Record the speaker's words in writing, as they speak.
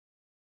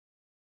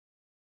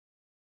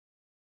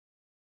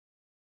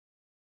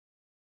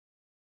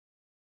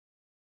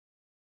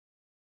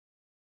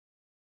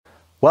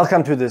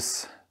Welcome to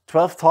this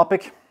 12th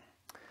topic,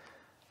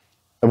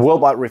 a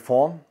worldwide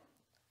reform.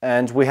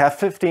 And we have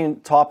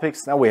 15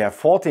 topics, now we have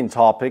 14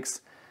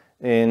 topics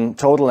in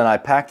total, and I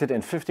packed it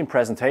in 15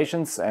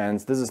 presentations,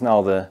 and this is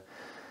now the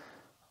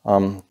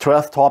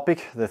 12th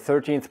topic, the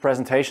 13th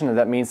presentation, and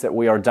that means that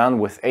we are done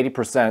with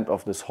 80%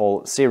 of this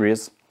whole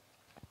series.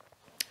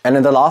 And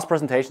in the last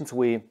presentations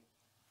we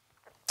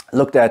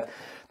looked at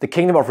the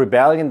kingdom of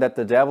rebellion that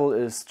the devil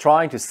is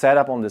trying to set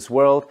up on this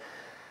world.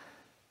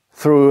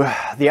 Through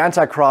the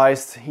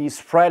Antichrist, he's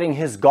spreading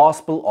his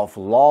gospel of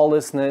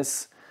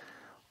lawlessness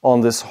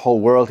on this whole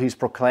world. He's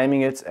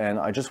proclaiming it, and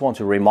I just want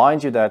to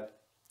remind you that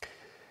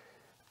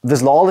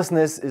this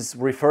lawlessness is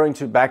referring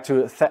back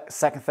to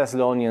 2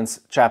 Thessalonians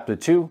chapter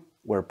 2,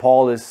 where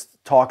Paul is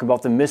talking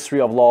about the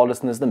mystery of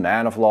lawlessness, the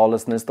man of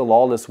lawlessness, the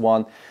lawless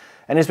one.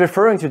 And he's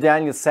referring to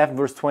Daniel 7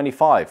 verse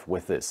 25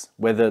 with this,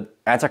 where the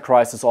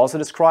Antichrist is also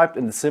described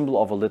in the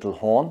symbol of a little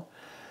horn.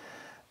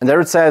 And there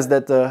it says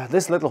that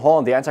this little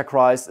horn, the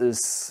Antichrist,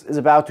 is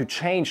about to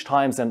change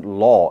times and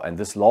law. And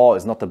this law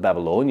is not the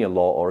Babylonian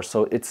law or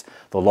so, it's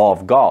the law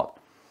of God.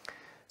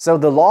 So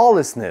the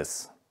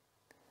lawlessness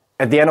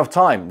at the end of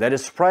time that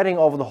is spreading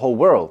over the whole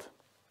world.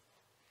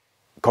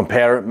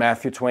 Compare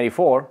Matthew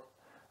 24,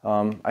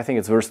 I think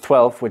it's verse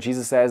 12, where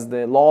Jesus says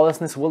the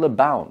lawlessness will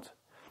abound.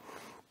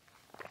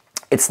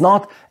 It's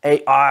not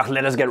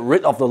let us get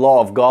rid of the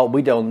law of God.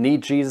 We don't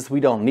need Jesus,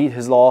 we don't need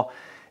his law.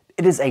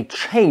 It is a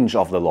change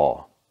of the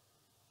law.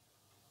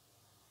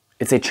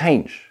 It's a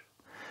change.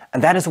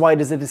 And that is why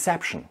it is a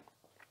deception.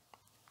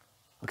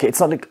 Okay, it's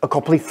not a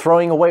complete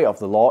throwing away of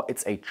the law,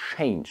 it's a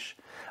change.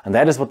 And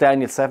that is what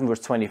Daniel 7 verse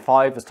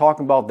 25 is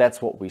talking about.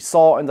 That's what we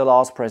saw in the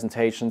last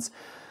presentations.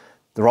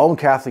 The Roman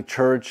Catholic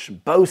Church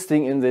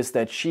boasting in this,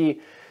 that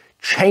she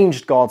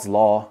changed God's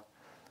law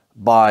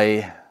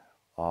by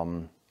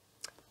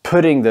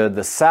putting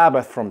the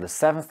Sabbath from the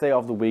 7th day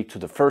of the week to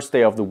the first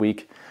day of the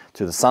week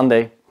to the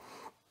Sunday.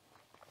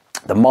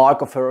 The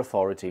mark of her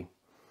authority.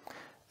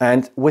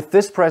 And with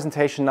this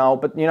presentation now,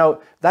 but you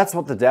know, that's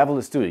what the devil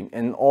is doing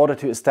in order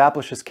to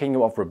establish his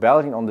kingdom of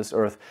rebellion on this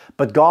earth.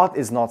 But God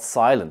is not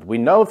silent. We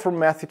know from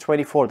Matthew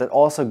 24 that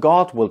also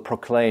God will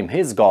proclaim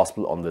his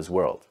gospel on this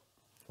world,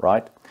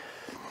 right?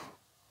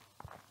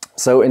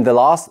 So in the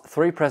last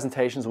 3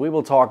 presentations, we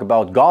will talk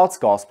about God's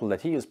gospel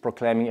that he is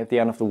proclaiming at the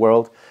end of the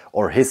world,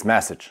 or his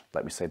message,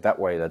 let me say it that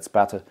way, that's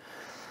better,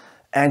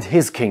 and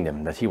his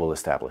kingdom that he will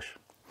establish.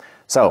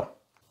 So,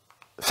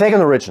 fake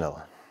and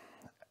original.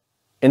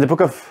 In the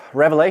book of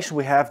Revelation,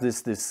 we have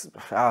this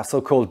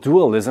so-called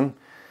dualism.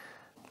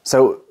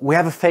 So we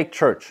have a fake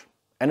church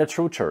and a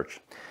true church.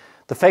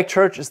 The fake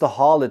church is the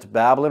harlot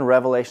Babylon,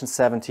 Revelation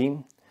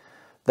 17.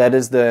 That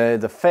is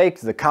the fake,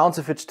 the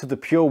counterfeit to the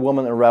pure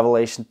woman in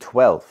Revelation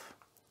 12.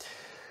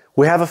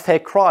 We have a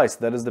fake Christ,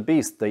 that is the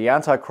beast, the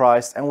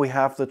Antichrist, and we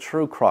have the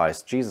true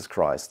Christ, Jesus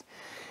Christ.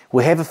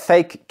 We have a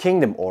fake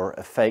kingdom or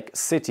a fake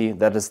city,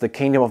 that is the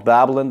kingdom of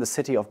Babylon, the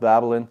city of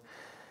Babylon.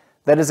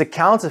 That is a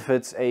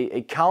counterfeit,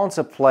 a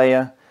counter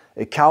player,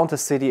 a counter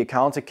city, a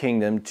counter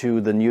kingdom to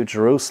the New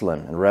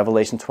Jerusalem in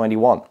Revelation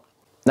 21.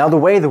 Now the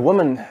way the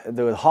woman,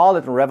 the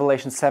harlot in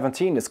Revelation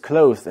 17 is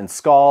clothed in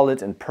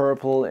scarlet, in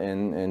purple,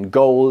 in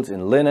gold,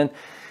 in linen.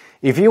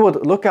 If you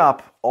would look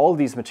up all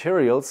these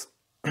materials,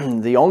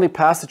 the only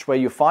passage where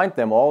you find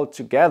them all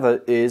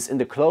together is in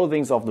the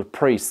clothings of the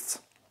priests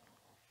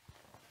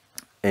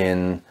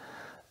in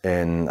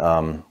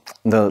the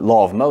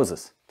law of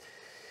Moses.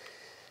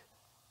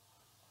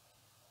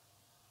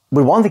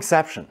 With one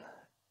exception,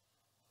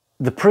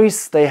 the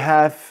priests, they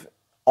have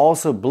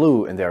also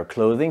blue in their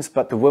clothing,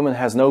 but the woman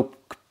has no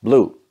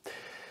blue.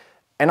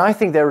 And I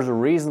think there is a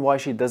reason why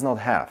she does not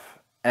have.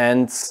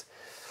 And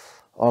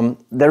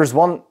there is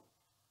one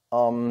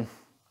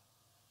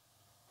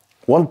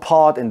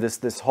part in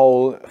this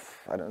whole,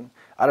 I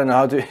don't know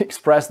how to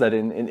express that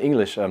in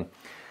English,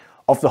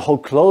 of the whole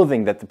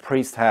clothing that the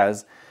priest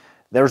has.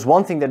 There is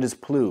one thing that is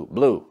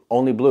blue,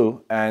 only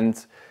blue,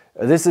 and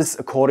this is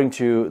according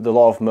to the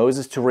law of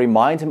Moses to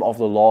remind him of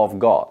the law of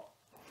God.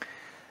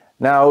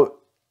 Now,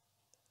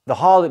 the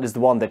harlot is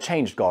the one that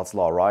changed God's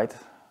law, right?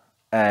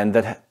 And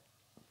that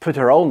put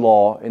her own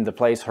law in the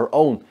place, her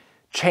own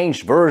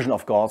changed version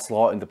of God's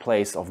law in the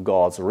place of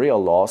God's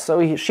real law.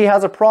 So she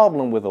has a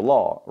problem with the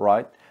law,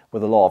 right?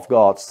 With the law of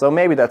God. So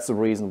maybe that's the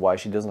reason why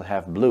she doesn't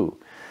have blue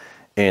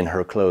in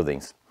her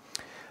clothing.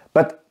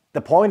 But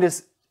the point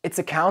is, it's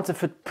a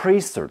counterfeit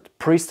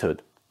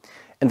priesthood.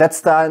 And that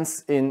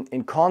stands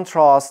in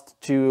contrast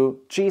to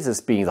Jesus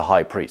being the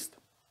high priest.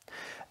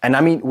 And I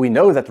mean, we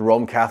know that the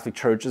Roman Catholic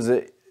Church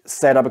is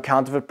set up a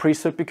counterfeit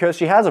priesthood because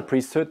she has a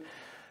priesthood.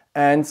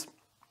 And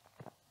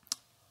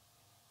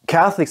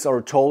Catholics are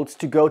told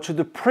to go to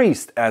the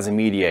priest as a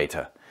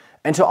mediator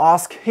and to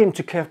ask him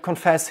to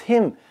confess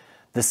him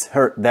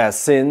their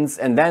sins,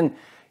 and then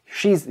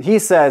he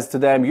says to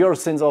them, your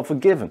sins are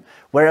forgiven.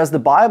 Whereas the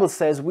Bible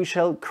says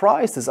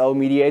Christ is our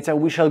mediator,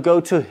 and we shall go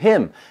to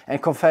him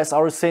and confess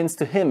our sins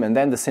to him, and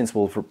then the sins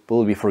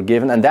will be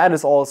forgiven. And that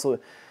is also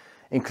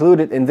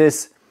included in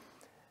this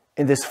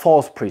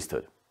false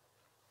priesthood.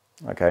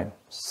 Okay,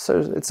 So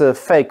it's a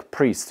fake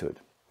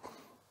priesthood.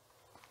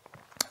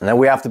 And then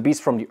we have the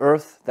beast from the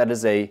earth. That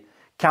is a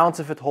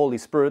counterfeit Holy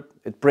Spirit.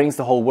 It brings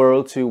the whole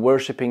world to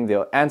worshipping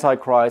the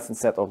Antichrist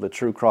instead of the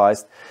true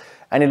Christ.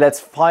 And it lets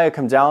fire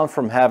come down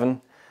from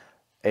heaven,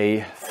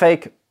 a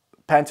fake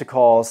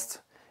Pentecost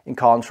in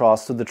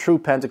contrast to the true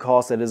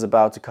Pentecost that is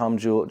about to come,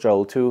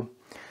 Joel 2.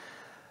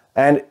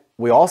 And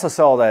we also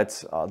saw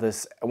that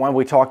when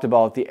we talked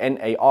about the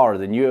NAR,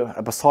 the New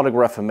Apostolic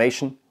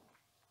Reformation,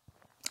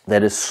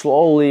 that is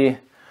slowly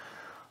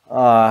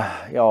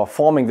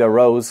forming their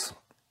rows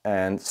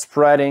and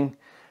spreading,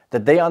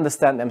 that they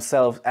understand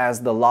themselves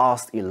as the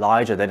last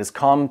Elijah that has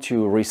come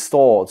to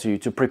restore,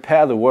 to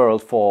prepare the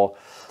world for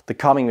the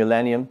coming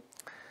millennium.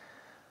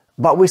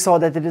 But we saw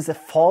that it is a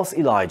false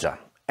Elijah,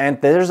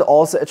 and there is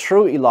also a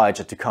true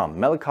Elijah to come.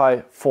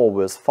 Malachi 4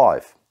 verse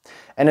 5.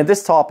 And in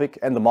this topic,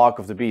 and the mark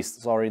of the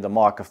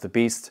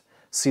beast,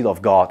 seal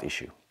of God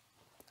issue.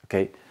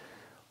 Okay,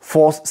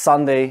 fourth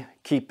Sunday,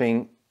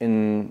 keeping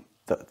in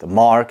the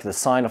mark, the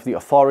sign of the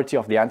authority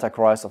of the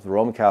Antichrist of the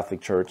Roman Catholic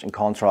Church, in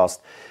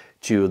contrast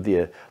to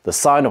the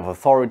sign of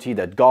authority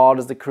that God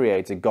is the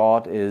creator,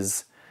 God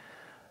is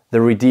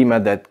the redeemer,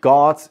 that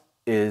God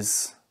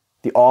is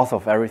the author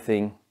of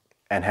everything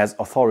and has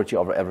authority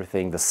over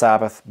everything, the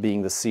Sabbath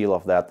being the seal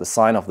of that, the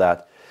sign of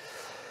that.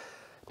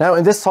 Now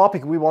in this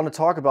topic we want to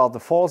talk about the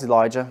false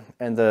Elijah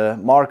and the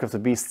mark of the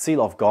beast, seal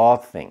of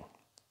God thing.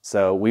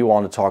 So we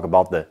want to talk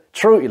about the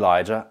true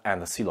Elijah and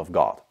the seal of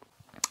God,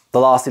 the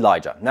last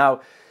Elijah.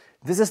 Now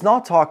this is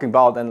not talking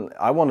about, and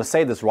I want to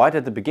say this right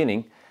at the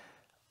beginning,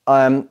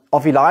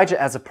 of Elijah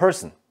as a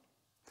person,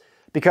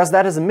 because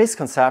that is a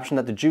misconception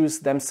that the Jews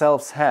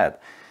themselves had.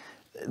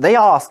 They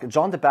asked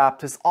John the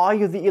Baptist, "Are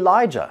you the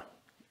Elijah?"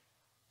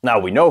 Now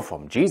we know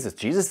from Jesus.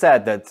 Jesus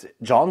said that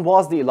John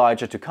was the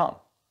Elijah to come,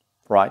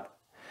 right?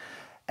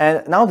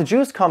 And now the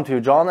Jews come to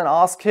John and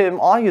ask him,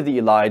 "Are you the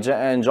Elijah?"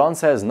 And John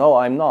says, "No,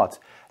 I'm not."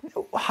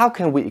 How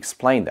can we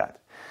explain that?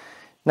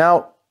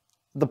 Now,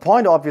 the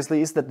point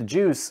obviously is that the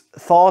Jews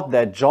thought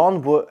that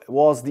John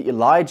was the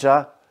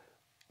Elijah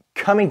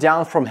coming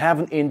down from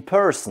heaven in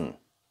person.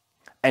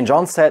 And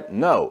John said,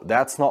 "No,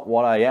 that's not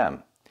what I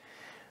am."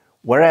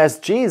 Whereas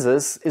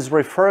Jesus is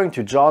referring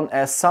to John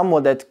as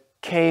someone that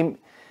came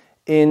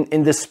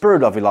in the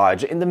spirit of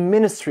Elijah, in the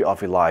ministry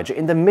of Elijah,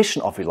 in the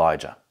mission of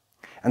Elijah.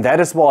 And that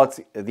is what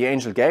the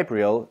angel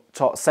Gabriel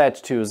said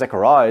to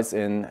Zacharias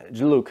in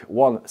Luke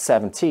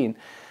 1:17,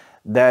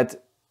 that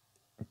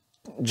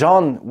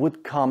John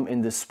would come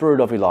in the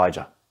spirit of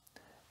Elijah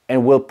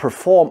and will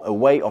perform a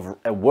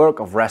work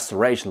of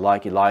restoration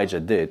like Elijah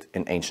did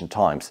in ancient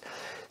times.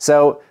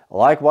 So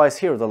likewise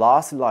here, the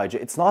last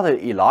Elijah, it's not an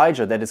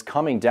Elijah that is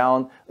coming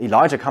down,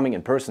 Elijah coming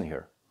in person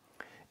here.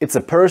 It's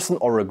a person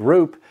or a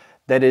group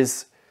that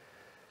is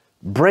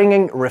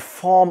bringing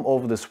reform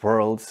over this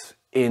world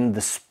in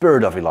the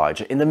spirit of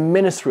Elijah, in the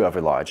ministry of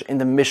Elijah, in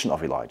the mission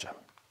of Elijah.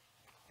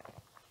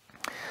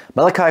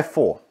 Malachi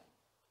 4.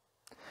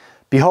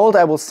 "Behold,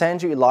 I will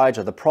send you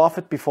Elijah, the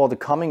prophet, before the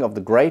coming of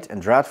the great and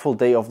dreadful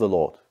day of the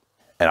Lord."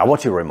 And I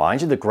want to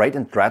remind you, the great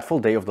and dreadful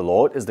day of the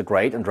Lord is the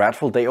great and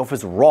dreadful day of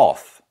his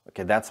wrath.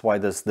 Okay, that's why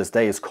this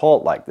day is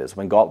called like this,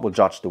 when God will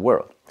judge the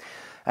world.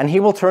 "And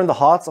he will turn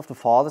the hearts of the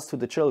fathers to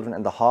the children,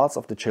 and the hearts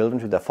of the children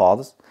to their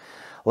fathers,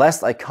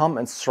 lest I come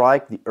and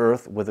strike the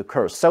earth with a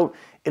curse." So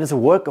it is a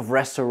work of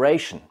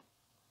restoration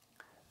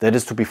that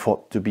is to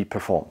be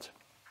performed.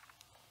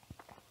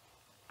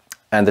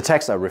 And the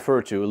text I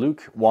refer to,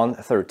 Luke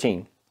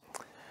 1:13.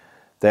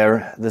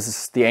 There, this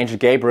is the angel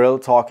Gabriel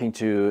talking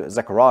to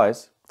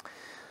Zacharias.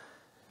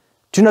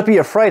 "Do not be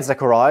afraid,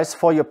 Zacharias,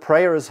 for your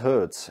prayer is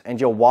heard, and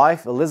your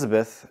wife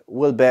Elizabeth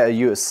will bear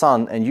you a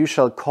son, and you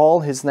shall call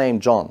his name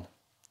John.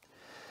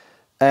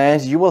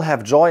 And you will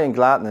have joy and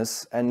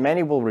gladness, and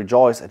many will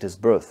rejoice at his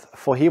birth.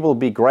 For he will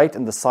be great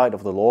in the sight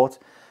of the Lord,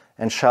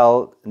 and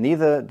shall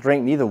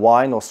drink neither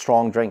wine nor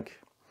strong drink.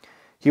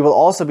 He will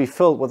also be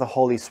filled with the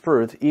Holy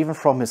Spirit, even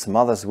from his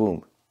mother's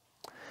womb.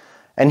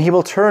 And he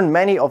will turn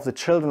many of the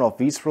children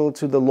of Israel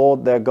to the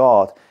Lord their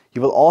God. He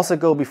will also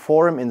go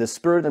before him in the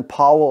spirit and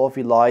power of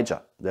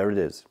Elijah," there it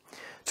is,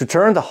 "to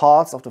turn the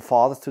hearts of the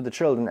fathers to the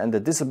children, and the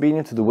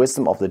disobedient to the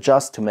wisdom of the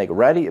just, to make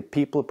ready a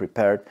people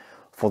prepared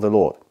for the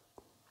Lord."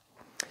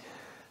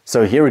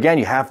 So here again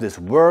you have this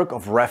work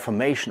of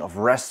reformation, of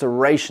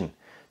restoration,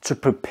 to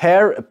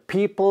prepare a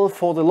people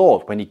for the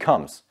Lord when he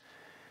comes.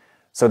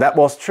 So that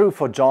was true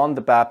for John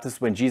the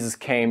Baptist when Jesus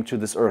came to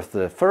this earth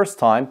the first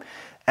time,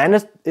 and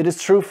it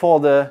is true for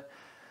the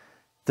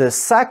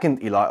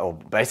second Elijah, or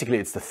basically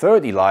it's the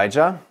third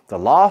Elijah, the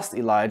last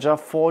Elijah,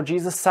 for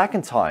Jesus'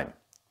 second time,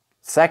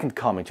 second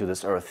coming to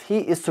this earth. He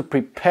is to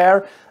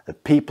prepare a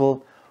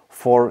people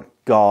for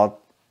God,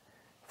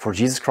 for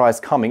Jesus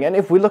Christ coming. And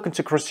if we look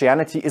into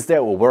Christianity, is there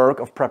a work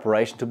of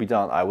preparation to be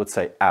done? I would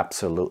say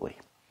absolutely.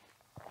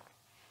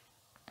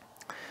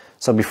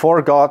 So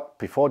before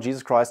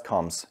Jesus Christ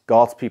comes,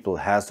 God's people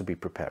has to be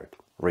prepared,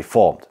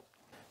 reformed.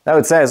 Now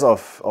it says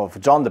of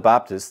John the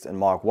Baptist in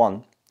Mark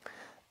 1,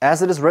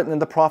 "As it is written in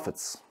the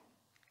prophets,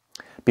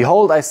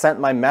 behold, I sent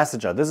my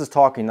messenger." This is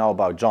talking now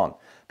about John.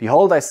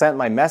 Behold, I send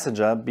my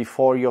messenger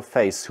before your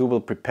face, who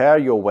will prepare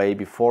your way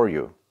before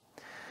you.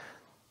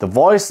 The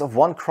voice of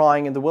one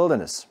crying in the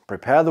wilderness,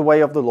 prepare the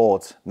way of the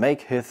Lord,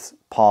 make his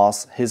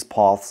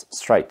paths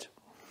straight.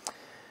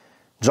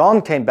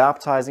 John came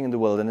baptizing in the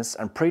wilderness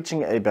and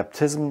preaching a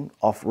baptism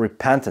of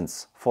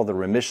repentance for the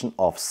remission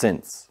of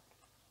sins.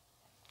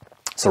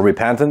 So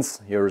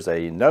repentance, here's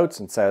a note,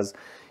 and says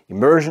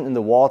immersion in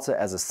the water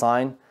as a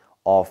sign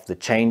of the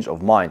change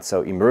of mind.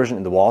 So immersion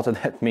in the water,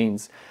 that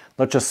means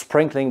not just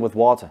sprinkling with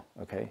water,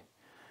 okay?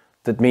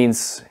 That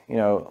means,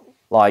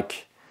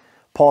 like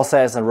Paul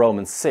says in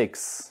Romans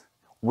 6,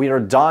 we are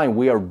dying,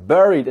 we are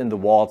buried in the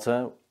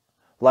water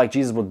like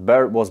Jesus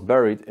was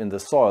buried in the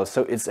soil.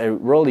 So it's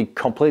really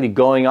completely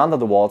going under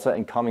the water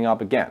and coming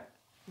up again.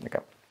 Okay,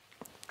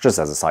 just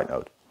as a side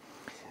note.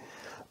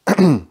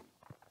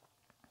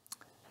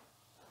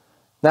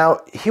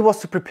 Now, he was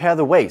to prepare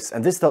the ways,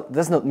 and this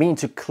does not mean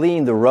to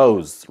clean the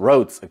roads,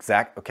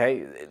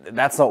 okay?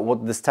 That's not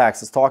what this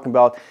text is talking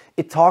about.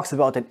 It talks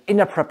about an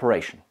inner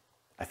preparation.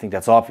 I think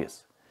that's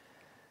obvious.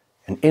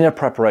 An inner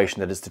preparation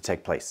that is to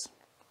take place.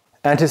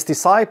 And his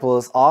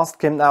disciples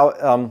asked him,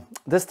 now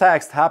this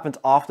text happened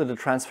after the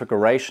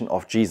transfiguration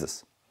of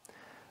Jesus.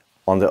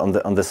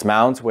 On this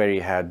mount where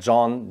he had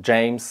John,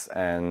 James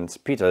and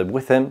Peter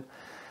with him.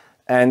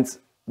 And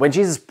when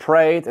Jesus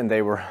prayed and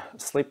they were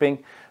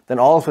sleeping, then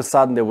all of a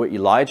sudden there were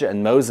Elijah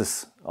and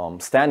Moses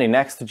standing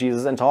next to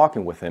Jesus and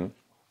talking with him.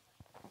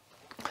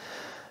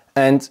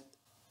 And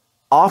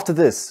after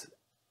this,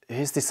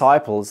 his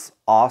disciples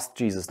asked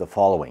Jesus the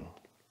following.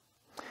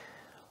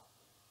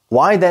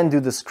 Why then do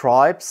the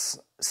scribes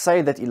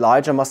say that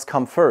Elijah must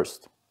come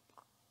first?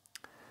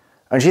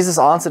 And Jesus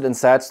answered and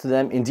said to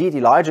them, indeed,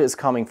 Elijah is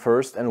coming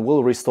first and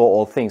will restore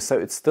all things. So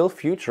it's still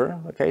future,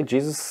 okay,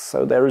 Jesus,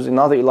 so there is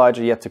another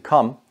Elijah yet to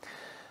come.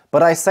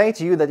 But I say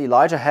to you that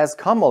Elijah has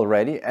come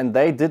already, and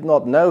they did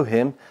not know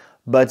him,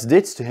 but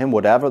did to him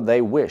whatever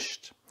they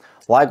wished.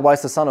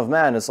 Likewise, the Son of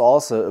Man is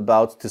also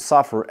about to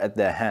suffer at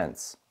their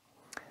hands.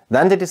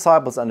 Then the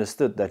disciples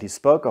understood that he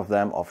spoke of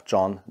them of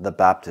John the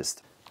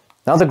Baptist.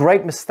 Now, the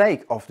great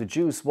mistake of the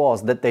Jews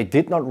was that they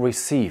did not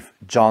receive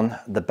John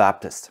the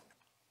Baptist.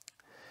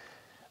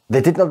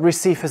 They did not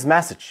receive his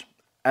message,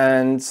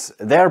 and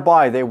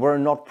thereby they were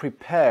not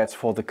prepared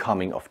for the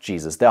coming of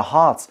Jesus. Their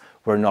hearts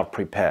were not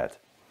prepared.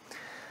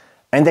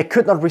 And they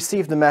could not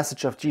receive the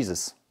message of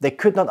Jesus. They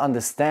could not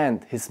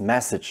understand his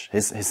message,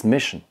 his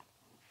mission.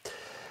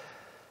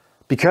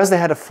 Because they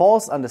had a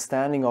false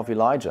understanding of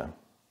Elijah,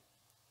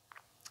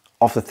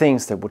 of the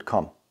things that would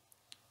come.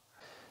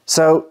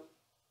 So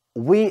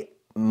we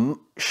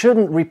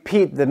shouldn't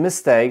repeat the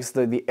mistakes,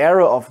 the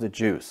error of the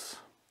Jews.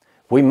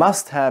 We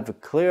must have a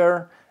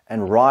clear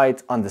and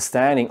right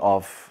understanding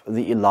of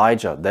the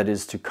Elijah that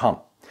is to come.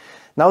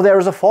 Now there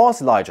is a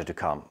false Elijah to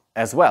come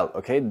as well,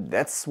 okay?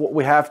 That's what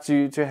we have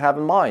to have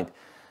in mind.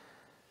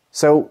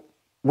 So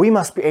we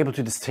must be able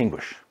to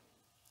distinguish,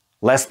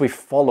 lest we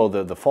follow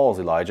the false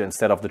Elijah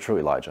instead of the true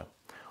Elijah.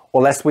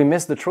 Or lest we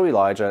miss the true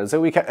Elijah, so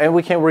we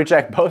can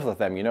reject both of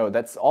them,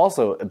 that's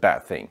also a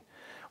bad thing.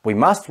 We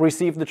must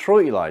receive the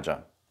true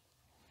Elijah.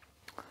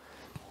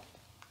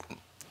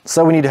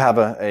 So we need to have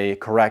a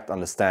correct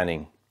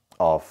understanding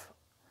of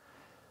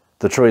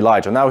the true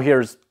Elijah. Now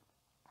here's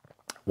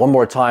one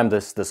more time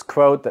this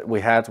quote that we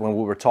had when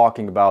we were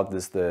talking about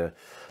this, the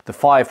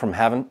fire from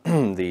heaven,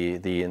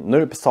 the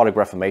New Apostolic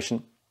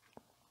Reformation.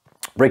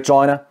 Rick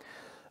Joyner,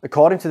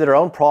 according to their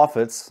own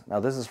prophets, now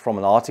this is from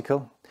an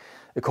article,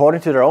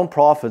 according to their own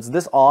prophets,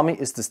 this army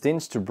is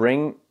destined to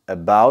bring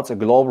about a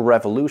global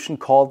revolution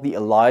called the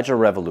Elijah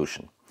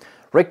Revolution.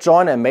 Rick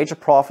Joyner, a major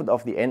prophet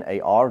of the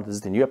NAR, this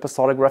is the New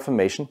Apostolic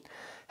Reformation,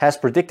 has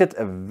predicted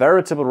a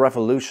veritable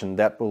revolution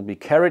that will be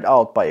carried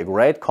out by a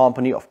great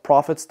company of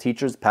prophets,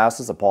 teachers,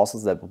 pastors,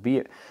 apostles that will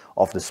be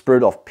of the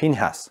spirit of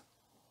Pinhas.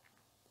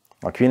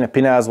 Now,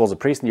 Pinhas was a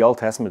priest in the Old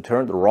Testament who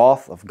turned the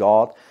wrath of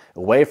God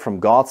away from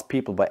God's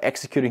people by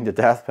executing the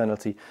death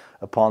penalty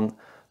upon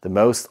the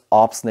most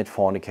obstinate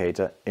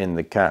fornicator in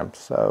the camp.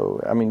 So,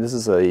 I mean, this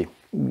is a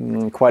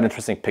quite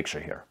interesting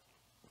picture here.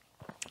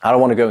 I don't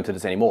want to go into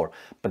this anymore,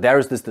 but there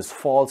is this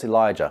false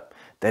Elijah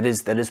that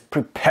is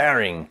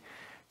preparing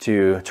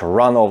to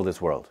run over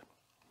this world.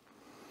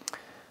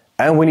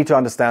 And we need to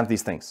understand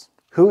these things.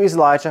 Who is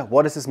Elijah?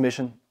 What is his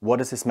mission?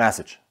 What is his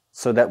message?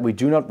 So that we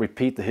do not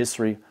repeat the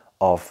history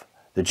of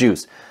the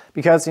Jews.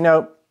 Because, and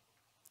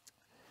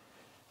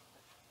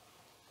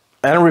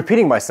I'm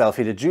repeating myself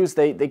here, the Jews,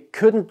 they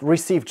couldn't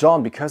receive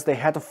John because they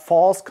had a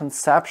false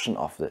conception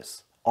of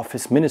this, of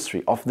his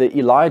ministry, of the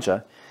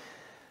Elijah.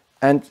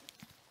 And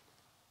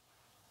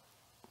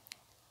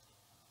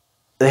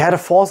they had a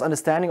false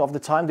understanding of the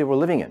time they were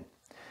living in.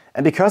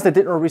 And because they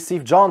didn't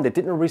receive John, they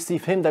didn't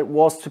receive him that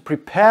was to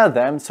prepare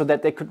them so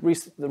that they could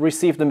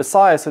receive the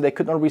Messiah, so they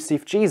could not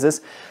receive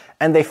Jesus.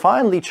 And they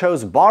finally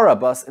chose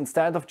Barabbas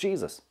instead of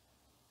Jesus.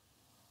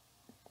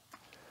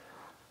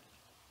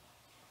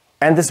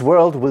 And this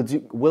world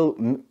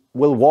will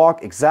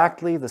walk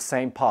exactly the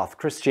same path.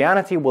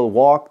 Christianity will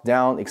walk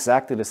down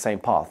exactly the same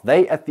path.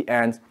 They, at the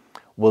end,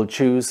 will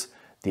choose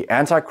the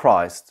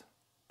Antichrist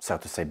so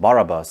to say,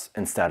 Barabbas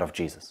instead of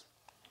Jesus.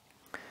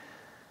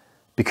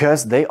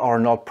 Because they are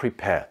not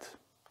prepared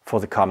for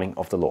the coming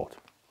of the Lord.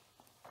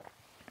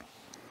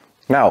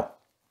 Now,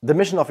 the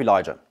mission of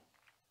Elijah.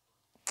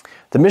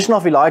 The mission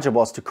of Elijah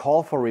was to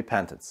call for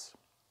repentance.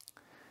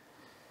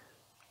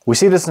 We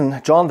see this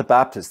in John the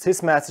Baptist.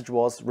 His message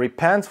was,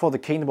 repent, for the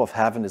kingdom of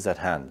heaven is at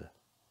hand.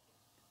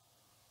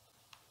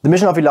 The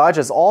mission of Elijah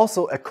is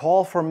also a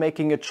call for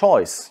making a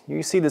choice.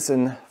 You see this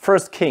in 1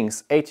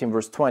 Kings 18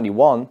 verse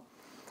 21,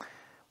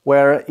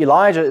 where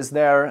Elijah is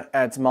there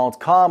at Mount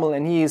Carmel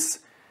and he is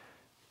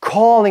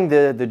calling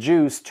the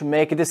Jews to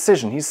make a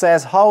decision. He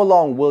says, how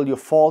long will you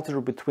falter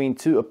between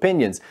two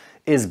opinions?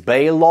 Is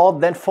Baal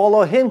Lord? Then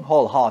follow him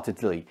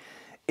wholeheartedly.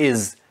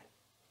 Is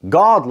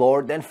God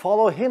Lord? Then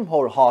follow him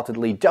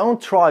wholeheartedly.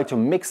 Don't try to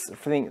mix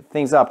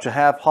things up, to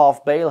have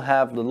half Baal,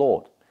 half the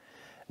Lord.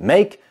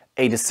 Make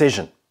a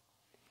decision.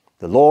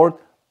 The Lord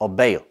or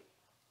Baal.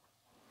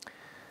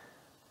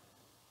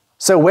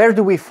 So where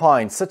do we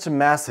find such a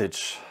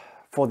message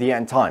for the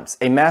end times?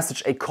 A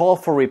message, a call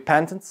for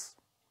repentance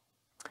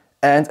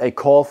and a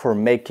call for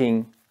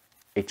making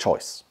a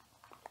choice.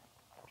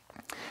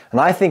 And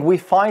I think we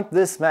find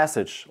this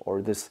message,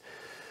 or this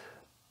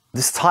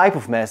type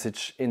of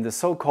message, in the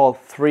so-called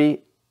 3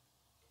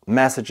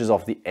 messages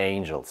of the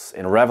angels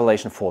in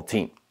Revelation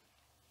 14.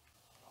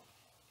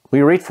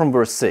 We read from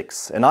verse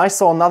 6, and I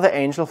saw another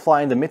angel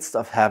fly in the midst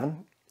of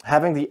heaven,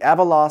 having the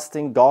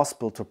everlasting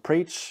gospel to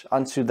preach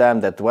unto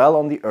them that dwell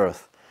on the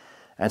earth,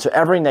 and to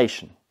every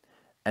nation,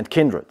 and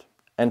kindred,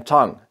 and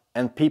tongue,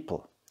 and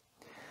people,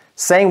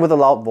 saying with a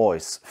loud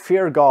voice,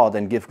 fear God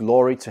and give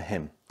glory to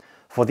him,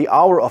 for the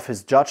hour of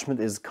his judgment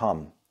is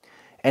come,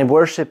 and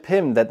worship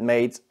him that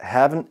made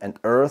heaven and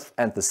earth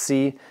and the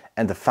sea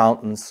and the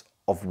fountains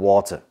of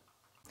water.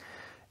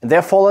 And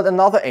there followed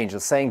another angel,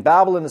 saying,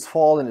 Babylon is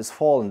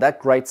fallen, that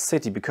great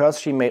city, because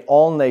she made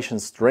all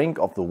nations drink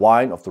of the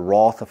wine of the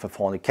wrath of her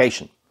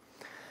fornication.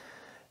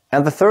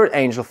 And the third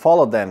angel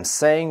followed them,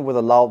 saying with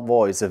a loud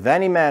voice, if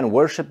any man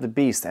worship the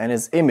beast and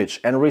his image,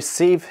 and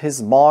receive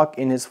his mark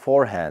in his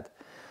forehead,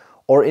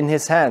 or in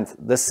his hand,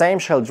 the same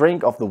shall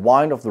drink of the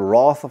wine of the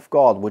wrath of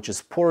God, which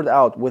is poured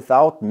out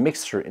without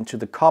mixture into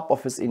the cup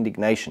of his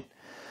indignation.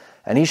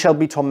 And he shall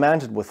be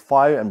tormented with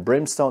fire and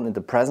brimstone in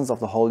the presence of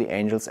the holy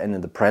angels and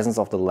in the presence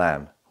of the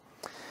Lamb.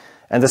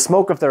 And the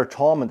smoke of their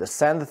torment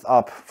ascendeth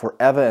up for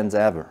ever and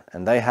ever,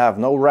 and they have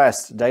no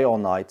rest day or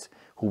night,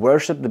 who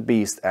worship the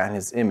beast and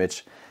his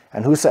image,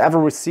 and whosoever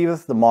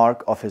receiveth the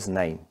mark of his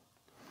name.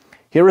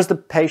 Here is the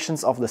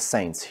patience of the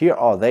saints. Here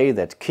are they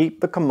that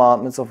keep the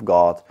commandments of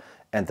God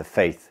and the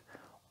faith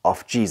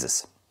of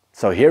Jesus.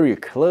 So here you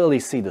clearly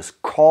see this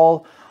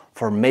call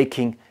for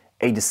making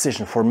a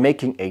decision, for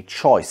making a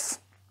choice.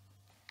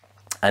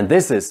 And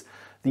this is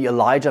the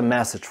Elijah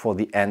message for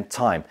the end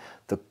time.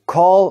 The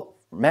call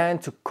for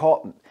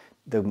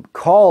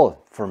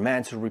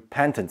man to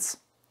repentance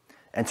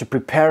and to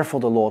prepare for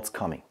the Lord's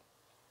coming.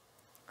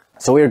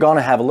 So we're going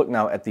to have a look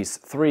now at these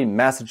 3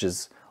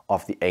 messages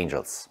of the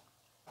angels.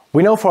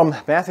 We know from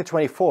Matthew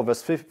 24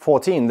 verse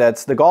 14 that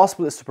the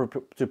gospel is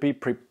to be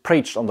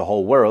preached on the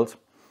whole world.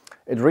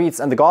 It reads,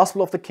 and the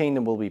gospel of the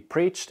kingdom will be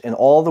preached in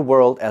all the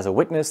world as a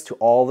witness to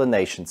all the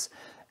nations,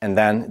 and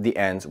then the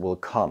end will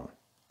come.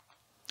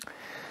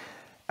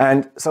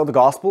 And so the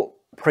gospel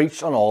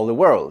preached on all the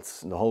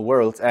worlds, in the whole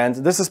world. And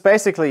this is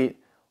basically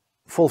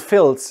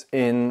fulfilled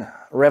in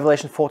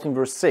Revelation 14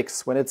 verse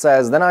 6, when it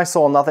says, then I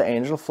saw another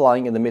angel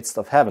flying in the midst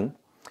of heaven,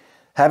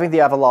 having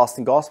the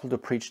everlasting gospel to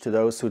preach to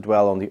those who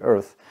dwell on the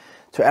earth,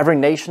 to every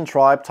nation,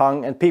 tribe,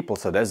 tongue, and people.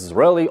 So this is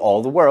really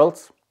all the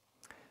world,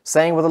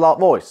 saying with a loud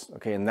voice.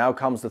 Okay, and now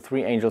comes the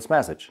 3 angels'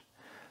 message.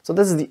 So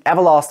this is the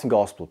everlasting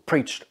gospel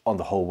preached on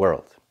the whole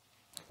world,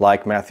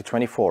 like Matthew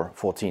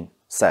 24:14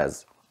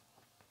 says.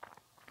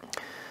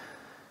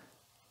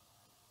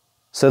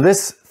 So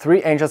this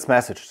 3 angels'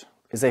 message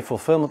is a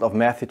fulfillment of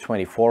Matthew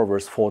 24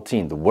 verse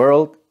 14. The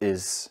world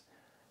is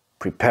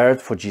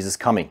prepared for Jesus'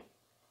 coming.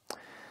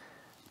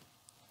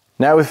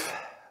 Now, if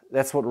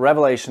that's what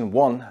Revelation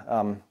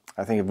 1,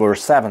 I think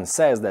verse 7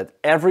 says, that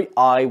every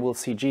eye will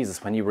see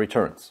Jesus when he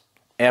returns.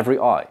 Every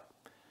eye.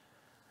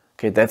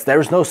 Okay, there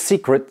is no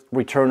secret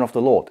return of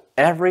the Lord.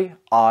 Every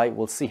eye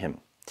will see him.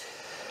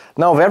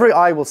 Now, if every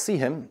eye will see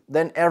him,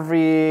 then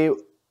every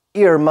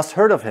ear must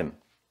heard of him.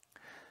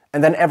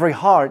 And then every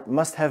heart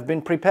must have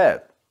been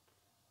prepared.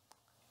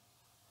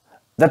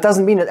 That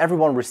doesn't mean that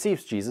everyone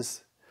receives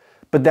Jesus,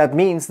 but that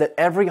means that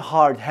every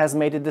heart has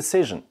made a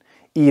decision,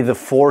 either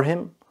for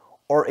him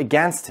or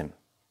against him.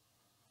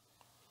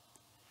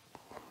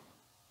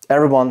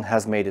 Everyone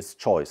has made its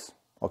choice,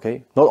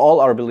 okay? Not all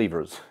are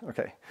believers,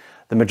 okay?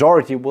 The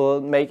majority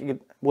will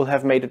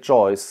have made a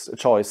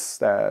choice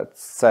that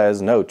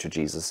says no to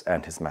Jesus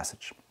and his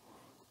message.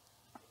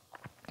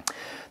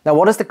 Now,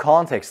 what is the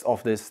context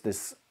of this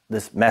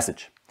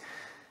message?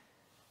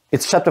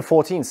 It's chapter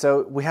 14,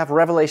 so we have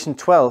Revelation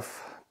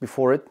 12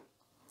 before it.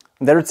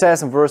 And there it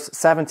says in verse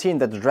 17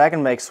 that the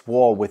dragon makes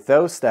war with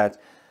those that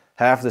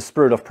have the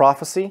spirit of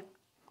prophecy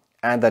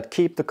and that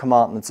keep the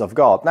commandments of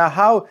God. Now,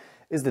 how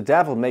is the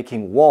devil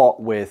making war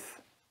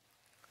with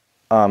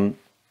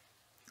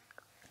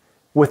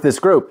this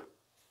group.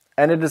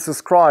 And it is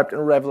described in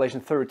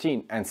Revelation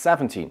 13 and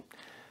 17.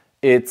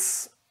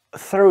 It's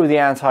through the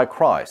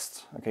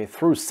Antichrist, okay,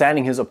 through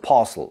sending his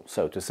apostle,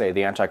 so to say,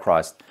 the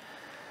Antichrist.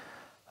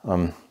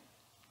 In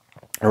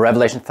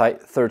Revelation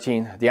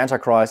 13, the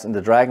Antichrist and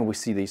the dragon, we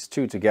see these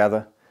two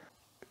together.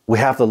 We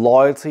have the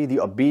loyalty,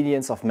 the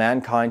obedience of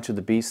mankind to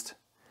the beast.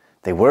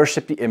 They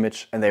worship the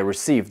image and they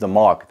receive the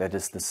mark, that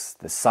is this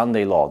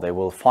Sunday law. They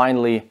will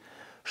finally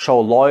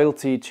show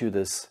loyalty to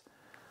this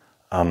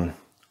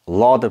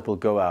law that will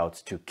go out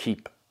to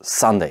keep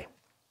Sunday.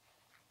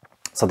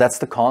 So that's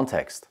the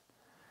context.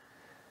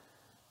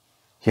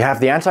 You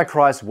have the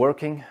Antichrist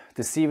working,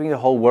 deceiving the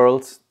whole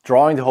world,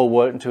 drawing the whole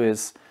world into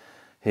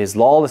his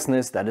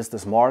lawlessness, that is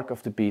this mark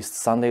of the beast,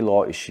 Sunday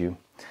law issue.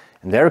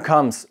 And there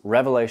comes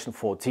Revelation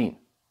 14.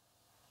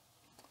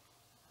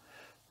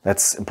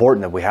 That's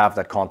important that we have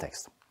that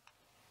context.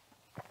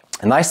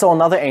 And I saw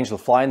another angel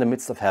fly in the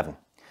midst of heaven,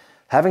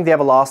 having the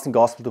everlasting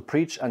gospel to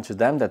preach unto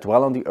them that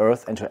dwell on the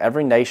earth, and to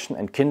every nation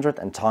and kindred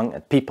and tongue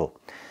and people,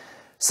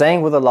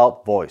 saying with a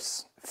loud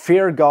voice,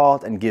 Fear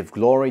God and give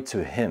glory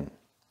to him,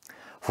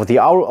 for the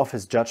hour of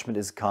his judgment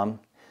is come,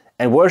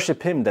 and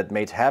worship him that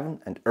made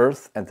heaven and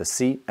earth and the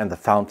sea and the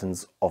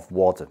fountains of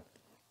water.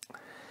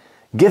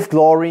 Give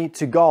glory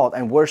to God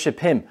and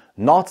worship him,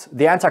 not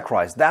the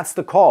Antichrist. That's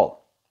the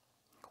call.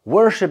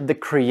 Worship the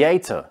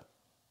Creator.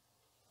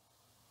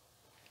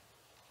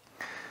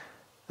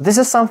 This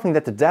is something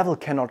that the devil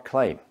cannot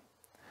claim.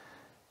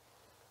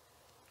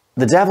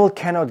 The devil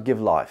cannot give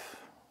life.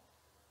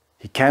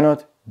 He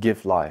cannot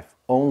give life.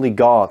 Only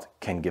God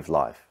can give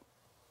life.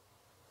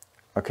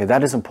 Okay,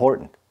 that is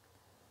important.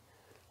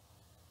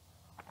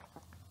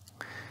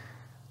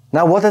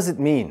 Now, what does it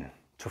mean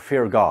to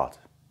fear God?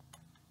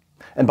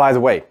 And by the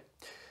way,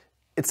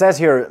 it says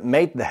here,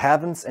 made the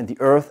heavens and the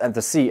earth and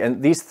the sea.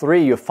 And these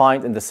three you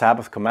find in the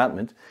Sabbath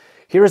commandment.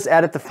 Here is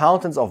added the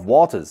fountains of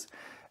waters.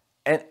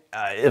 And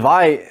if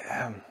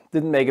I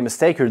didn't make a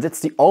mistake here, that's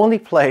the only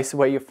place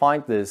where you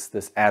find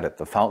this added,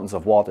 the fountains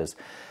of waters.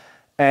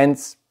 And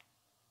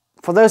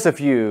for those of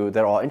you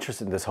that are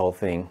interested in this whole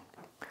thing,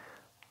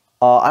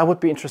 I would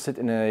be interested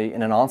in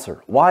an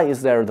answer. Why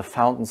is there the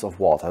fountains of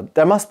water?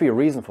 There must be a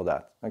reason for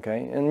that,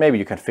 okay? And maybe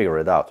you can figure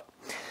it out.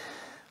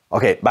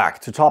 Okay, back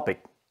to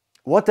topic.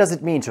 What does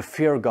it mean to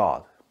fear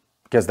God?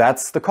 Because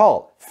that's the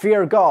call.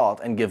 Fear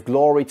God and give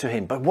glory to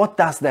him. But what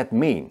does that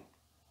mean?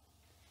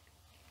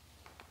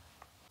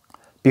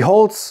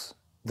 Behold,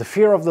 the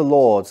fear of the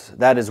Lord,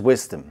 that is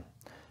wisdom,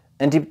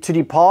 and to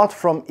depart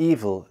from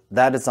evil,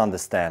 that is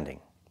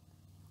understanding.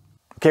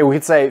 Okay, we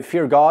could say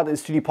fear God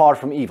is to depart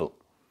from evil.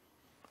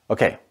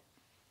 Okay,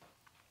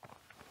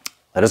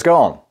 let us go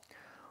on.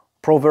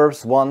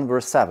 Proverbs 1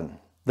 verse 7.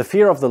 The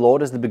fear of the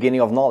Lord is the beginning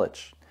of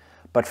knowledge,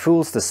 but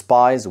fools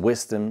despise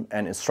wisdom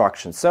and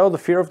instruction. So the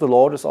fear of the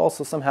Lord is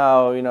also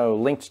somehow,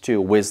 linked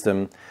to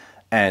wisdom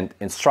and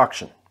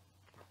instruction.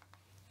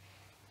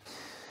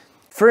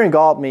 Fearing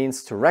God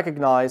means to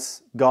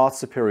recognize God's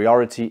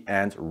superiority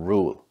and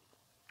rule.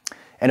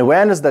 An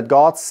awareness that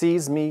God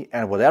sees me,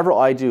 and whatever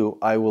I do,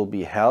 I will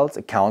be held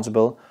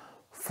accountable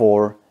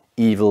for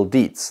evil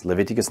deeds.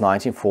 Leviticus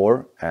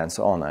 19:4 and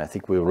so on. I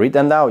think we'll read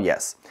them now.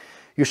 Yes.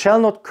 You shall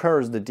not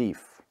curse the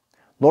deaf,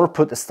 nor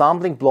put a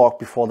stumbling block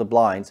before the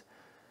blind,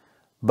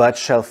 but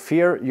shall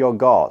fear your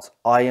God.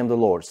 I am the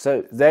Lord.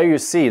 So there you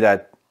see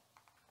that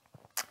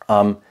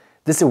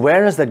this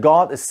awareness that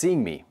God is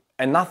seeing me,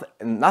 and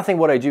nothing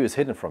what I do is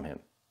hidden from him.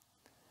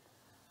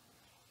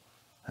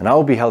 And I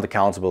will be held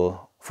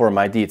accountable for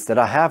my deeds, that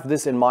I have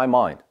this in my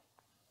mind.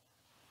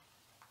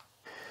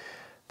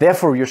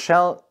 Therefore you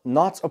shall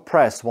not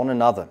oppress one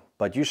another,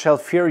 but you shall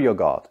fear your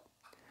God.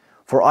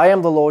 For I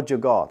am the Lord your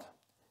God.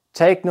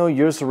 Take no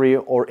usury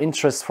or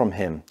interest from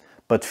him,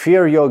 but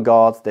fear your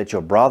God, that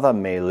your brother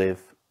may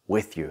live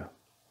with you.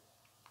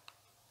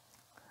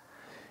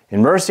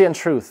 In mercy and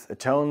truth,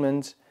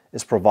 atonement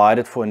is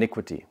provided for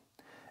iniquity,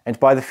 and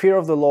by the fear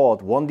of the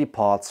Lord one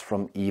departs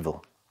from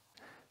evil.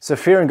 So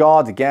fearing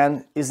God,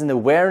 again, is an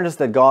awareness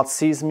that God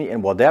sees me,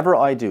 and whatever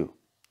I do,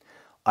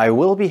 I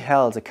will be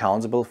held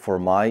accountable for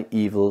my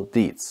evil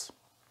deeds.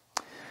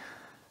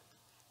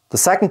 The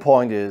second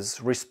point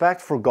is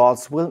respect for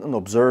God's will and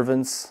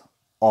observance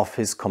of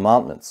his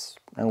commandments.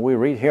 And we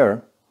read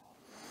here,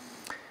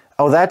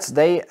 oh, that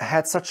they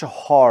had such a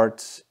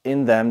heart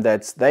in them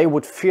that they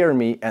would fear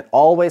me and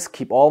always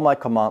keep all my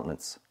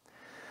commandments,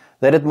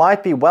 that it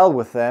might be well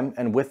with them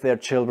and with their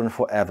children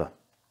forever.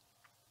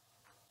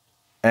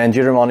 And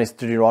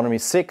Deuteronomy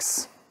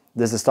 6,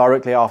 this is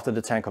directly after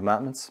the Ten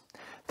Commandments,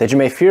 that you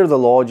may fear the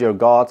Lord your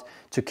God,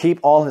 to keep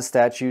all his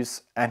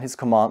statutes and his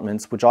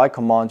commandments, which I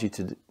commanded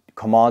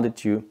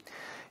you,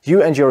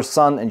 you and your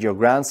son and your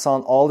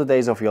grandson, all the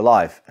days of your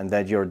life, and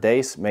that your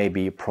days may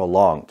be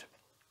prolonged.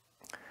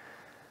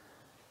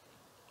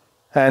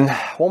 And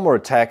one more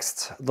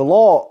text, the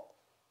law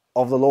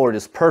of the Lord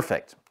is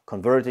perfect,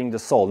 converting the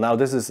soul. Now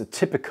this is a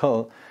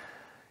typical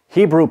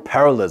Hebrew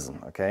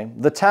parallelism, okay?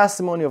 The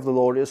testimony of the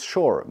Lord is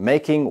sure,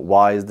 making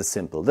wise the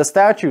simple. The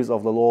statutes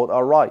of the Lord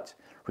are right,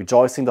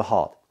 rejoicing the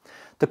heart.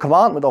 The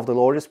commandment of the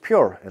Lord is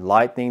pure,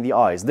 enlightening the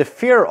eyes. The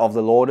fear of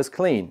the Lord is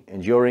clean,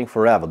 enduring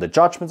forever. The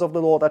judgments of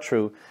the Lord are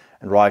true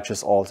and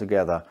righteous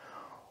altogether.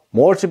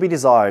 More to be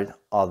desired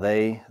are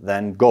they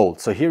than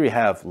gold. So here you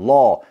have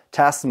law,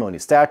 testimony,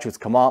 statutes,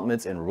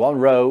 commandments in one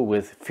row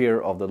with fear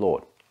of the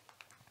Lord.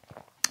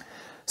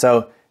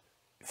 So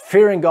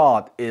fearing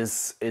God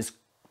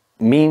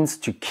means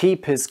to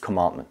keep His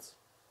commandments.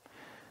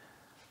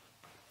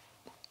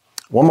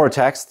 One more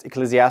text,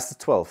 Ecclesiastes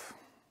 12.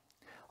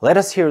 Let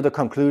us hear the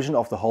conclusion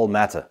of the whole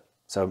matter.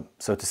 So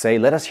to say,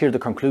 let us hear the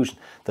conclusion,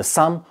 the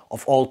sum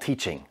of all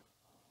teaching.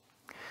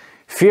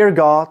 Fear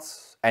God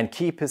and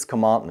keep His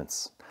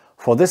commandments,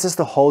 for this is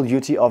the whole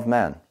duty of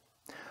man.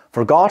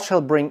 For God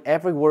shall bring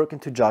every work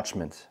into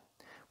judgment,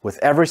 with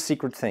every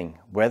secret thing,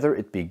 whether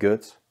it be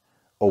good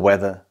or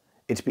whether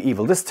it be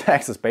evil. This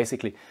text is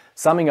basically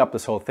summing up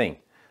this whole thing,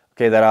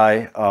 okay, that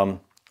I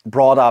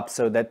brought up,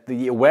 so that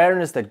the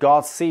awareness that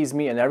God sees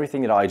me and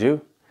everything that I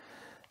do,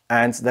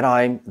 and that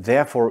I'm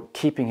therefore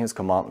keeping His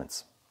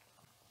commandments.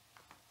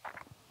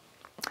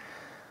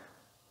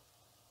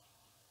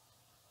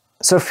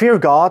 So fear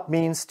God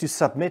means to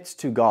submit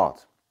to God,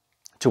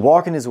 to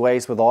walk in His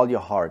ways with all your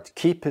heart,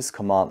 keep His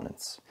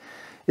commandments.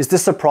 Is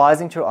this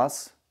surprising to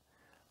us?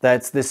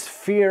 That this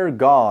fear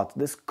God,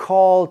 this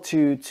call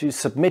to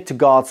submit to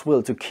God's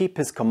will, to keep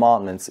His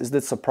commandments, is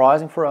this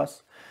surprising for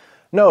us?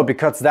 No,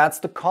 because that's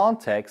the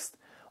context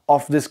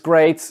of this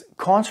great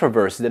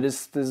controversy that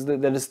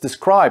is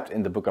described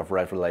in the book of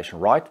Revelation,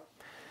 right?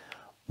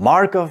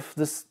 Mark of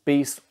this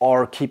beast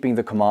or keeping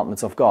the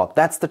commandments of God.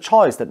 That's the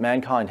choice that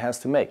mankind has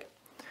to make.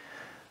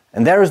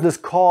 And there is this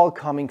call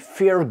coming,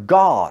 fear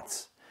God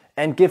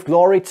and give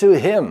glory to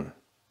Him.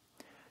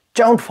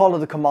 Don't follow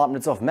the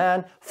commandments of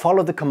man,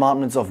 follow the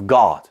commandments of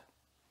God.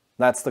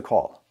 That's the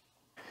call.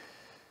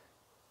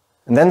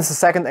 And then it's the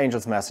second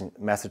angel's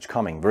message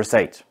coming, verse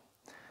 8.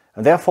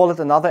 And there followed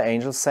another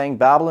angel, saying,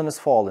 Babylon is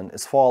fallen,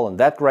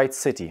 that great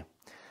city,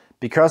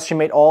 because she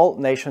made all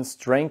nations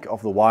drink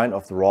of the wine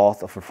of the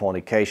wrath of her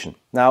fornication.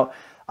 Now,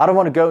 I don't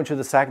want to go into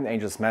the second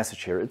angel's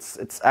message here.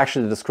 It's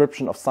actually a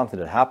description of something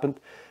that happened.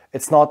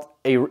 It's not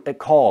a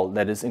call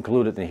that is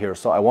included in here,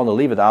 so I want to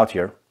leave it out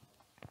here.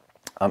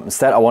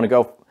 Instead, I want to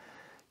go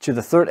to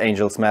the third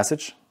angel's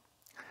message.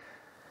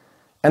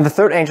 And the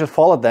third angel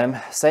followed them,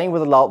 saying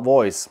with a loud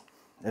voice,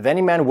 If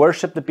any man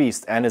worship the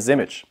beast and his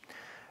image,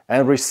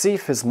 and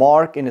receive his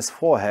mark in his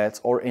forehead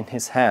or in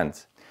his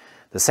hand,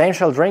 the same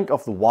shall drink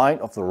of the wine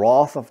of the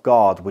wrath of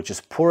God, which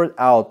is poured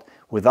out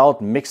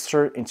without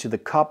mixture into the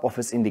cup of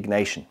his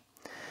indignation.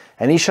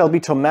 And he shall be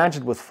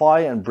tormented with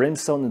fire and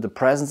brimstone in the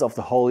presence of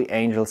the holy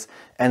angels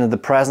and in the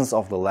presence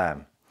of the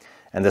Lamb.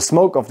 And the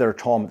smoke of their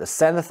torment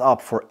ascendeth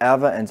up for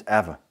ever and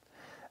ever.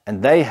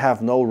 And they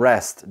have no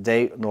rest,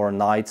 day nor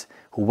night,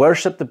 who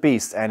worship the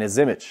beast and his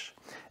image,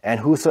 and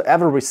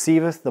whosoever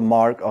receiveth the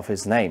mark of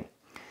his name.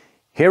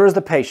 Here is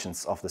the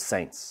patience of the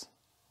saints.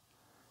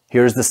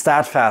 Here is the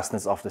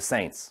steadfastness of the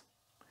saints.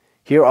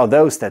 Here are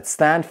those that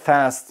stand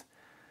fast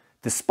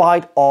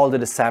despite all the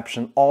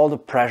deception, all the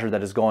pressure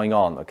that is going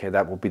on. Okay,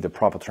 that would be the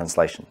proper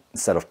translation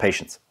instead of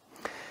patience.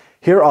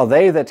 Here are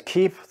they that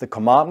keep the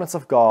commandments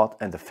of God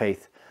and the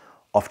faith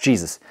of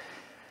Jesus.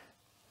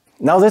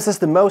 Now, this is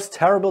the most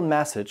terrible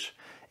message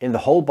in the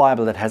whole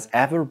Bible that has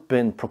ever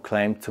been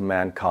proclaimed to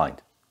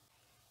mankind.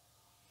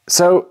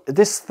 So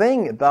this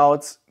thing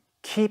about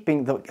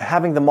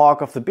having the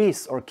mark of the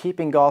beast or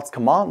keeping God's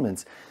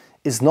commandments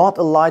is not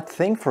a light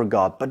thing for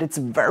God, but it's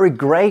a very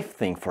grave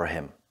thing for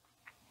Him,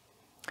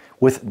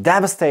 with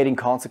devastating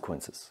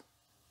consequences.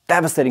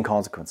 Devastating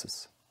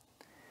consequences.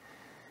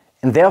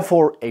 And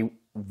therefore a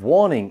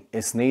warning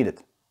is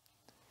needed.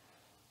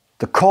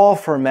 The call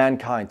for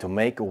mankind to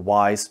make a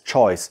wise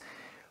choice.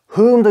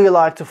 Whom do you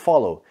like to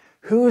follow?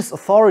 Whose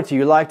authority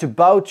you like to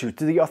bow to?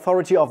 To the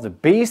authority of the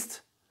beast?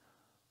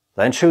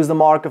 Then choose the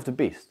mark of the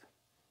beast.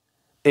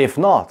 If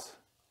not,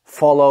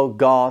 follow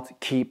God,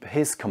 keep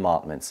His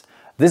commandments.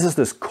 This is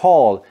this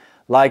call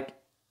like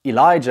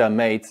Elijah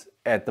made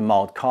at the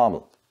Mount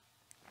Carmel.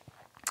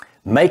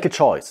 Make a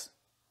choice.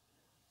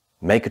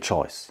 Make a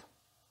choice.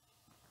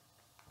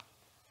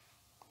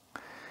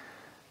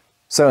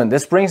 So, and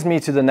this brings me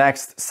to the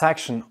next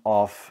section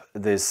of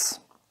this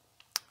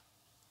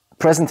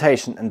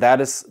presentation, and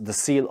that is the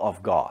seal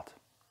of God.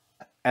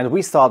 And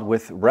we start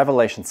with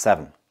Revelation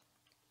 7.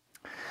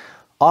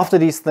 After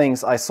these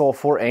things I saw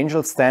 4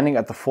 angels standing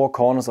at the 4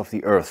 corners of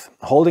the earth,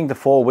 holding the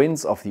 4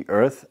 winds of the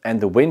earth, and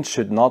the wind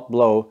should not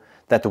blow,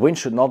 that the wind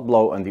should not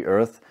blow on the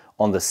earth,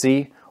 on the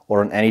sea,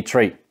 or on any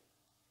tree.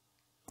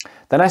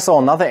 Then I saw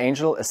another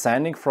angel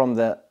ascending from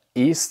the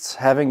east,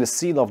 having the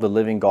seal of the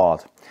living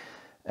God.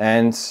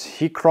 And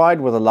he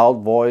cried with a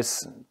loud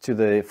voice to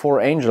the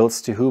 4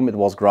 angels to whom it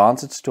was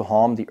granted to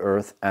harm the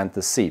earth and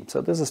the sea.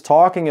 So this is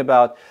talking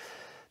about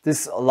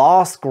this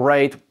last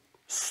great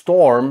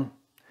storm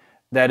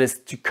that is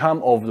to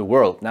come over the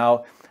world.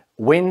 Now,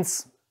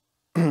 winds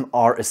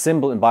are a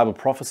symbol in Bible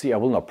prophecy. I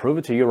will not prove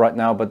it to you right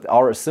now, but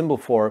are a symbol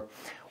for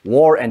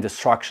war and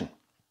destruction.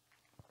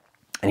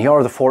 And here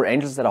are the 4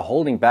 angels that are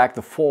holding back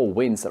the 4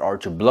 winds that are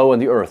to blow on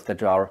the earth,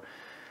 that are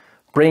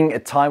bringing a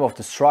time of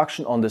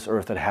destruction on this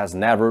earth that has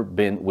never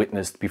been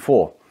witnessed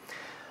before,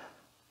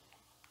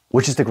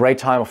 which is the great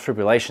time of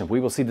tribulation.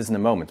 We will see this in a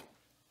moment.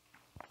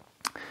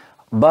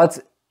 But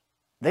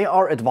they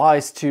are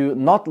advised to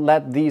not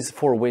let these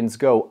 4 winds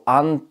go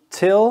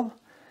until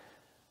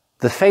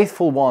the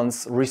faithful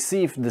ones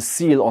receive the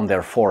seal on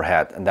their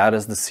forehead, and that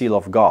is the seal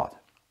of God.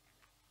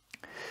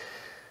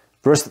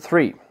 Verse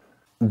 3.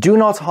 Do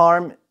not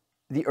harm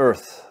the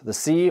earth, the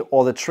sea,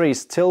 or the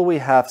trees till we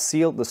have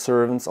sealed the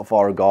servants of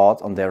our God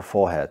on their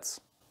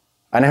foreheads.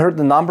 And I heard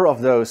the number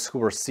of those who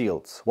were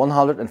sealed.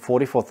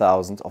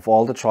 144,000 of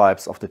all the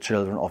tribes of the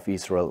children of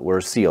Israel were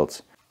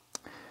sealed.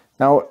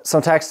 Now,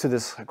 some text to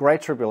this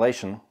great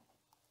tribulation.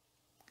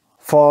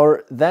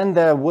 For then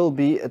there will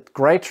be a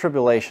great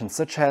tribulation,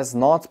 such as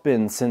not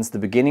been since the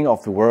beginning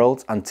of the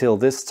world until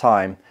this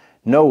time,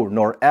 no,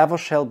 nor ever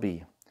shall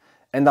be.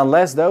 And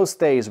unless those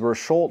days were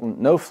shortened,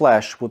 no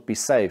flesh would be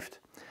saved.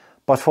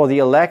 But for the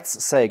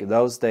elect's sake,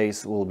 those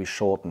days will be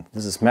shortened.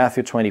 This is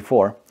Matthew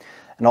 24.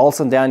 And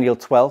also in Daniel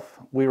 12,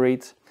 we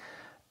read,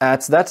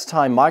 At that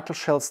time Michael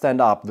shall stand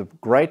up, the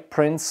great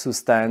prince who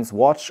stands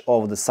watch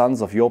over the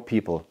sons of your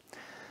people.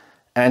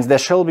 And there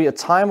shall be a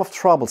time of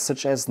trouble,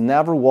 such as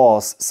never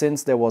was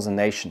since there was a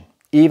nation,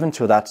 even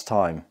to that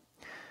time.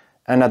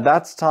 And at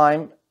that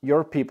time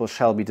your people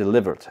shall be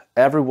delivered,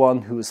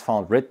 everyone who is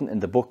found written in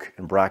the book,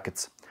 in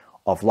brackets,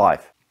 of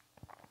life.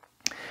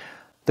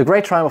 The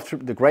great time of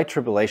the great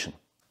tribulation.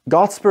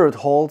 God's Spirit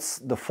holds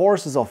the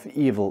forces of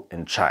evil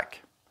in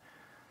check.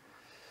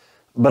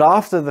 But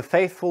after the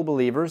faithful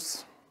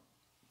believers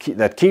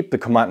that keep the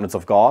commandments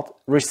of God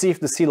receive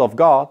the seal of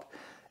God,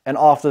 and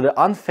after the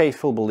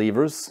unfaithful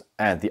believers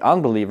and the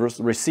unbelievers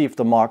receive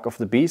the mark of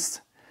the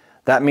beast,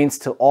 that means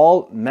till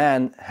all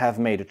men have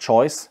made a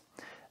choice,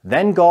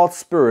 then God's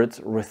Spirit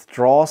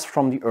withdraws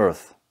from the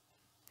earth.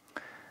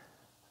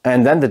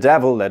 And then the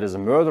devil, that is a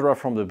murderer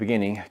from the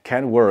beginning,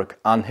 can work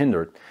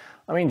unhindered.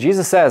 I mean,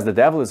 Jesus says the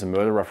devil is a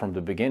murderer from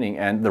the beginning,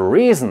 and the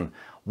reason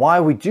why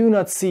we do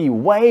not see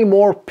way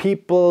more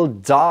people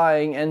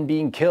dying and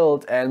being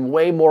killed and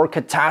way more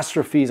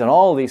catastrophes and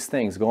all these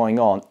things going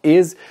on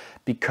is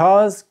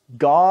because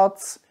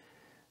God's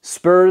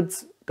Spirit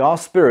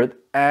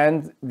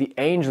and the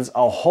angels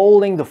are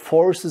holding the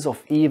forces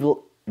of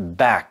evil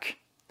back.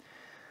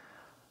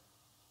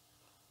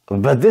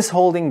 But this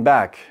holding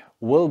back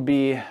will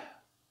be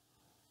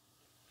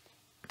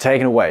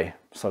taken away,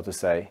 so to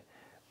say,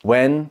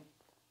 when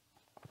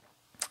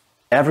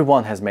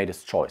everyone has made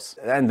his choice.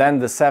 And then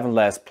the 7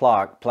 last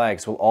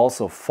plagues will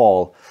also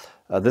fall.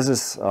 This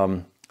is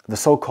the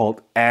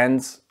so-called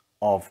end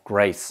of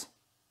grace.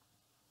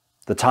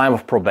 The time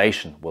of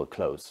probation will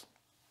close.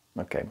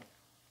 Okay.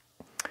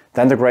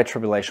 Then the great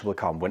tribulation will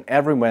come, when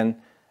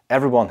everyone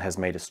has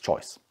made his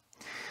choice.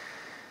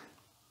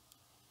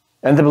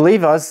 And the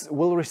believers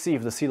will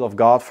receive the seal of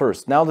God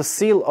first. Now the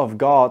seal of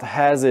God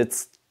has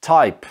its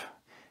type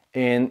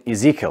in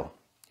Ezekiel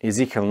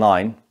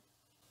 9.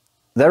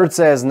 There it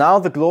says, Now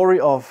the glory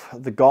of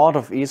the God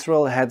of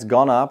Israel had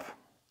gone up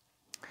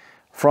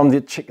from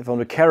the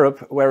cherub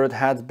where it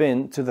had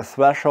been to the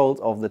threshold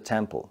of the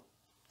temple.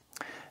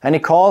 And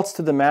he called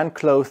to the man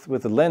clothed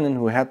with the linen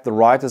who had the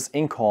writer's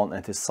inkhorn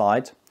at his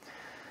side.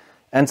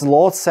 And the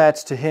Lord said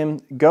to him,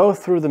 Go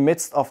through the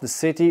midst of the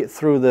city,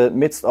 through the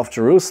midst of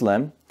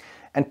Jerusalem,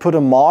 and put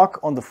a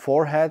mark on the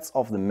foreheads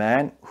of the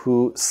men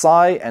who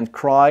sigh and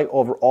cry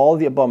over all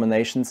the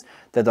abominations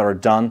that are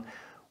done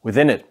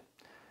within it.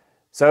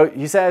 So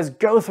he says,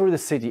 go through the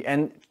city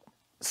and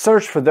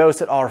search for those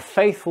that are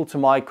faithful to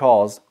my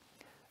cause,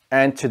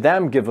 and to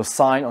them give a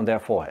sign on their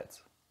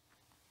foreheads.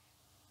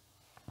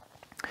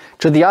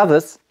 To the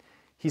others,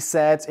 he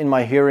said in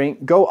my hearing,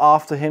 Go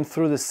after him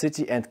through the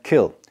city and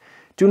kill.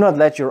 Do not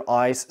let your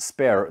eyes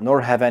spare,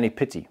 nor have any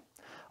pity.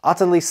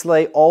 Utterly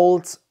slay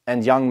old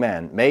and young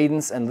men,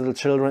 maidens and little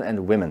children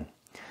and women.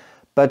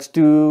 But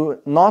do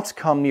not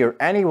come near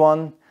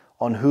anyone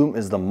on whom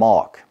is the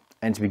mark,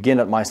 and begin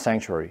at my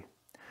sanctuary.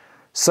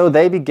 So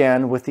they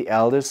began with the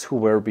elders who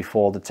were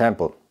before the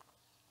temple.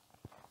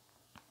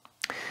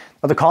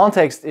 Now the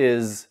context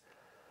is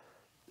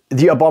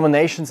the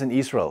abominations in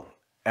Israel,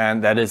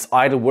 and that is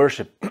idol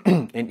worship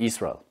in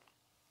Israel.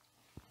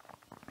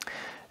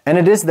 And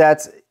it is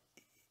that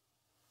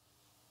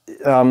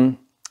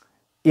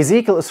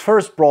Ezekiel is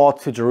first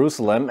brought to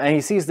Jerusalem, and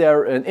he sees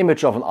there an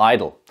image of an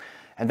idol.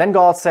 And then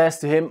God says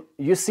to him,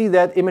 you see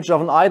that image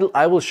of an idol?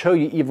 I will show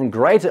you even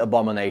greater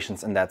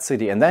abominations in that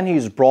city. And then he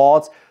is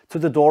brought to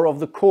the door of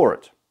the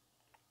court.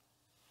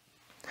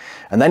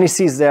 And then he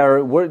sees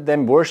there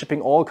them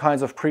worshipping all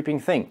kinds of creeping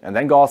things. And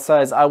then God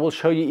says, I will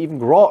show you even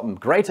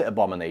greater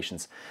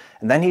abominations.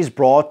 And then he's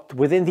brought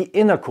within the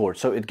inner court.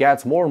 So it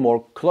gets more and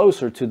more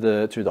closer to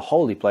the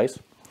holy place.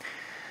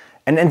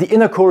 And in the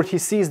inner court, he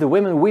sees the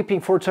women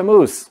weeping for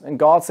Tammuz. And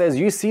God says,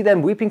 you see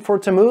them weeping for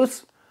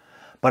Tammuz?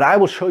 But I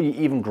will show you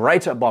even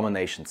greater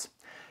abominations.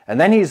 And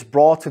then he is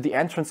brought to the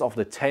entrance of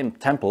the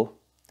temple,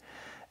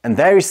 and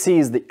there he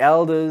sees the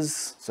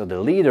elders, so the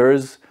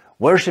leaders,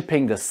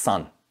 worshipping the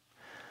sun.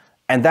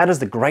 And that is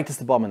the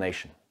greatest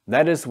abomination.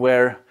 That is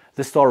where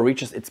this story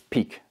reaches its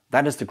peak.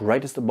 That is the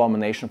greatest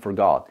abomination for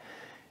God,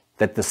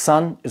 that the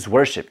sun is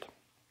worshipped.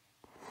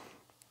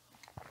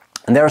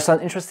 And there are some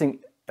interesting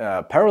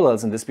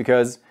parallels in this,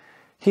 because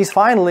he's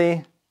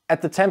finally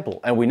at the temple.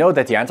 And we know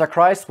that the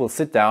Antichrist will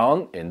sit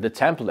down in the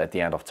temple at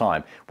the end of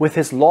time. With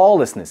his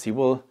lawlessness, he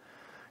will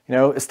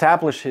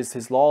establish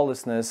his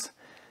lawlessness,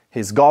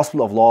 his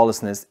gospel of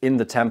lawlessness in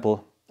the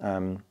temple.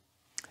 And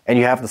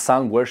you have the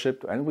sun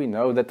worship, and we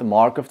know that the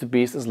mark of the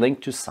beast is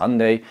linked to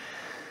Sunday.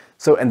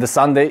 So, and the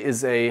Sunday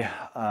is a,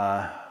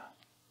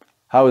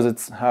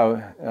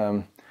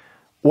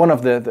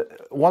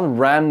 one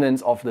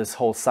remnant of this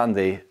whole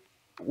Sunday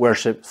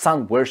worship,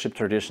 sun worship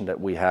tradition that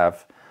we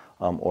have,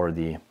 or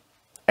the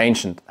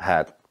ancient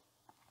had.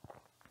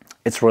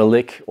 It's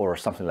relic or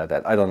something like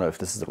that. I don't know if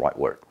this is the right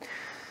word.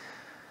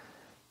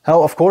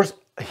 Now, of course,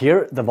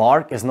 here the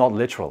mark is not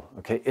literal.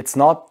 Okay, it's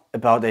not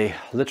about a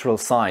literal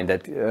sign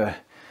that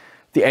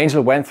the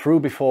angel went through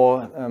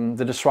before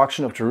the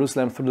destruction of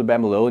Jerusalem through the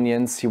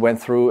Babylonians. He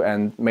went through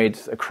and made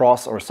a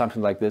cross or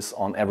something like this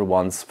on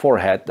everyone's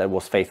forehead that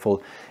was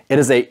faithful. It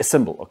is a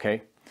symbol,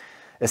 okay?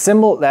 A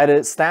symbol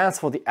that stands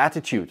for the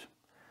attitude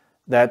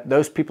that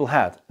those people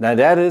had. Now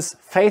that is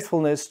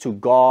faithfulness to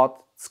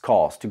God's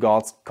cause, to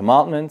God's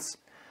commandments.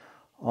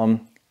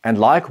 And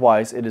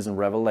likewise, it is in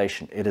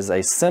Revelation. It is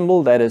a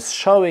symbol that is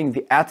showing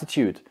the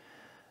attitude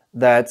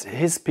that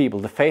his people,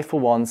 the faithful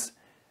ones,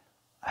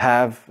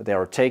 they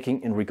are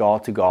taking in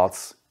regard to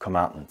God's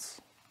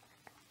commandments.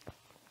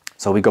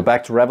 So we go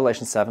back to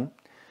Revelation 7,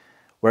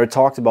 where it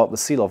talked about the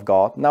seal of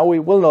God. Now we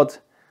will not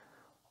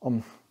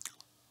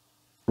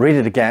read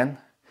it again.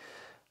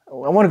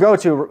 I want to go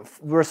to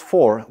verse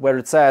 4, where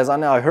it says,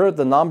 "And I heard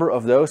the number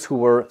of those who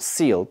were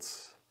sealed.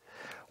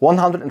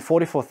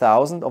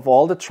 144,000 of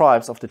all the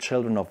tribes of the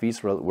children of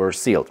Israel were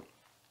sealed."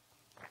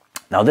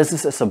 Now this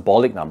is a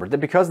symbolic number,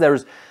 because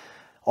there's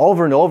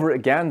over and over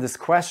again this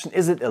question,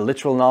 is it a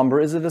literal number,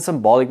 is it a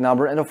symbolic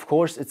number? And of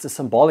course it's a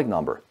symbolic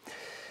number.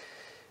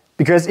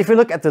 Because if you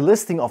look at the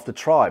listing of the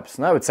tribes,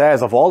 now it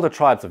says of all the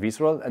tribes of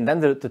Israel, and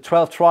then the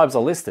 12 tribes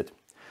are listed.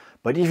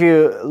 But if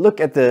you look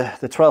at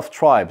the 12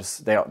 tribes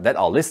that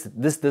are listed,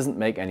 this doesn't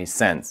make any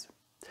sense.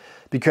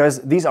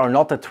 Because these are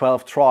not the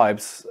 12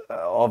 tribes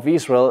of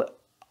Israel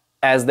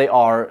as they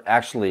are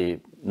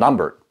actually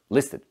numbered,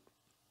 listed.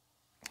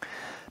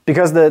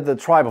 Because the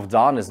tribe of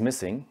Dan is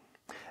missing,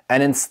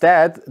 and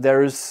instead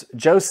there's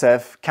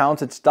Joseph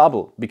counted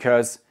double,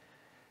 because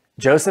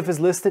Joseph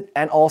is listed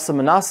and also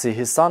Manasseh,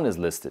 his son, is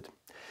listed.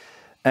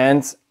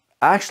 And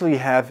actually you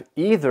have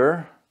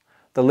either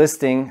the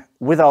listing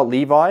without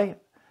Levi,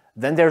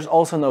 then there's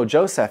also no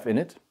Joseph in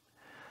it,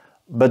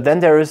 but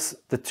then there is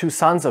the two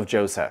sons of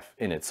Joseph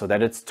in it, so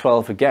that it's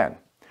 12 again.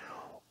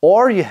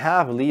 Or you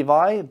have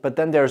Levi, but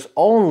then there's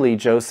only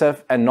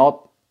Joseph and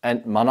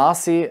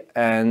Manasseh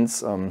and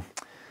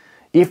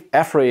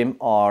Ephraim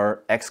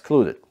are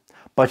excluded.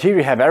 But here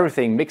you have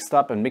everything mixed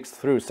up and mixed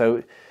through,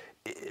 so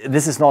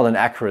this is not an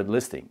accurate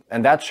listing.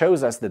 And that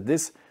shows us that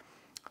this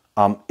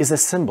is a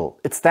symbol.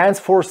 It stands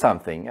for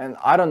something, and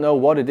I don't know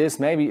what it is.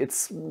 Maybe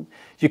it's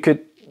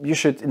you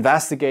should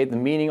investigate the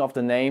meaning of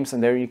the names,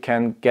 and there you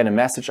can get a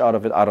message out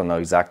of it. I don't know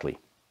exactly.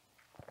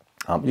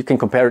 You can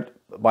compare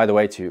it, by the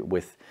way,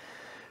 with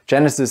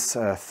Genesis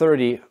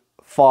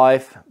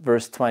 35,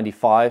 verse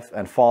 25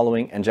 and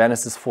following, and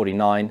Genesis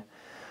 49,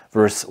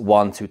 verse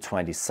 1 to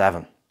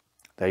 27.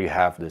 There you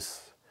have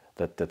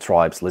the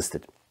tribes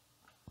listed.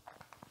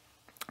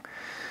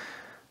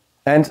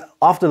 And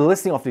after the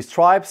listing of these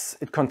tribes,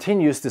 it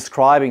continues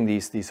describing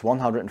these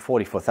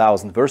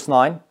 144,000. Verse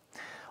 9,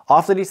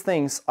 "After these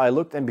things I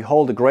looked, and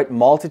behold, a great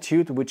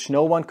multitude which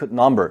no one could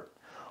number,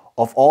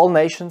 of all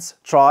nations,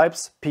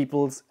 tribes,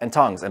 peoples, and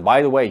tongues." And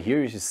by the way,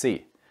 here you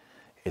see,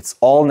 it's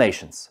all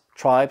nations,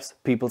 tribes,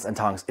 peoples, and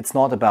tongues. It's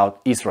not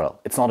about Israel.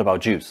 It's not about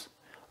Jews.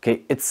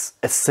 Okay, it's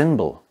a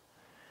symbol.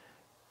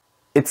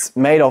 It's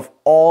made of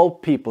all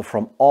people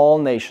from all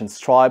nations,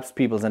 tribes,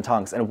 peoples, and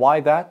tongues. And why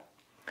that?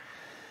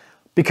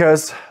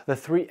 Because the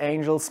three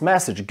angels'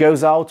 message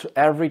goes out to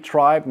every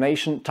tribe,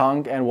 nation,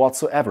 tongue, and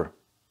whatsoever.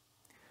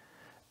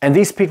 And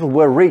these people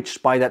were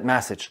reached by that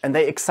message, and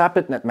they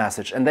accepted that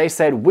message, and they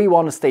said, we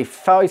want to stay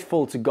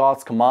faithful to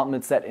God's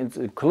commandments, that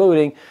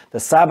including the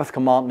Sabbath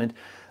commandment.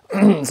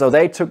 So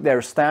they took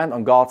their stand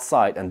on God's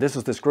side, and this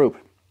is this group.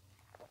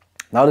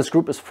 Now this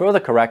group is further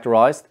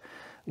characterized,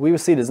 we will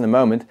see this in a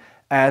moment,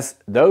 as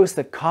those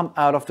that come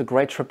out of the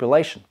Great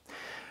Tribulation.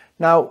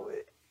 Now,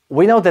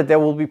 we know that there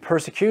will be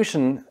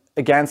persecution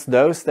against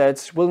those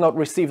that will not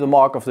receive the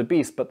mark of the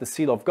beast, but the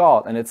seal of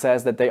God, and it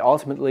says that they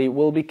ultimately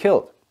will be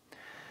killed.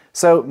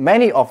 So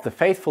many of the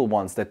faithful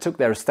ones that took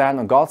their stand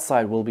on God's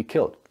side will be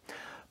killed.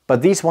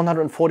 But these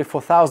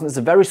 144,000 is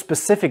a very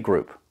specific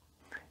group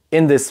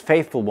in these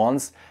faithful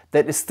ones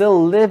that is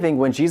still living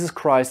when Jesus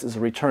Christ is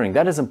returning.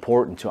 That is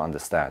important to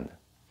understand.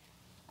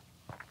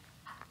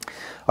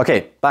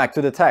 Okay, back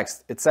to the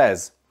text. It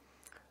says,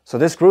 So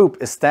this group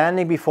is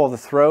standing before the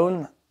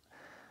throne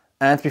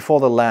and before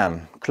the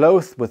Lamb,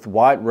 clothed with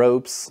white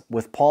robes,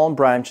 with palm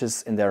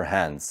branches in their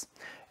hands,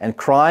 and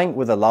crying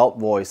with a loud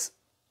voice,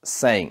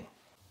 saying,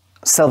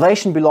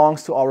 "Salvation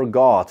belongs to our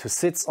God, who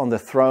sits on the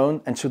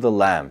throne, and to the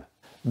Lamb."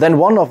 Then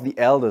one of the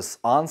elders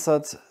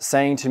answered,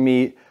 saying to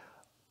me,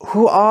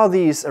 "Who are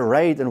these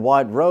arrayed in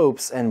white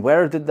robes, and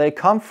where did they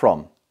come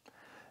from?"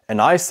 And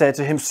I said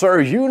to him,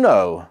 "Sir, you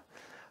know."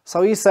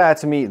 So he said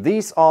to me,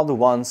 "These are the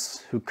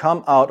ones who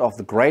come out of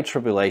the great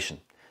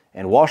tribulation,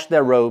 and washed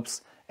their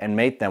robes, and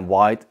made them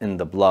white in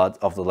the blood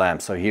of the Lamb."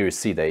 So here you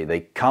see they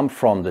come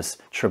from this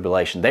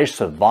tribulation. They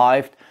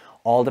survived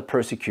all the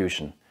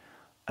persecution,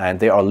 and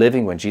they are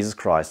living when Jesus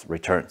Christ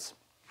returns.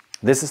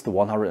 This is the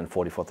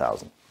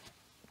 144,000.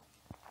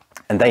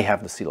 And they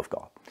have the seal of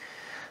God.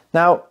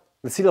 Now,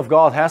 the seal of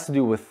God has to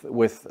do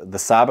with the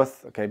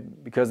Sabbath, okay,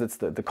 because it's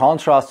the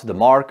contrast to the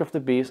mark of the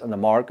beast, and the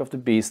mark of the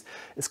beast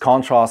is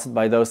contrasted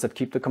by those that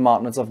keep the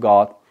commandments of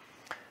God.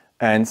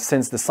 And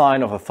since the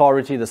sign of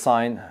authority, the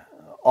sign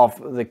of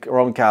the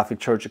Roman Catholic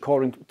Church,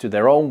 according to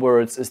their own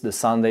words, is the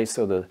Sunday,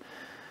 so the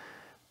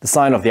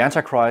sign of the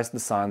Antichrist, the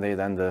Sunday,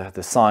 then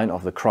the sign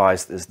of the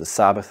Christ is the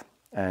Sabbath.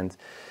 And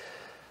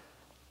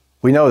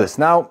we know this.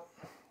 Now,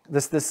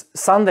 this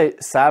Sunday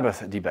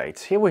Sabbath debate.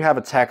 Here we have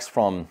a text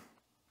from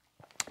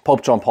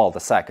Pope John Paul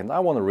II. I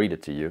want to read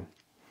it to you.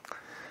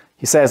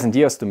 He says in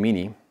Dies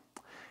Domini,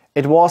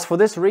 "It was for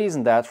this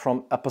reason that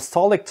from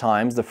apostolic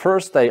times, the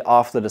first day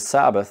after the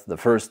Sabbath, the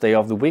first day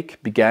of the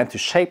week, began to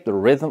shape the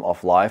rhythm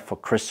of life for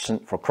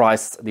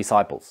Christ's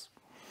disciples.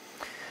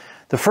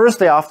 The first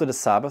day after the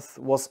Sabbath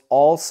was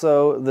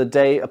also the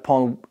day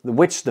upon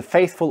which the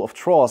faithful of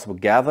Troas were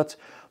gathered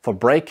for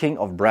breaking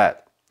of bread,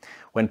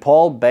 when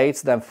Paul bade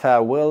them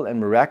farewell and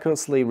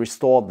miraculously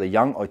restored the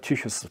young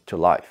Eutychus to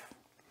life.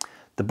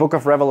 The book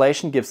of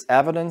Revelation gives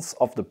evidence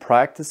of the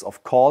practice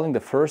of calling the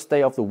first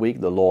day of the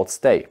week the Lord's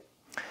Day.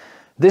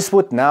 This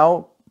would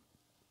now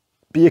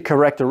be a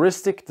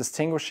characteristic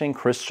distinguishing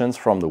Christians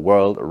from the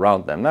world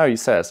around them." Now he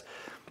says,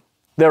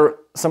 there are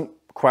some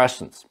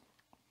questions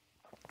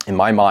in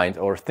my mind,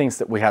 or things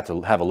that we had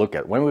to have a look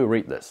at when we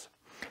read this.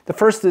 The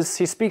first is,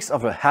 he speaks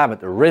of a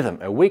habit, a rhythm,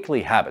 a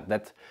weekly habit,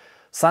 that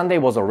Sunday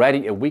was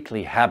already a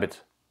weekly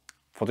habit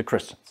for the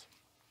Christians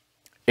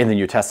in the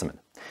New Testament.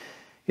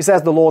 He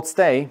says the Lord's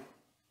Day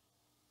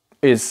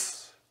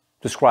is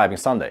describing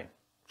Sunday.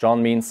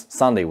 John means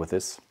Sunday with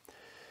this.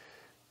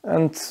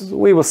 And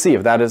we will see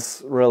if that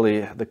is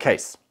really the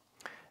case.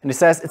 And he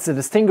says it's a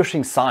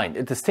distinguishing sign.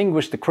 It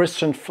distinguished the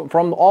Christian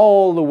from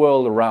all the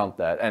world around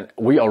that. And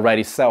we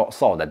already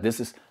saw that this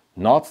is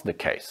not the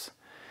case.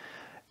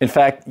 In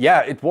fact,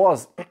 yeah, it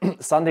was,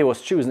 Sunday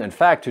was chosen, in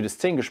fact, to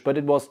distinguish, but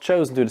it was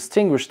chosen to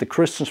distinguish the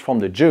Christians from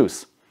the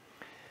Jews.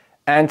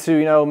 And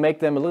to, make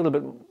them a little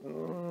bit,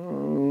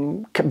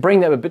 bring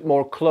them a bit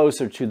more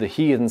closer to the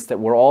heathens that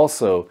were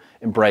also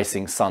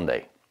embracing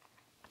Sunday.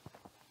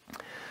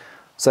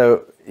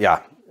 So,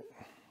 yeah,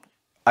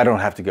 I don't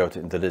have to go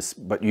into this,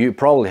 but you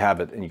probably have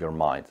it in your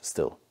mind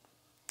still.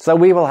 So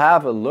we will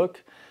have a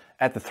look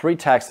at the three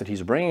texts that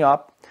he's bringing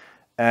up,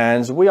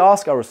 and we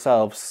ask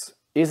ourselves,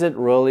 is it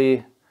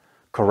really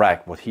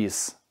correct what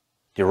he's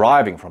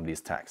deriving from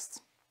these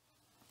texts?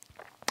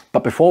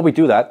 But before we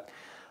do that,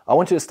 I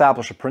want to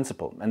establish a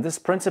principle, and this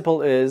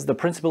principle is the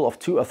principle of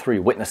 2 or 3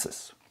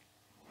 witnesses.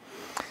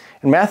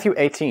 In Matthew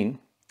 18,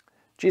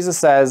 Jesus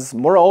says,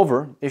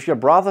 "Moreover, if your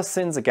brother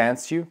sins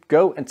against you,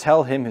 go and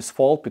tell him his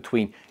fault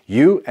between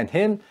you and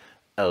him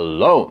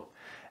alone."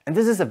 And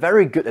this is a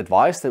very good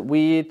advice that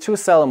we too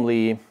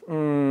seldomly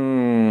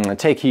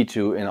take heed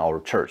to in our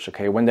church.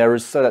 Okay, when there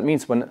is, so that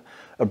means when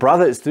a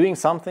brother is doing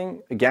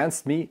something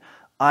against me,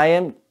 I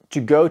am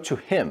to go to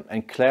him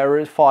and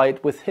clarify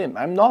it with him.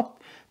 I'm not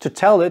to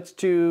tell it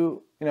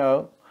to,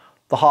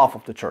 the half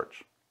of the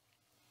church.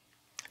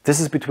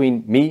 This is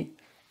between me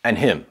and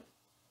him.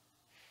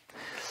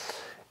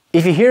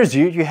 If he hears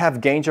you, you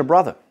have gained your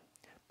brother.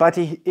 But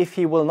if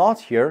he will not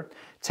hear,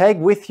 take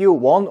with you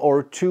 1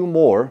 or 2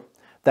 more,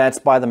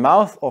 that by the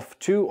mouth of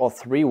 2 or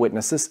 3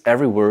 witnesses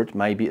every word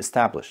may be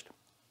established.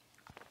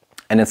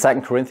 And in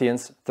 2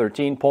 Corinthians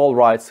 13, Paul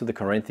writes to the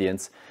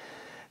Corinthians,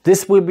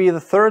 "This will be the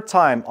 3rd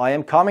time I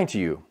am coming to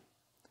you."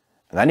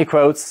 And then he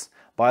quotes,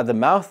 "By the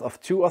mouth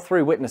of 2 or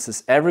 3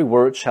 witnesses every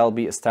word shall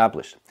be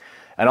established."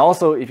 And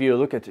also, if you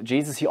look at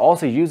Jesus, he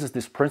also uses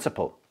this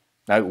principle.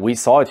 Now, we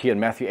saw it here in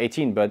Matthew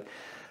 18, but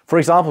for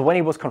example, when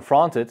he was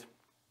confronted,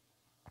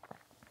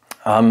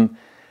 out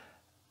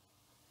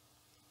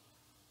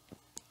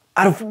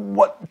of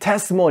what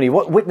testimony,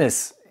 what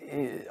witness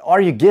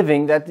are you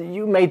giving that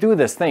you may do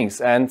these things?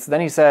 And then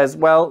he says,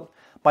 well,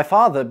 my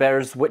Father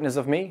bears witness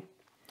of me,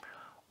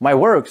 my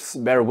works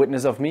bear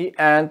witness of me,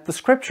 and the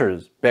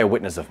scriptures bear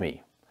witness of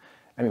me.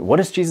 I mean, what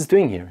is Jesus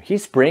doing here?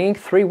 He's bringing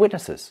 3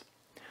 witnesses.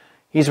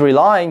 He's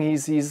relying,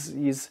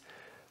 he's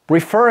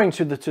referring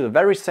to the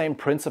very same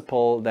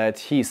principle that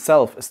he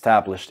self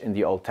established in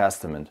the Old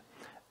Testament,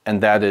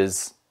 and that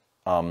is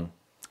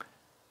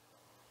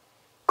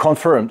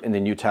confirmed in the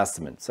New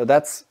Testament. So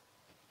that's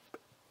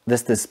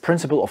this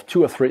principle of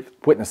 2 or 3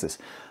 witnesses.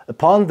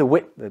 Upon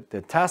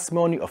the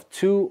testimony of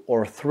 2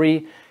 or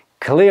 3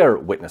 clear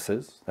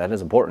witnesses, that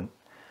is important,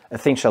 a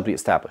thing shall be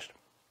established.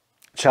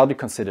 It shall be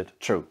considered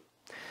true.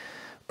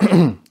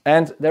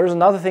 And there is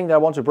another thing that I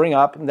want to bring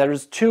up. There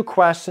is 2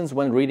 questions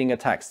when reading a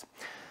text.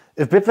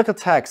 If biblical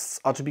texts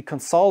are to be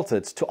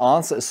consulted to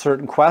answer a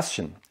certain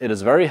question, it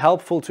is very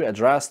helpful to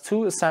address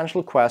 2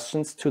 essential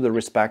questions to the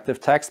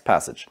respective text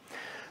passage.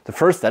 The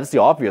first, that is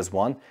the obvious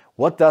one,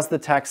 what does the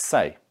text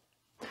say?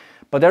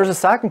 But there's a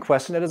second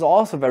question that is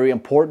also very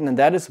important, and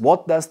that is,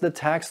 what does the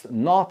text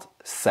not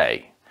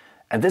say?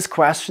 And this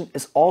question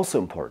is also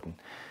important.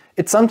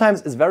 It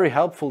sometimes is very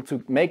helpful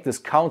to make this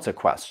counter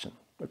question,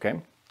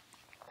 okay?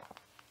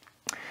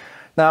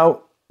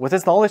 Now, with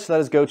this knowledge, let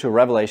us go to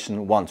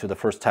Revelation 1, to the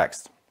first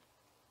text.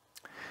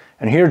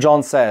 And here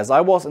John says,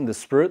 I was in the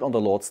Spirit on the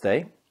Lord's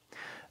day, and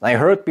I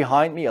heard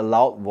behind me a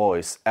loud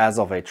voice as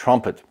of a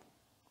trumpet.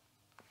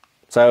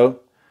 So,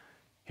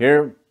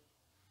 here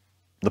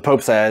the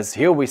Pope says,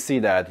 here we see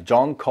that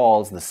John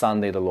calls the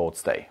Sunday the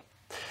Lord's day.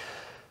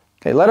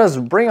 Okay, let us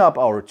bring up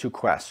our 2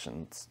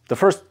 questions. The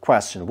first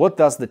question, what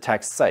does the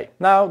text say?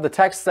 Now, the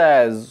text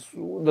says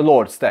the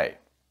Lord's day.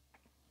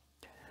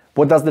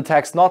 What does the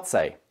text not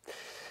say?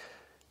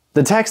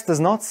 The text does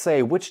not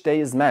say which day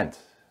is meant.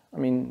 I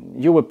mean,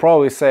 you would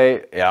probably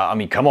say, yeah, I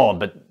mean, come on,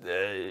 but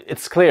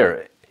it's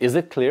clear. Is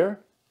it clear?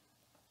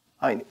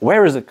 I mean,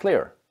 where is it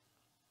clear?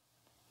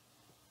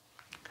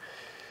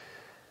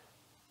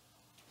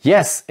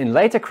 Yes, in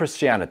later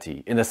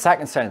Christianity, in the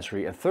 2nd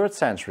century and 3rd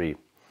century,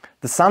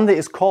 the Sunday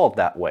is called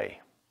that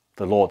way,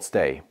 the Lord's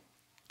Day.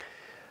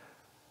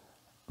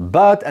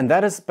 But, and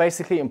that is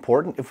basically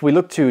important, if we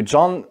look to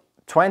John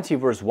 20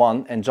 verse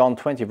 1 and John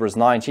 20 verse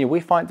 19, we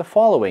find the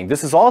following.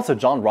 This is also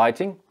John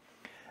writing,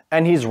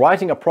 and he's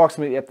writing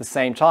approximately at the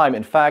same time.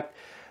 In fact,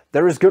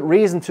 there is good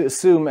reason to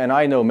assume, and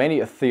I know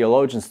many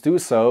theologians do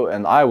so,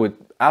 and I would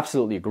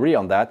absolutely agree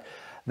on that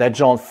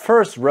John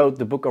first wrote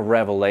the book of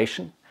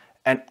Revelation,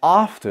 and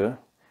after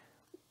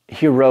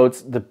he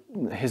wrote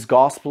his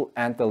gospel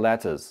and the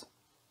letters.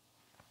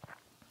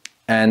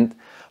 And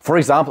for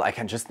example, I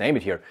can just name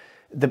it here.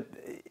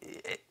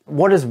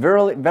 What is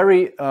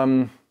very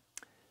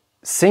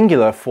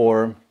singular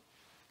for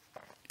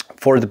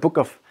the book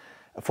of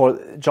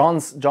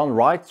John's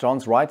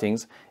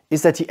writings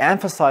is that he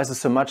emphasizes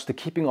so much the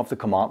keeping of the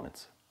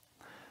commandments.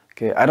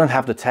 Okay, I don't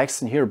have the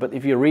text in here, but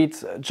if you read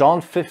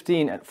John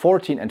 14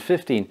 and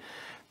 15,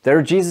 there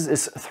Jesus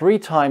is 3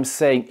 times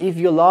saying, if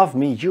you love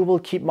me, you will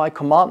keep my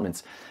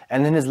commandments.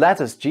 And in his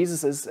letters,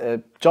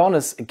 John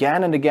is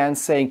again and again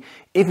saying,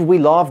 if we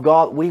love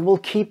God, we will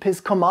keep his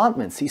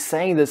commandments. He's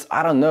saying this,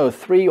 I don't know,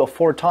 3 or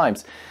 4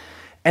 times.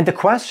 And the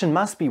question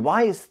must be,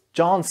 why is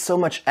John so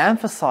much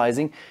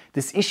emphasizing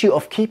this issue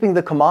of keeping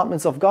the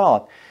commandments of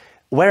God?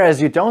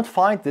 Whereas you don't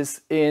find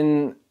this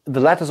in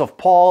the letters of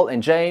Paul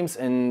and James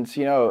and,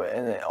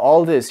 and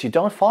all this. You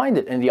don't find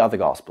it in the other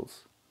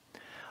Gospels.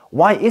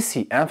 Why is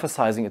he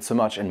emphasizing it so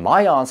much? And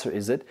my answer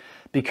is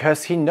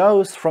because he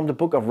knows from the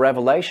book of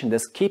Revelation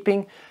that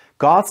keeping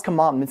God's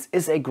commandments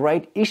is a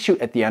great issue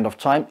at the end of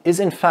time, is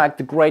in fact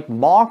the great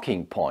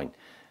marking point,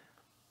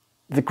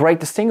 the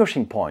great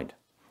distinguishing point.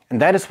 And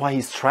that is why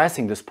he's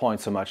stressing this point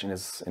so much in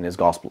his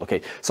gospel.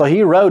 Okay, so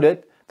he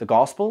wrote the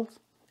Gospels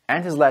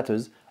and his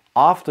letters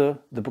after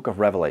the book of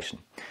Revelation.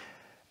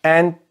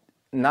 And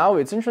now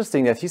it's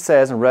interesting that he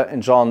says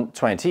in John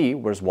 20,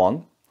 verse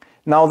 1,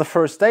 now the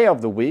first day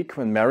of the week,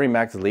 when Mary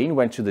Magdalene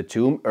went to the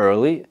tomb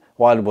early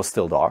while it was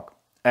still dark,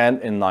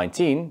 and in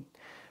 19,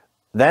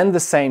 then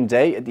the same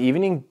day at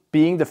evening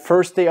being the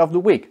first day of the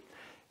week.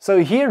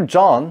 So here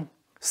John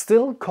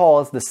still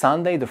calls the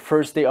Sunday the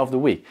first day of the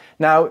week.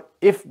 Now,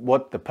 if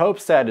what the Pope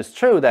said is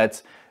true,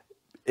 that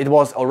it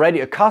was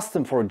already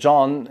accustomed for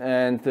John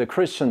and the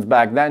Christians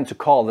back then to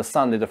call the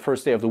Sunday the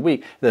first day of the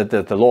week,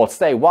 the Lord's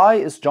Day, why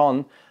is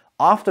John,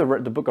 after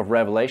the book of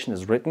Revelation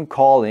is written,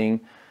 calling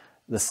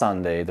the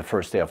Sunday the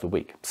first day of the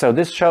week? So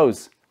this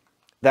shows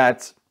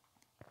that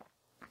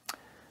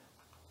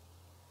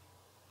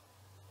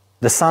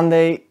the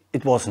Sunday,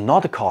 it was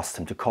not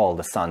accustomed to call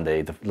the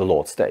Sunday the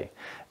Lord's Day.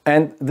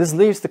 And this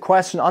leaves the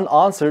question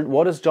unanswered,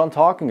 what is John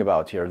talking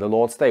about here, the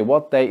Lord's Day?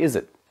 What day is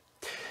it?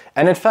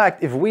 And in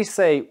fact, if we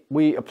say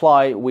if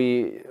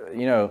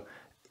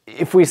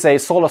we say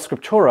sola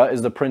scriptura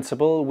is the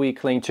principle we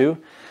cling to,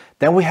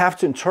 then we have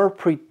to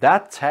interpret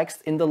that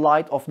text in the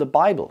light of the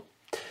Bible.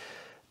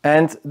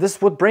 And this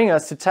would bring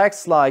us to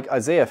texts like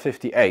Isaiah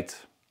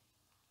 58.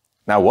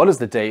 Now, what is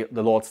the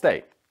Lord's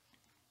Day?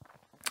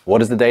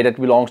 What is the day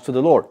that belongs to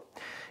the Lord?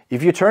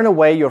 If you turn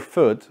away your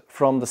foot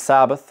from the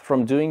Sabbath,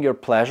 from doing your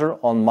pleasure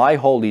on my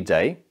holy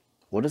day,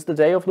 what is the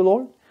day of the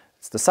Lord?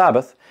 It's the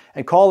Sabbath.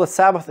 And call the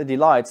Sabbath a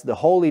delight, the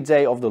holy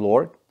day of the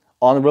Lord,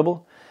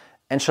 honorable,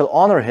 and shall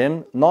honor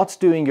him, not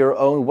doing your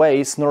own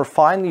ways, nor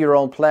finding your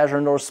own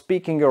pleasure, nor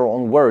speaking your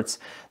own words.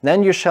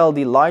 Then you shall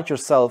delight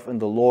yourself in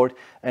the Lord,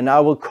 and I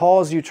will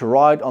cause you to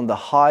ride on the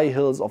high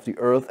hills of the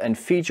earth, and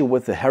feed you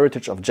with the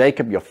heritage of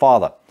Jacob your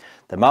father.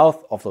 The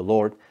mouth of the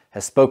Lord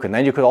has spoken.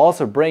 And you could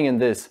also bring in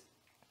this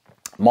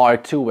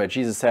Mark 2, where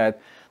Jesus said,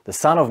 the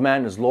Son of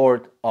Man is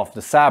Lord of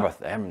the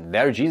Sabbath. And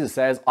there Jesus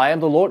says, I am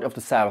the Lord of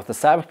the Sabbath. The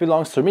Sabbath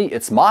belongs to me.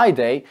 It's my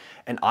day,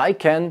 and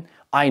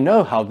I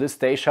know how this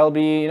day shall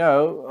be,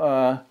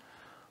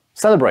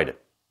 celebrated.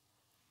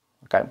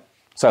 Okay,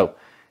 so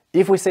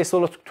if we say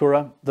sola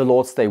scriptura, the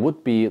Lord's Day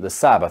would be the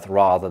Sabbath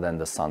rather than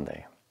the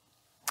Sunday.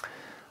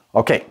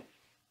 Okay,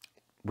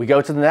 we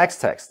go to the next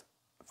text,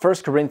 1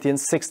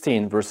 Corinthians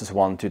 16, verses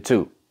 1 to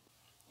 2.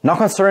 Now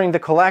concerning the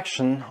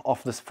collection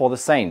of this for the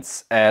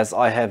saints, as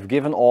I have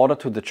given order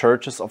to the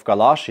churches of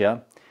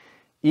Galatia,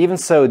 even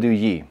so do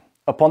ye.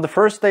 Upon the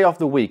first day of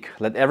the week,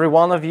 let every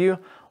one of you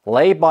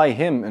lay by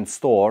him in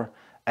store,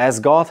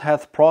 as God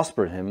hath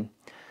prospered him,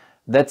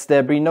 that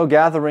there be no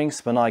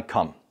gatherings when I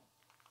come.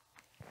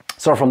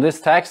 So from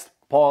this text,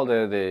 Paul,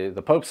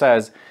 the Pope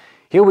says,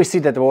 here we see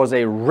that there was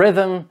a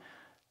rhythm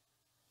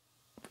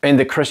in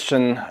the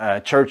Christian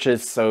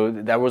churches. So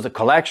there was a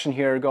collection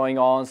here going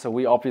on. So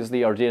we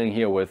obviously are dealing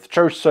here with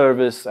church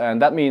service.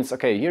 And that means,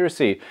 okay, here you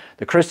see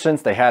the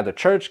Christians, they had a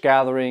church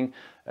gathering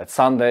at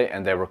Sunday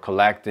and they were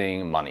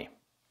collecting money.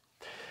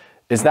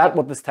 Is that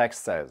what this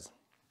text says?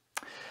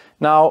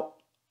 Now,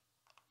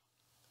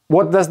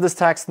 what does this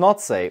text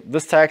not say?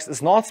 This text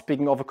is not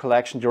speaking of a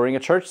collection during a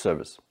church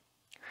service.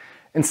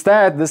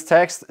 Instead, this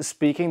text is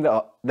speaking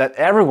that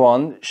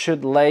everyone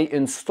should lay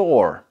in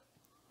store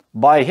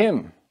by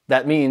him.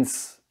 That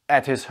means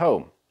at his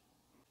home.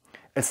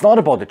 It's not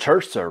about the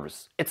church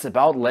service. It's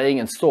about laying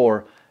in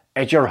store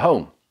at your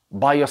home,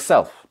 by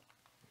yourself.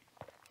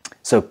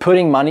 So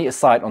putting money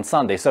aside on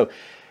Sunday. So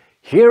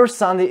here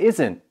Sunday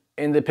isn't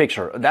in the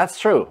picture. That's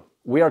true.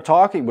 We're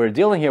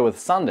dealing here with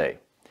Sunday.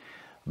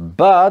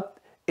 But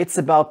it's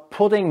about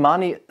putting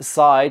money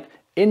aside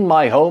in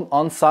my home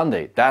on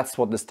Sunday. That's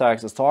what this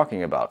text is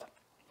talking about.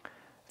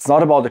 It's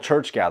not about the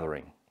church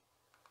gathering.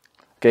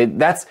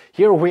 Okay,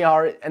 here we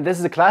are, and this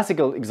is a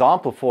classical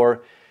example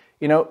for,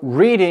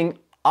 reading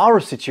our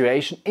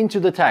situation into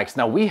the text.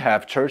 Now we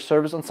have church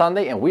service on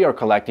Sunday and we are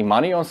collecting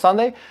money on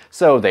Sunday,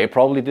 so they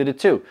probably did it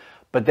too,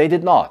 but they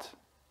did not.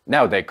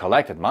 Now they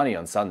collected money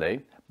on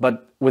Sunday,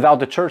 but without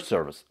the church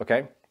service,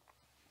 okay?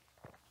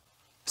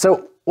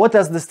 So what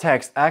does this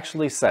text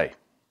actually say?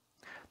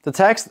 The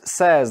text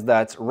says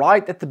that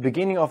right at the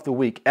beginning of the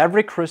week,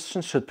 every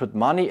Christian should put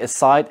money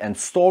aside and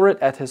store it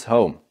at his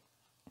home.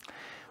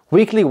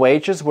 Weekly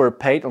wages were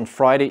paid on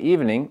Friday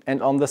evening,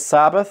 and on the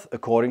Sabbath,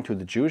 according to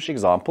the Jewish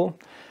example,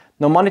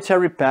 no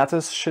monetary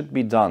matters should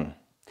be done.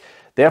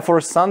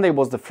 Therefore, Sunday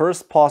was the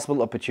first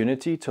possible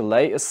opportunity to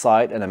lay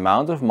aside an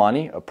amount of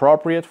money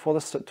appropriate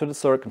to the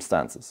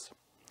circumstances.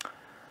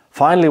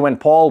 Finally, when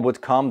Paul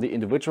would come, the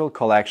individual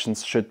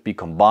collections should be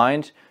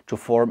combined to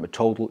form a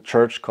total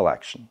church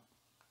collection.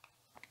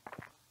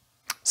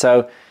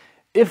 So,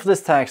 if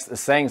this text is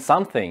saying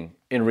something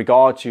in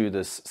regard to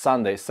this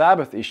Sunday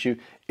Sabbath issue,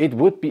 it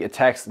would be a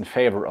text in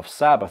favor of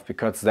Sabbath,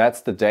 because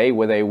that's the day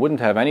where they wouldn't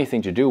have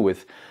anything to do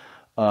with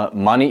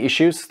money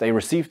issues. They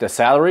received their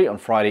salary on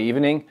Friday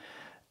evening,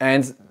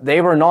 and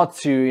they were not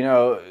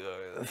to,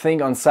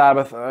 think on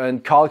Sabbath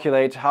and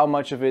calculate how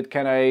much of it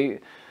can I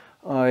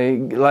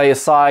lay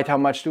aside, how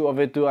much of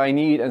it do I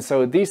need, and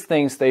so these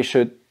things they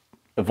should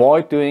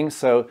avoid doing.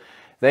 So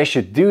they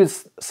should do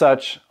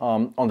such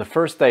on the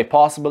first day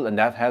possible, and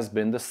that has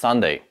been the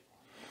Sunday.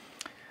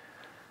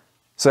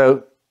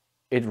 So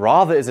it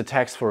rather is a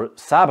text for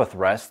Sabbath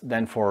rest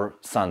than for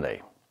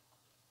Sunday.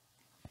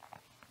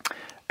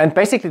 And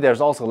basically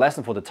there's also a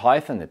lesson for the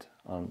tithe in it,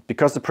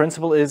 because the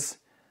principle is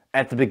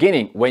at the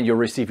beginning, when you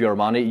receive your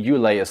money, you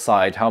lay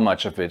aside how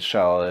much of it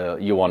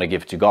you want to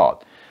give to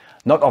God,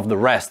 not of the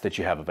rest that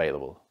you have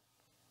available.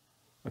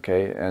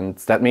 Okay, and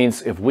that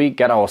means if we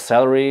get our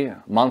salary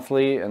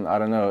monthly, and I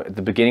don't know, at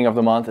the beginning of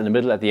the month, in the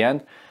middle, at the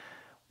end,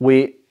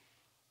 we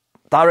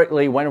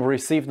directly, when we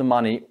receive the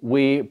money,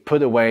 we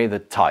put away the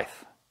tithe.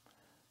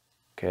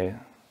 Okay,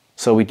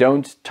 so we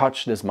don't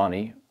touch this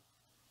money.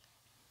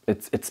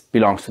 It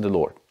belongs to the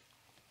Lord.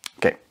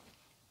 Okay,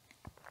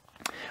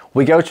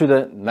 we go to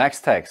the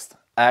next text,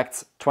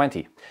 Acts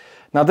 20.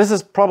 Now this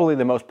is probably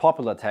the most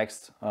popular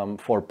text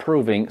for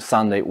proving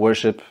Sunday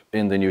worship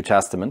in the New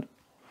Testament.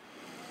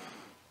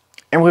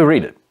 And we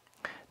read it.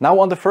 Now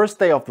on the first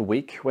day of the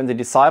week, when the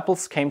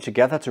disciples came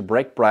together to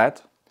break bread.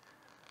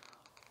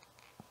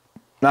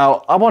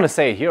 Now I want to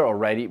say here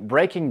already,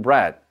 breaking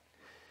bread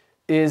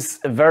is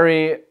a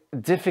very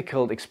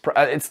difficult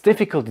it's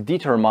difficult to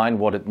determine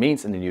what it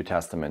means in the New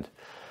Testament,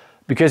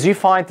 because you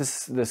find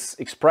this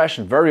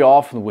expression very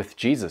often with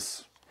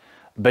Jesus.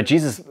 But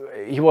Jesus,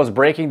 he was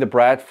breaking the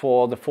bread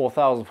for the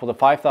 4,000, for the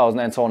 5,000,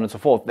 and so on and so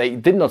forth. They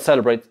did not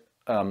celebrate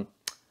the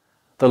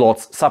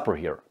Lord's Supper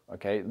here.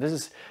 Okay, this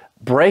is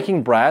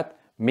breaking bread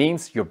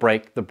means you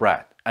break the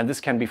bread, and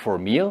this can be for a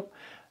meal,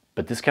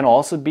 but this can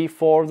also be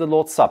for the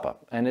Lord's Supper.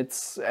 And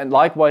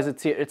likewise,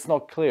 it's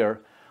not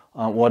clear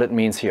what it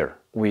means here.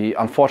 We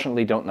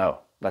unfortunately don't know.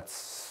 That's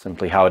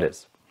simply how it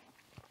is.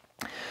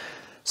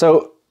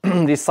 So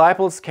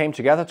disciples came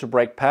together to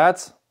break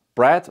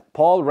bread.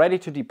 Paul, ready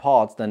to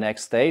depart the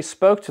next day,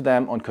 spoke to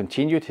them and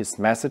continued his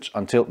message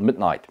until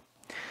midnight.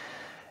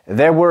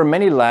 There were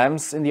many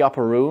lamps in the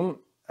upper room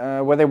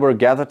where they were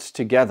gathered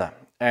together,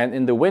 and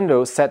in the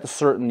window sat a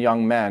certain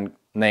young man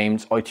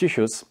named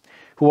Eutychus,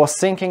 who was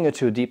sinking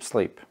into a deep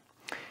sleep.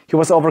 He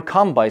was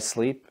overcome by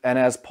sleep, and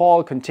as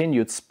Paul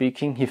continued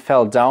speaking, he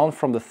fell down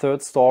from the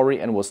third story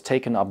and was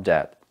taken up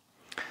dead.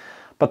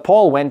 But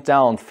Paul went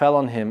down, fell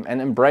on him,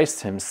 and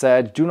embraced him,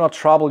 said, "Do not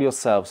trouble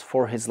yourselves,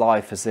 for his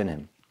life is in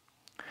him."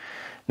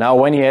 Now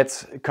when he had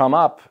come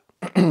up,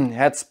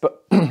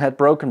 had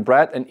broken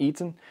bread and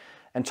eaten,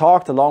 and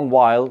talked a long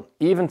while,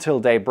 even till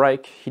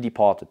daybreak, he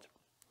departed.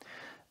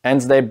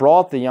 And they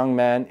brought the young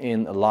man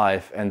in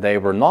alive, and they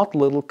were not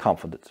little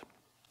comforted.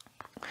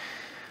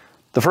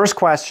 The first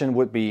question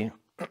would be,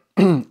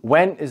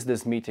 when is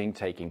this meeting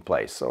taking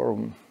place?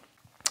 Or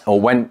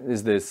when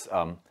is this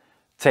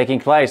taking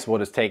place?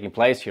 What is taking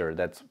place here?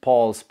 That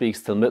Paul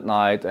speaks till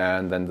midnight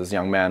and then this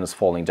young man is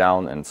falling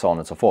down and so on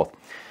and so forth.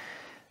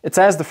 It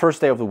says the first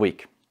day of the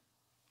week.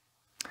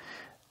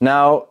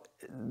 Now,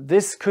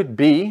 this could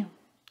be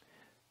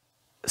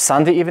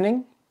Sunday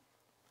evening,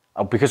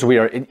 because we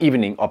are in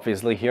evening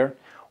obviously here,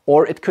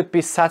 or it could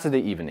be Saturday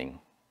evening.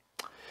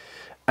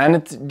 And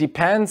it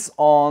depends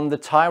on the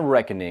time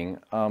reckoning.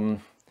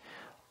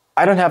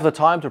 I don't have the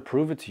time to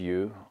prove it to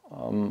you.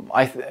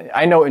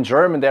 I know in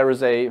German there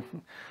is a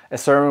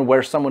sermon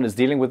where someone is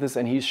dealing with this,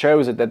 and he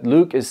shows it that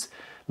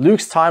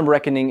Luke's time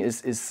reckoning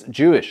is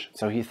Jewish.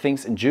 So he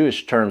thinks in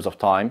Jewish terms of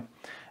time.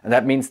 And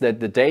that means that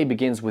the day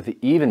begins with the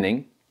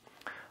evening.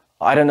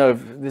 I don't know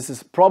if this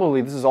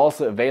is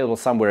also available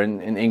somewhere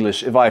in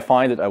English. If I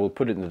find it, I will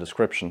put it in the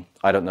description.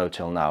 I don't know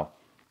till now.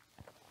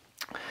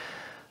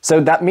 So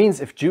that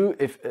means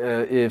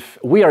if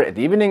we are at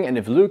evening, and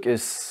if Luke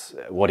is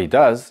what he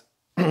does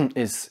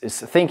is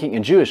thinking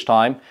in Jewish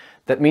time,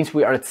 that means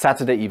we are at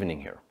Saturday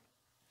evening here.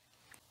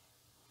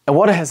 And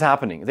what is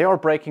happening? They are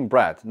breaking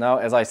bread. Now,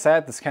 as I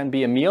said, this can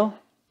be a meal,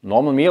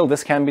 normal meal.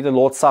 This can be the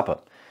Lord's Supper.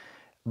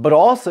 But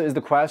also is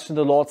the question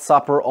the Lord's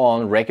Supper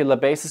on regular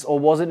basis, or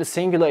was it a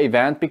singular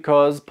event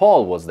because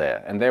Paul was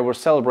there and they were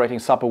celebrating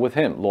supper with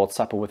him, Lord's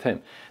Supper with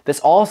him? This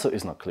also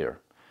is not clear.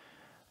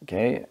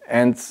 Okay,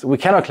 and we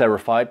cannot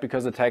clarify it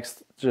because the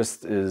text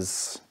just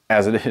is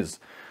as it is.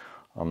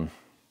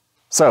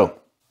 So,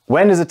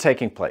 when is it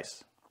taking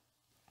place?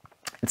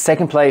 It's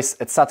taking place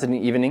at Saturday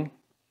evening.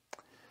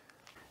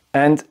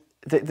 And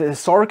the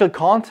historical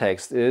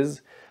context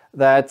is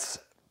that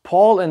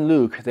Paul and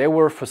Luke, they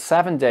were for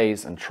 7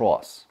 days in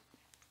Troas.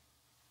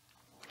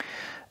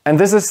 And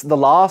this is the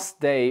last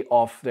day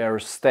of their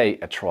stay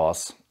at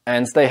Troas.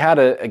 And they had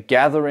a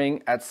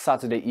gathering at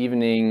Saturday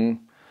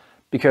evening,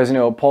 because,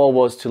 Paul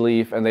was to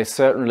leave, and they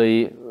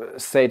certainly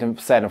said him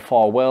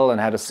farewell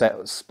and had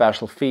a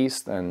special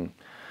feast and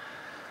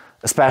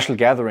a special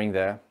gathering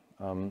there.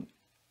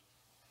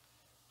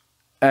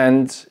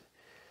 And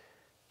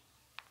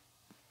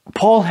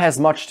Paul has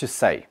much to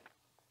say.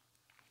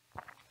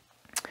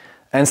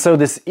 And so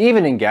this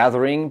evening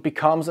gathering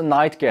becomes a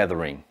night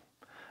gathering.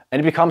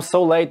 And it becomes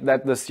so late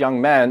that this young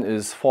man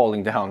is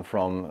falling down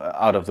from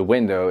out of the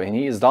window and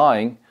he is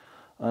dying,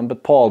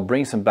 but Paul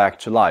brings him back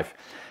to life.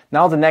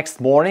 Now the next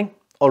morning,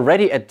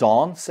 already at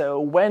dawn, so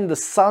when the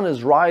sun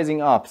is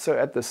rising up,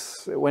 so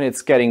when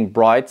it's getting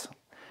bright,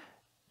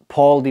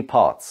 Paul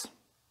departs.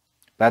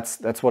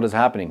 That's what is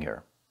happening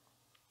here.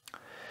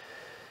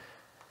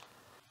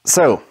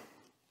 So,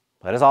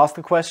 let us ask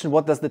the question,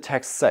 what does the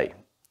text say?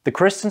 The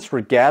Christians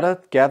were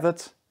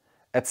gathered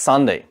at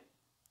Sunday,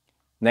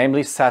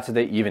 namely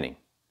Saturday evening.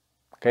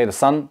 Okay, the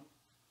sun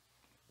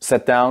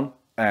set down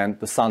and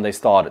the Sunday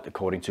started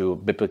according to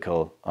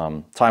biblical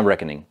time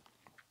reckoning.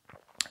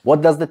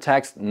 What does the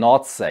text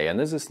not say? And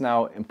this is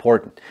now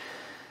important.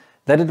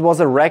 That it was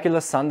a regular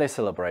Sunday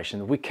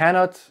celebration. We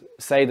cannot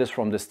say this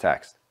from this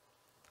text.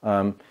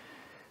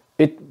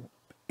 It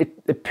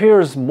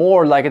appears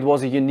more like it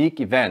was a unique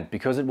event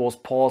because it was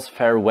Paul's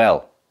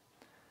farewell.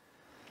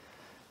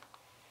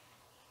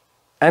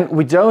 And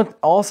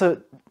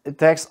the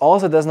text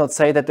also does not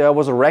say that there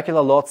was a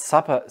regular Lord's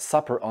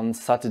Supper on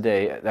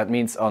Saturday. That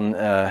means on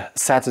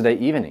Saturday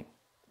evening.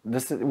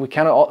 We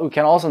can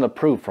also not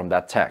prove from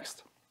that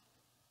text.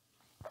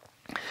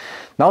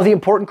 Now the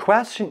important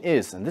question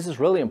is, and this is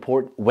really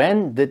important,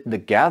 when did the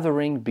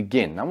gathering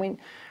begin? I mean,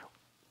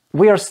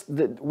 we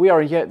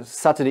are here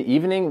Saturday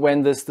evening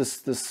when this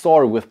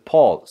story with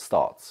Paul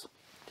starts.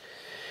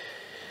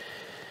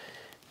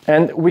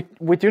 And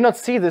we do not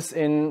see this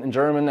in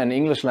German and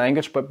English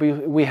language, but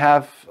we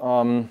have,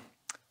 when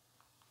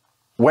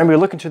we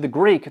look into the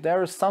Greek,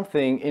 there is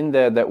something in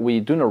there that we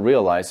do not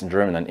realize in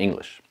German and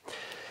English.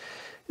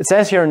 It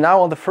says here,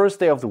 now on the first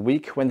day of the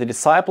week, when the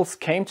disciples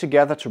came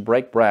together to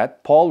break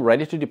bread, Paul,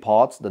 ready to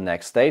depart the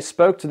next day,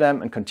 spoke to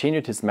them and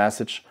continued his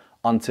message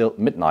until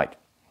midnight.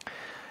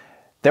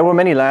 There were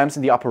many lamps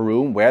in the upper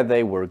room where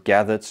they were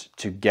gathered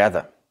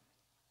together.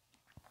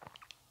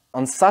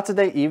 On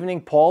Saturday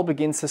evening, Paul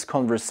begins his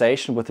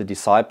conversation with the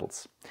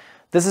disciples.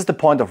 This is the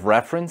point of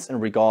reference in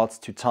regards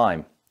to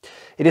time.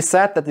 It is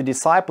said that the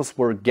disciples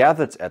were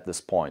gathered at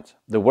this point.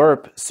 The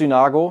verb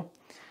synago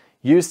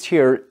used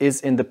here is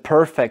in the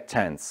perfect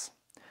tense.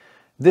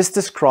 This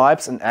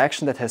describes an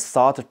action that has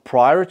started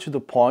prior to the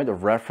point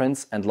of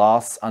reference and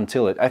lasts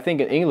until it. I think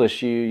in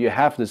English you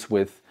have this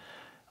with,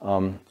 I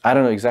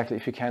don't know exactly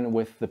if you can,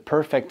 with the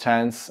perfect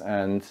tense,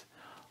 and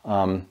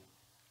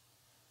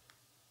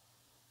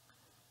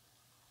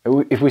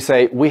if we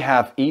say we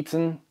have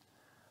eaten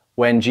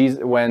when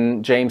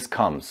James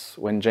comes.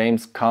 When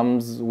James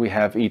comes, we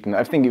have eaten.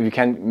 I think if you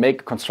can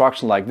make a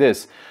construction like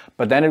this,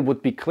 but then it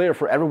would be clear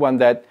for everyone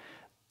that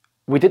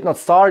we did not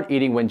start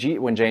eating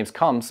when James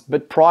comes,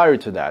 but prior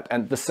to that.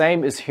 And the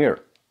same is here.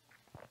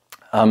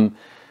 I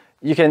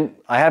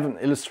have an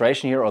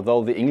illustration here,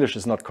 although the English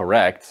is not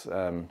correct,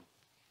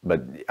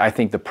 but I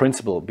think the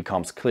principle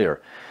becomes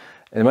clear.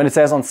 And when it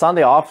says on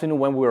Sunday afternoon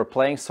when we were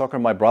playing soccer,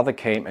 my brother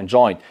came and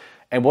joined.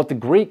 And what the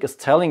Greek is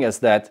telling us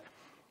that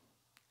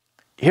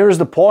here is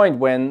the point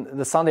when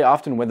the Sunday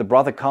afternoon when the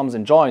brother comes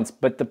and joins,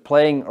 but the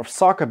playing of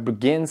soccer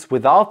begins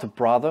without the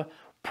brother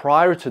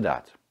prior to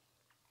that.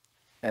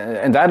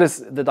 And that is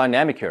the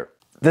dynamic here.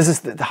 This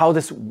is how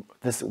this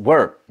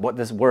verb, what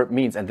this verb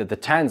means, and the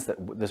tense that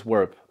this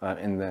verb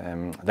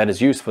that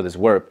is used for this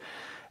verb.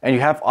 And you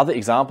have other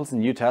examples in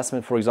the New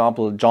Testament, for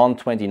example, John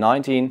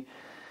 20:19.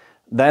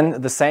 Then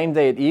the same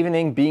day at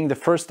evening, being the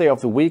first day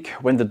of the week,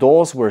 when the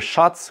doors were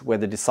shut, where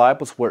the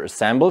disciples were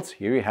assembled,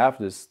 here you have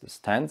this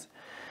tense,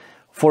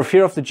 for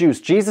fear of the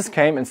Jews, Jesus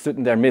came and stood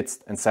in their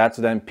midst and said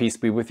to them, peace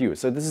be with you.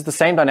 So this is the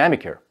same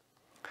dynamic here.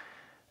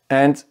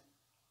 And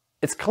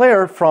it's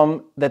clear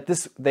from that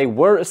they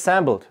were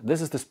assembled.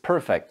 This is this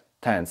perfect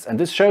tense. And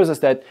this shows us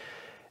that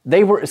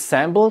they were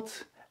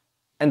assembled,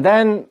 and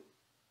then,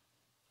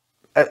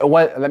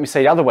 well, let me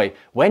say it the other way.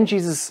 When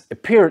Jesus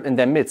appeared in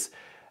their midst,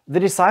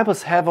 the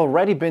disciples have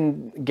already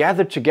been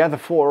gathered together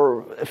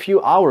for a few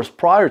hours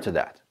prior to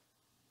that.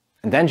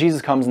 And then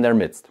Jesus comes in their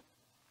midst.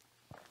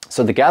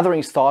 So the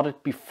gathering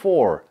started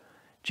before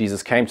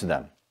Jesus came to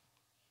them.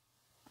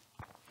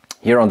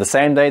 Here on the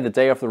same day, the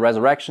day of the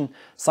resurrection,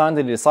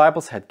 Sunday, the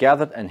disciples had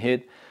gathered and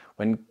hid.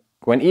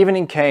 When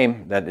evening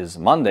came, that is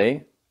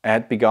Monday,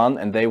 had begun,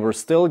 and they were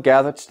still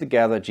gathered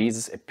together,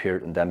 Jesus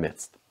appeared in their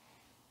midst.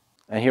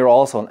 And here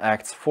also in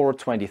Acts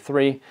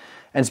 4:23,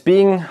 and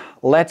being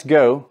let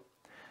go,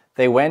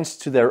 they went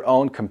to their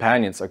own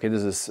companions. Okay,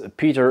 this is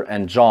Peter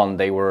and John.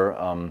 They were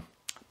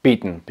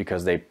beaten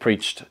because they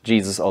preached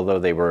Jesus, although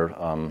they were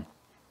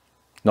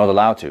not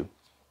allowed to.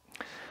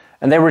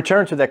 And they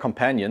returned to their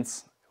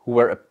companions, who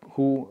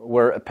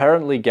were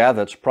apparently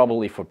gathered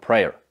probably for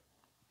prayer,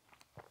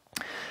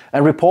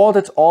 and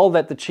reported all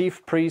that the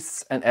chief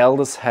priests and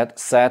elders had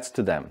said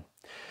to them.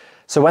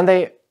 So when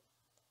they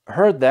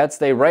heard that,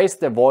 they raised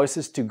their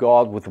voices to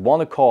God with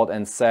one accord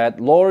and said,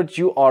 Lord,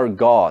 you are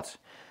God,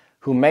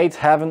 who made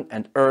heaven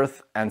and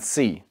earth and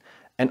sea,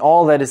 and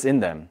all that is in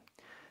them.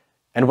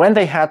 And when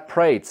they had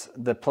prayed,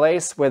 the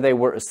place where they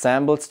were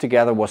assembled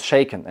together was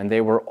shaken, and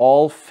they were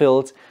all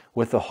filled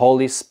with the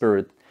Holy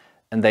Spirit,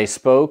 and they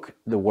spoke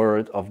the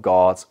word of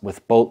God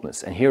with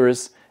boldness. And here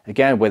is,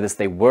 again, where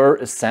they were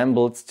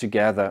assembled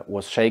together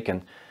was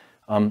shaken.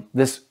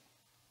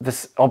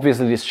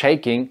 Obviously this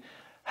shaking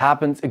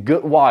happened a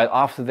good while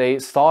after they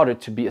started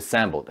to be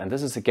assembled. And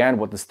this is again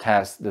what this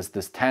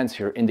tense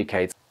here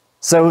indicates.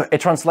 So a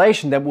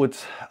translation that would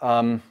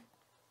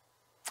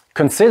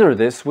consider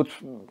this,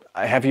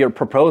 I have here a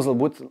proposal,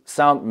 would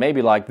sound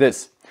maybe like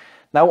this.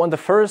 Now on the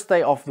first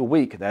day of the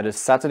week, that is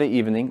Saturday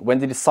evening, when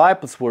the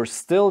disciples were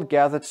still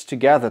gathered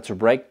together to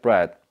break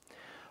bread,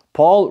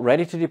 Paul,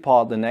 ready to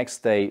depart the next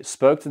day,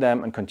 spoke to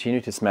them and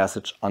continued his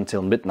message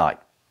until midnight.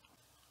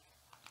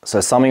 So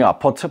summing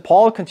up,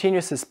 Paul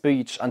continues his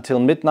speech until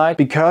midnight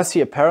because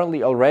he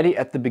apparently already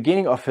at the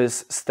beginning of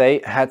his stay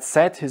had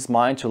set his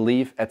mind to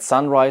leave at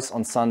sunrise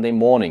on Sunday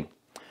morning.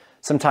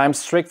 Sometimes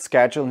strict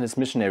schedule in his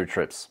missionary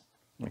trips.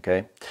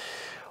 Okay.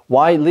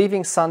 Why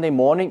leaving Sunday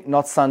morning,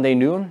 not Sunday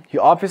noon? He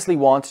obviously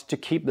wanted to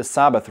keep the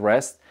Sabbath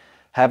rest,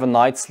 have a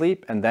night's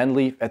sleep, and then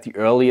leave at the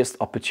earliest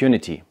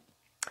opportunity.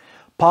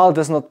 Paul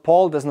does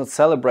not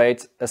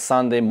celebrate a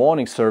Sunday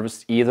morning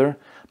service either,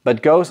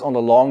 but goes on a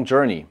long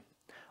journey.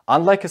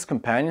 Unlike his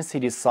companions, he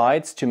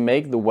decides to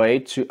make the way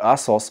to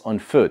Assos on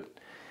foot,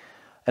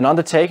 an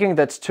undertaking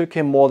that took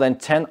him more than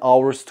 10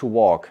 hours to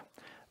walk.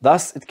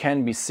 Thus, it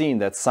can be seen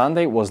that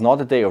Sunday was not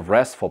a day of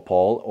rest for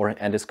Paul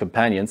and his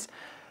companions,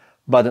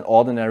 but an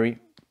ordinary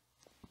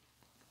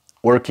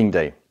working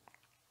day.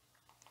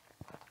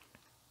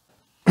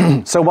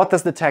 So what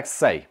does the text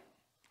say?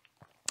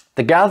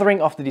 The gathering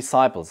of the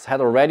disciples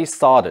had already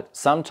started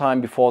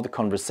sometime before the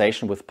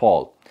conversation with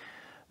Paul.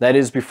 That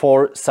is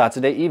before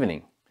Saturday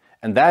evening.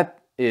 And that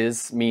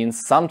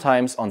means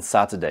sometimes on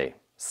Saturday,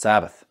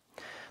 Sabbath.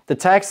 The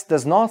text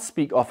does not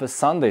speak of a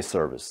Sunday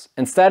service.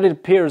 Instead, it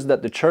appears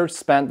that the church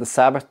spent the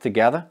Sabbath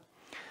together.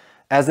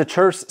 As the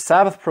church's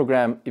Sabbath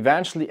program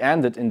eventually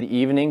ended in the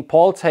evening,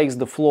 Paul takes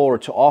the floor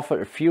to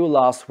offer a few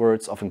last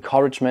words of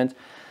encouragement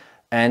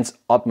and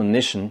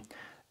admonition,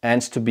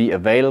 and to be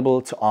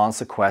available to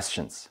answer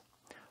questions.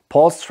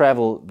 Paul's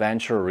travel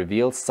venture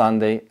reveals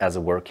Sunday as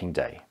a working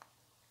day.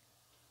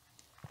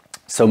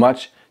 So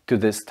much to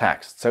this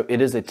text. So it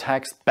is a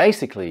text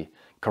basically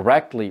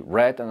correctly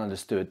read and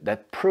understood,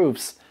 that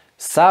proves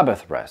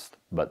Sabbath rest,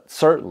 but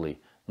certainly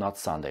not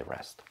Sunday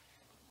rest.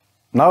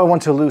 Now I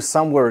want to lose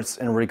some words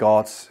in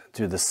regards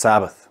to the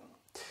Sabbath.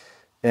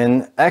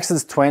 In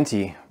Exodus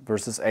 20,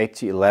 verses 8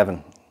 to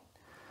 11,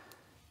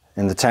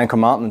 in the Ten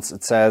Commandments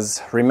it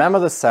says, "Remember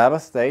the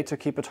Sabbath day to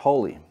keep it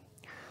holy.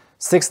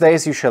 6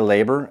 days you shall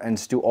labor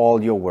and do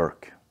all your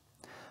work.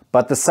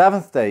 But the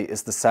seventh day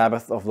is the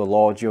Sabbath of the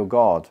Lord your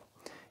God.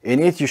 In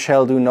it you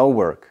shall do no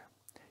work.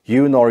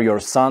 You nor your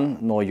son,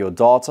 nor your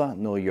daughter,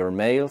 nor your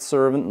male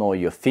servant, nor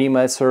your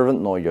female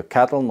servant, nor your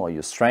cattle, nor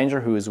your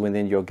stranger who is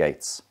within your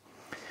gates.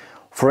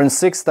 For in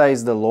 6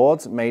 days the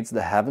Lord made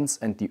the heavens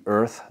and the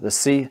earth, the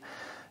sea,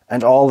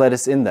 and all that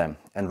is in them,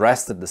 and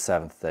rested the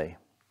seventh day.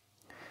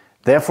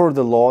 Therefore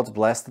the Lord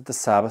blessed the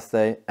Sabbath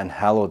day and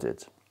hallowed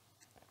it."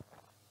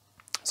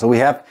 So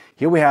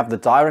here we have the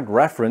direct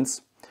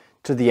reference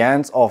to the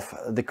end of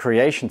the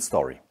creation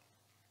story.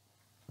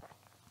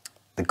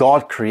 The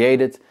God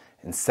created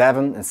in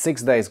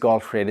 6 days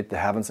God created the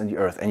heavens and the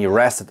earth, and he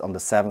rested on the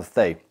seventh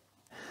day.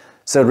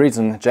 So it reads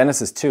in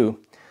Genesis 2,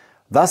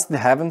 "Thus the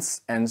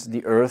heavens and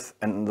the earth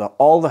and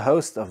all the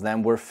host of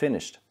them were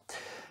finished.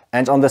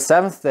 And on the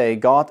seventh day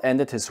God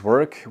ended his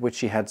work which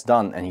he had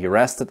done, and he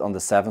rested on the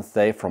seventh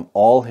day from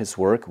all his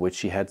work which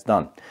he had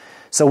done."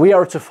 So we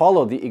are to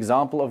follow the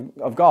example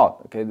of God.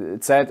 Okay,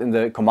 it said in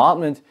the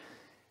commandment,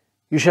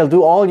 "You shall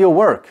do all your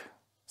work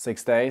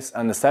 6 days,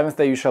 and the seventh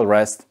day you shall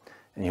rest."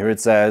 And here it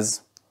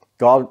says,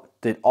 God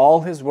did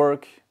all his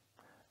work,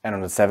 and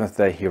on the seventh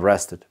day he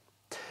rested.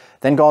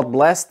 Then God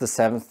blessed the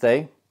seventh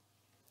day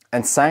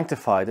and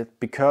sanctified it,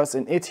 because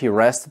in it he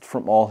rested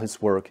from all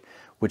his work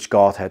which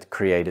God had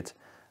created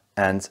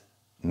and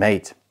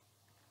made.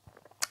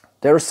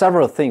 There are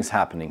several things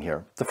happening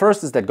here. The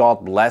first is that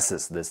God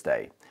blesses this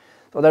day.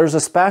 So there is a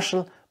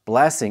special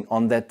blessing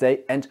on that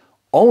day and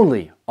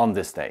only on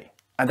this day.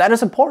 And that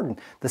is important.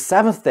 The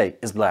seventh day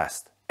is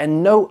blessed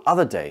and no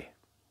other day.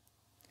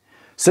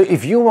 So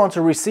if you want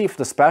to receive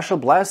the special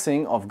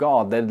blessing of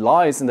God that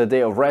lies in the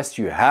day of rest,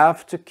 you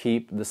have to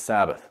keep the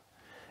Sabbath.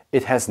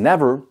 It has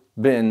never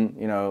been,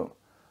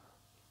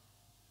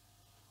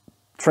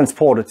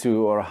 transported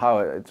to, or how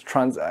it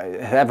has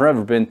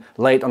never been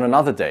laid on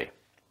another day.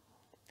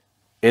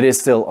 It is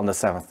still on the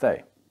seventh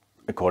day,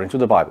 according to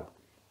the Bible.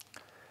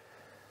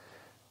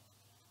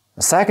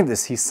 The second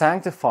is he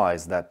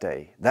sanctifies that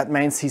day. That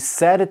means he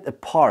set it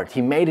apart.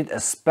 He made it a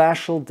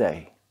special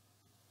day.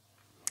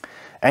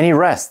 And he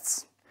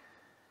rests.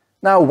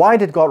 Now, why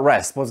did God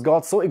rest? Was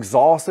God so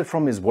exhausted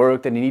from his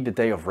work that he needed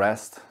a day of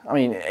rest? I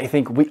mean, I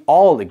think we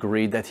all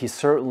agree that he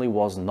certainly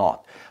was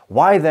not.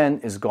 Why then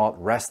is God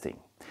resting?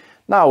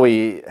 Now,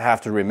 we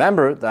have to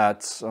remember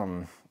that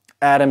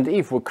Adam and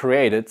Eve were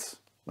created.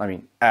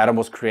 Adam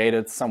was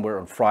created somewhere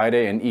on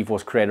Friday, and Eve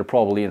was created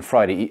probably on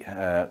Friday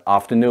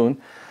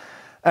afternoon.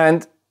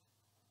 And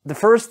the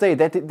first day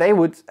that they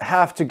would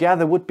have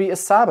together would be a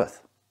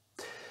Sabbath.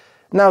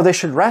 Now, they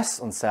should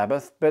rest on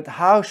Sabbath, but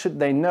how should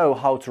they know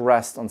how to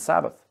rest on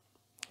Sabbath?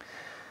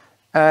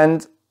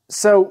 And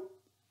so,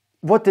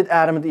 what did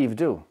Adam and Eve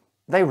do?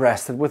 They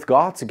rested with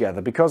God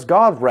together, because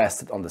God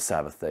rested on the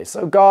Sabbath day.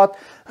 So God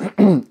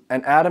and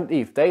Adam and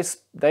Eve,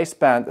 they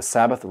spent the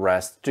Sabbath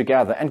rest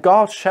together, and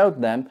God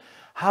showed them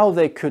how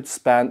they could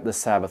spend the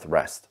Sabbath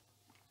rest.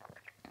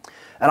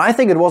 And I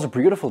think it was a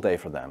beautiful day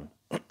for them.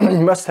 He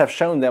must have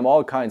shown them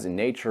all kinds in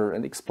nature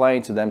and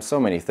explained to them so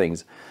many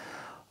things.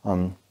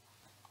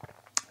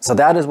 So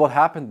that is what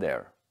happened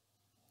there.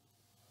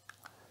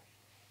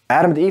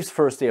 Adam and Eve's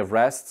first day of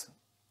rest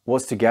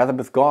was together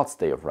with God's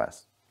day of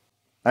rest.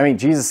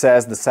 Jesus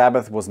says the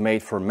Sabbath was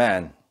made for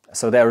man.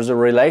 So there is a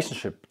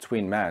relationship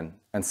between man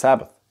and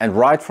Sabbath. And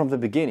right from the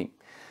beginning,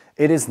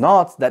 it is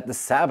not that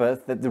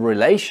the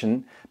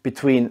relation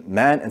between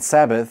man and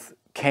Sabbath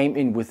came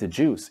in with the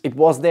Jews. It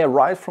was there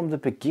right from the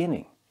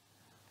beginning.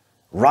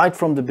 Right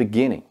from the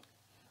beginning.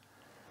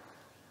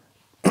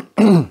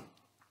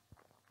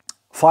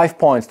 5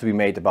 points to be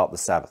made about the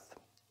Sabbath.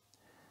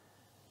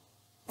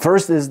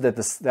 First is that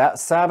the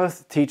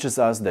Sabbath teaches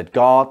us that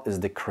God is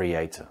the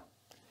creator.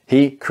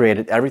 He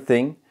created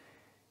everything.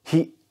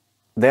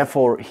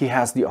 Therefore, he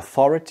has the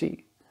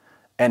authority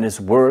and is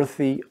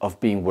worthy of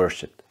being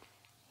worshipped.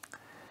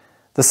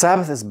 The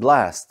Sabbath is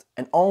blessed,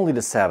 and only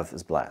the Sabbath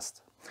is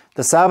blessed.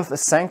 The Sabbath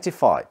is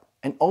sanctified,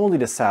 and only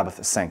the Sabbath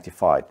is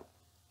sanctified.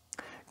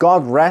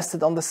 God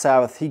rested on the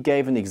Sabbath. He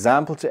gave an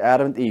example to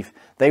Adam and Eve.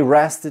 They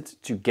rested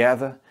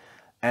together,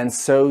 and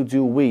so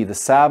do we. The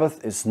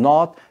Sabbath is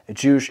not a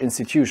Jewish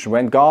institution.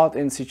 When God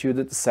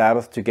instituted the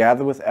Sabbath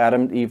together with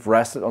Adam and Eve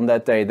rested on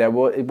that day,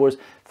 it was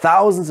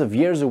thousands of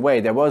years away.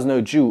 There was no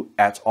Jew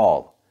at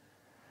all.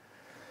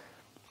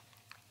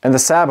 And the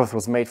Sabbath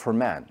was made for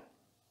man.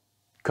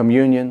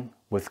 Communion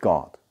with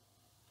God.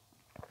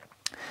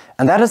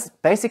 And that is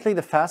basically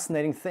the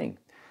fascinating thing.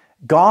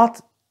 God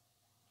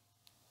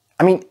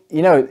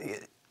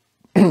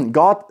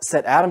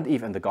set Adam and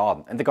Eve in the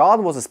garden. And the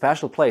garden was a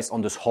special place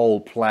on this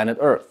whole planet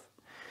Earth.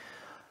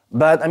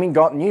 But I mean,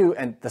 God knew,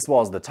 and this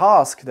was the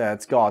task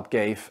that God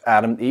gave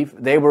Adam and Eve.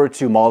 They were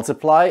to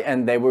multiply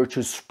and they were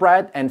to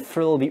spread and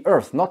fill the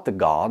earth, not the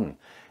garden.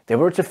 They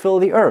were to fill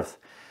the earth.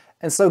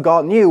 And so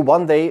God knew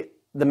one day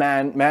the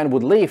man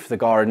would leave the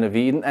Garden of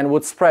Eden and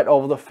would spread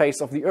over the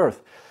face of the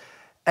earth.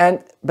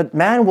 But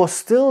man was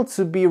still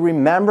to be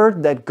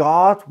remembered that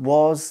God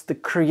was the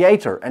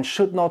creator and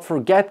should not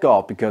forget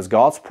God, because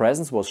God's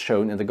presence was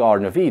shown in the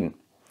Garden of Eden.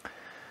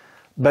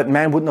 But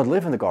man would not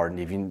live in the Garden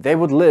of Eden. They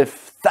would live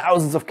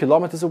thousands of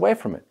kilometers away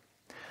from it.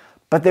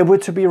 But they were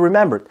to be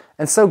remembered.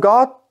 And so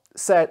God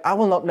said, I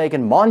will not make a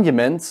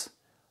monument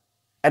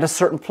at a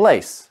certain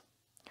place.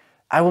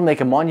 I will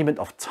make a monument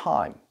of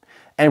time.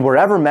 And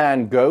wherever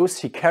man goes,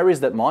 he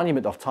carries that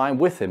monument of time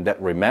with him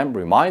that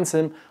reminds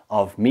him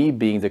of me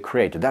being the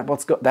creator.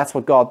 That's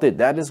what God did.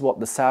 That is what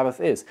the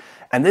Sabbath is.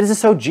 And this is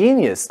so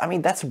genius. I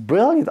mean, that's a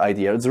brilliant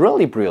idea. It's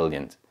really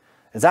brilliant.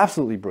 It's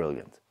absolutely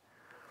brilliant.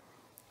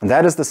 And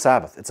that is the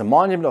Sabbath. It's a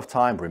monument of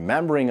time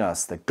remembering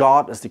us that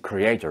God is the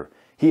creator.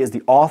 He is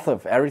the author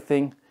of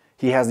everything.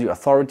 He has the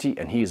authority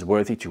and he is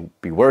worthy to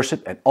be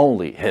worshipped, and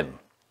only him.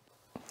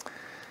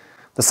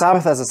 The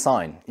Sabbath as a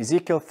sign.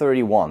 Ezekiel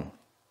 31.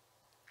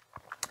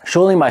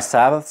 Surely my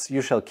Sabbaths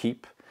you shall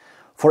keep,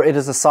 for it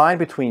is a sign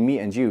between me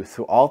and you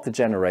throughout the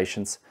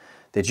generations,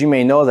 that you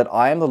may know that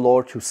I am the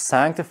Lord who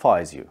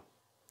sanctifies you.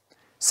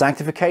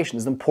 Sanctification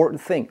is an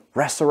important thing.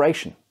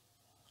 Restoration.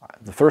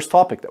 The first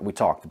topic that we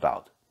talked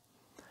about.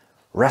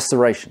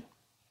 Restoration.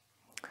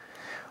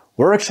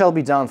 Work shall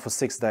be done for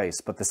 6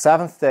 days, but the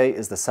seventh day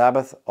is the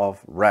Sabbath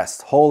of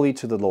rest, holy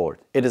to the Lord.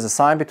 It is a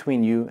sign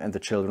between you and the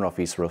children of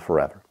Israel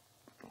forever.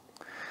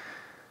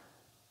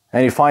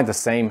 And you find the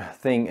same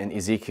thing in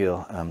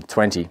Ezekiel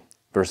 20,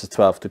 verses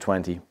 12 to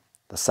 20,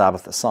 the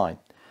Sabbath a sign.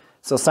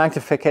 So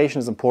sanctification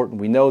is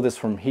important. We know this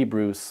from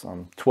Hebrews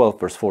 12,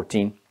 verse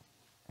 14.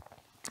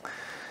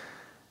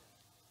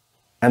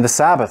 And the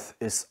Sabbath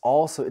is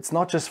also, it's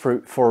not just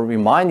for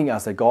reminding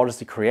us that God is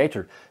the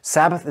creator.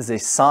 Sabbath is a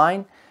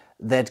sign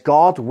that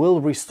God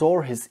will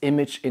restore his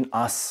image in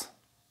us.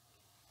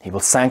 He will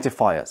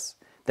sanctify us,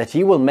 that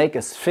he will make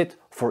us fit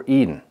for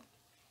Eden.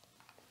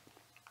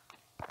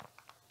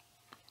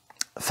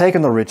 Fake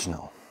and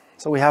original.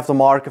 So we have the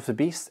mark of the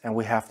beast and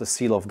we have the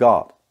seal of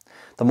God.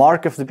 The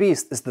mark of the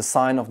beast is the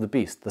sign of the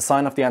beast, the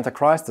sign of the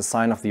Antichrist, the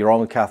sign of the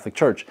Roman Catholic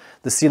Church.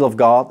 The seal of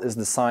God is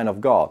the sign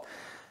of God.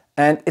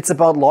 And it's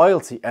about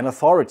loyalty and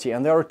authority,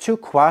 and there are two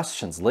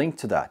questions linked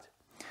to that.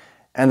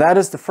 And that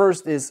is, the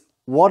first is,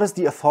 what is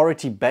the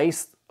authority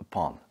based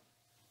on?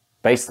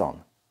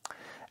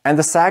 And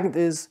the second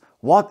is,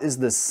 what is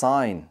the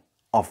sign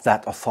of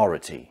that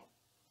authority?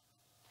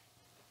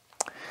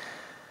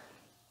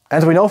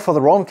 And we know for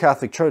the Roman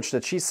Catholic Church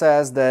that she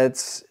says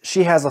that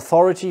she has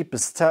authority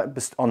bestowed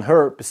on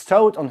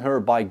her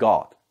by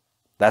God.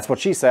 That's what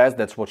she says,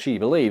 that's what she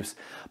believes.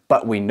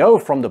 But we know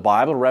from the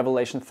Bible,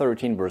 Revelation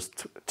 13, verse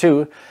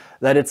 2,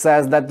 that it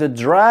says that the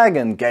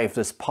dragon gave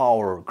this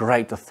power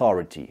great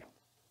authority.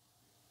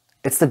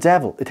 It's the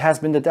devil. It has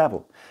been the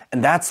devil.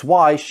 And that's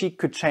why she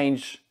could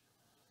change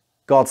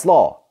God's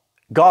law.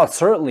 God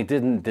certainly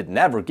did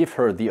never give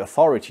her the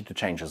authority to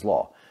change his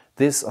law.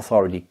 This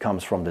authority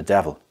comes from the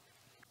devil.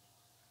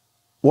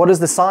 What is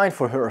the sign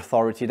for her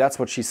authority? That's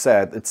what she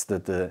said. It's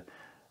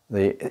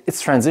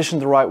it's transitioned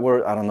the right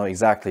word, I don't know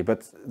exactly,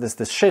 but this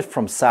the shift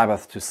from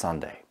Sabbath to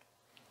Sunday.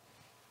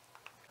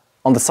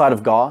 On the side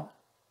of God,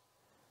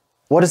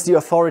 what is the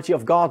authority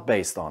of God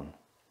based on?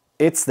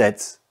 It's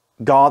that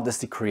God is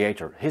the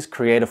creator, his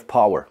creative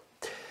power.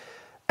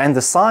 And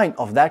the sign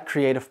of that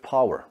creative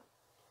power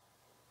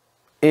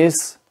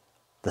is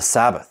the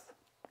Sabbath.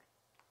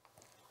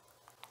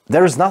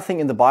 There is nothing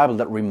in the Bible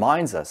that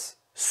reminds us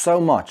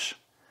so much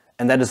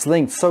and that is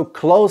linked so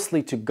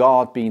closely to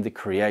God being the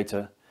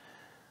creator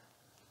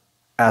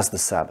as the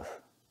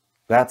Sabbath.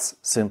 That's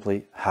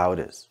simply how it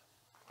is.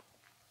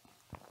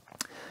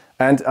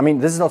 And I mean,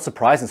 this is not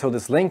surprising. So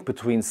this link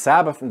between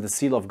Sabbath and the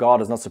seal of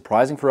God is not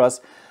surprising for us,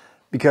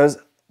 because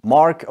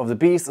mark of the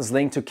beast is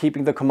linked to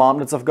keeping the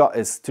commandments of God,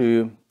 is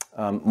to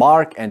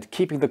mark and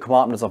keeping the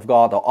commandments of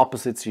God are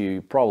opposites.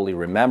 You probably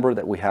remember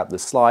that we had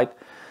this slide.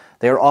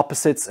 They are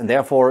opposites, and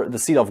therefore the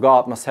seal of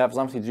God must have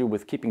something to do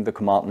with keeping the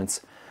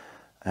commandments.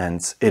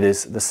 And it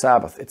is the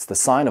Sabbath. It's the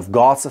sign of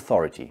God's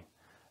authority.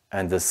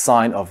 And the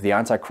sign of the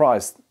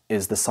Antichrist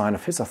is the sign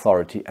of his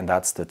authority, and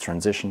that's the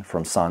transition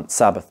from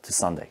Sabbath to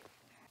Sunday.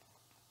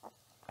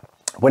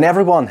 When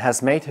everyone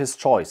has made his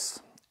choice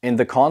in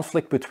the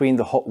conflict between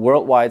the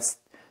worldwide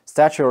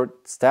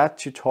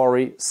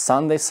statutory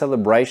Sunday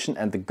celebration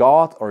and the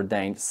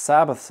God-ordained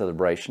Sabbath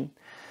celebration,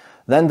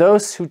 then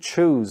those who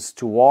choose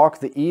to walk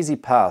the easy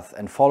path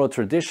and follow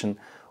tradition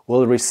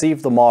will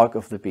receive the mark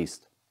of the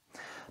beast.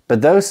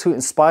 But those who,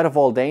 in spite of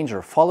all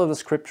danger, follow the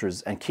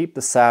scriptures and keep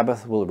the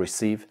Sabbath will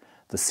receive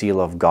the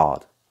seal of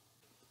God.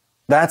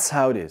 That's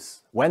how it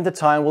is. When the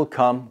time will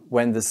come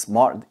when this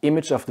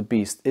image of the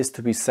beast is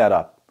to be set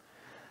up,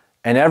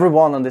 and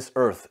everyone on this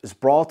earth is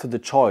brought to the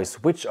choice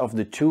which of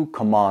the two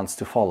commands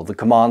to follow. The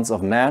commands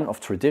of man, of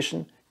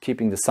tradition,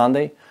 keeping the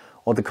Sunday,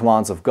 or the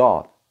commands of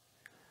God.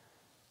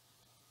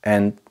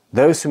 And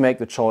those who make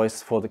the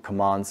choice for the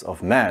commands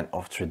of man,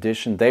 of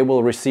tradition, they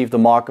will receive the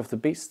mark of the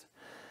beast.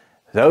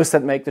 Those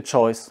that make the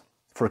choice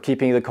for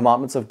keeping the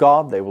commandments of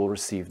God, they will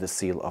receive the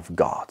seal of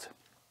God.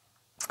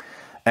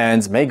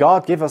 And may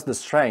God give us the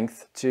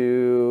strength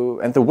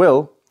and the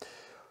will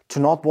to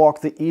not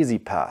walk the easy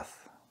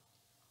path.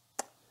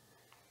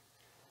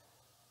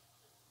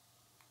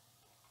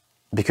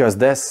 Because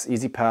this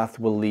easy path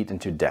will lead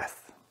into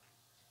death.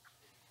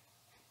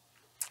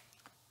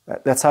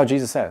 That's how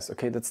Jesus says,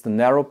 okay, that's the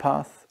narrow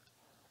path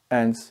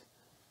and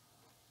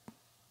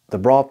the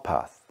broad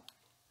path.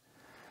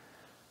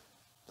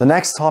 The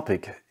next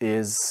topic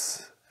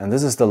is, and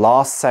this is the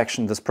last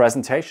section of this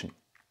presentation,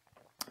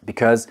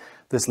 because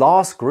this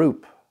last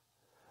group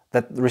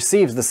that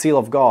receives the seal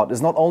of God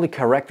is not only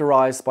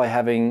characterized by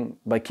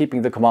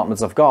keeping the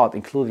commandments of God,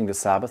 including the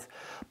Sabbath,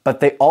 but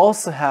they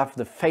also have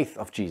the faith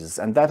of Jesus,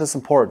 and that is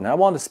important. I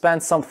want to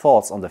spend some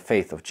thoughts on the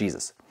faith of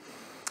Jesus.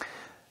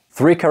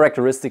 3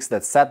 characteristics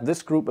that set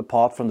this group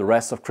apart from the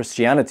rest of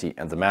Christianity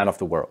and the man of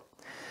the world.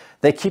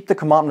 They keep the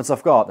commandments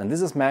of God, and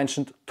this is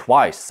mentioned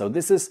twice, so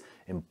this is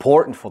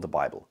important for the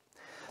Bible.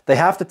 They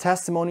have the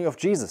testimony of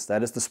Jesus,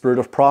 that is the spirit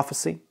of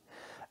prophecy,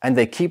 and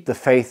they keep the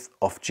faith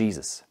of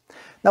Jesus.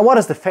 Now, what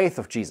is the faith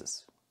of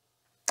Jesus?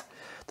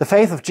 The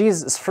faith of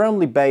Jesus is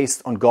firmly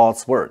based on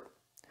God's word.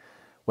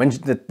 When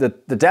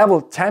the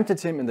devil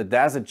tempted him in the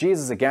desert,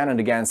 Jesus again and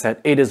again said,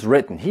 "It is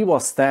written." He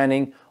was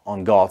standing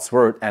on God's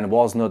word and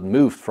was not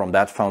moved from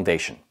that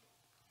foundation.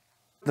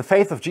 The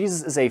faith of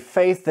Jesus is a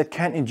faith that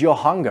can endure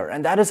hunger,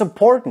 and that is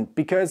important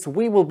because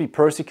we will be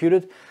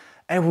persecuted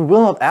and we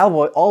will not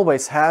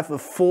always have a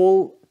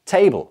full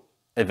table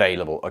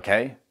available,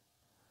 okay?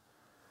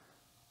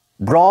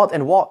 Bread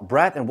and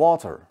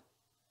water,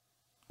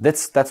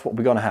 that's what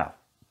we're going to have,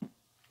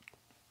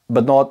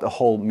 but not a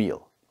whole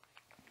meal.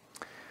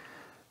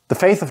 The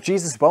faith of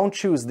Jesus won't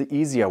choose the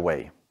easier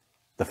way.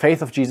 The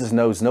faith of Jesus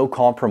knows no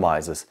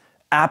compromises.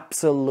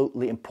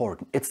 Absolutely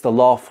important. It's the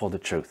law for the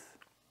truth.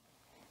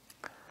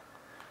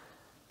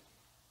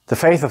 The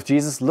faith of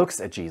Jesus looks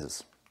at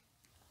Jesus.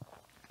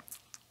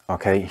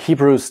 Okay,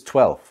 Hebrews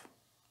 12.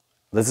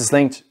 This is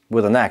linked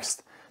with the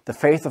next. The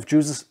faith of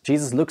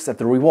Jesus looks at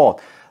the reward.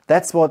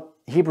 That's what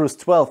Hebrews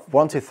 12,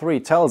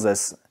 1-3 tells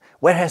us.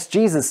 Where had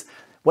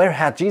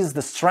Jesus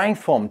the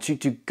strength from to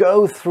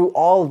go through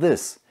all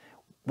this?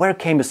 Where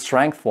came his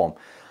strength from?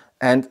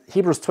 And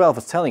Hebrews 12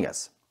 is telling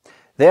us,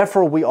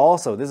 therefore we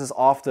also, this is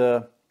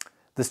after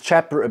this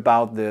chapter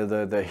about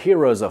the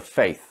heroes of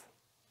faith.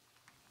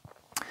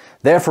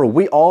 Therefore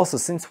we also,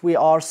 since we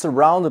are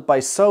surrounded by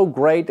so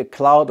great a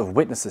cloud of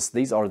witnesses,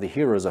 these are the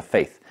heroes of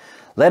faith,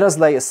 let us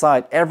lay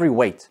aside every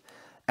weight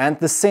and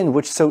the sin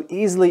which so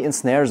easily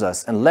ensnares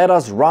us, and let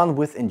us run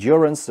with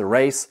endurance the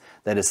race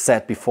that is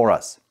set before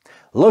us,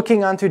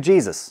 looking unto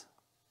Jesus,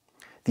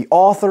 the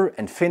author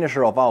and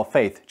finisher of our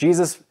faith.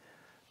 Jesus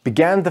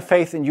began the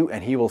faith in you,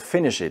 and he will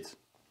finish it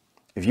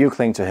if you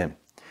cling to him.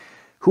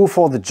 Who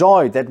for the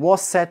joy that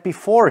was set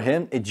before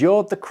him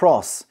endured the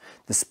cross,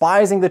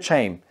 despising the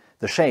shame,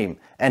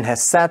 and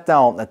has sat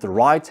down at the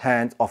right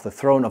hand of the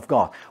throne of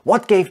God.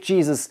 What gave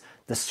Jesus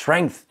the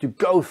strength to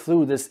go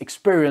through this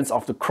experience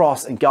of the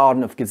cross in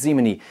Garden of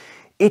Gethsemane?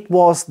 It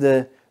was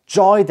the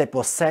joy that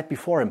was set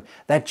before him,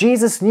 that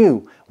Jesus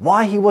knew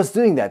why he was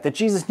doing that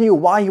Jesus knew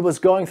why he was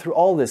going through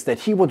all this,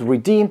 that he would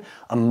redeem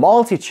a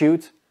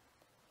multitude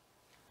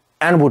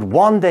and would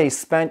one day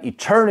spend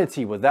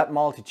eternity with that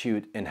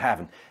multitude in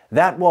heaven.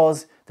 That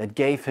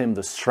gave him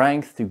the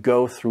strength to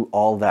go through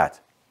all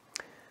that.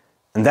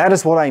 And that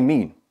is what I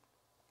mean.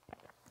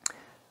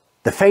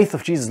 The faith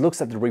of Jesus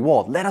looks at the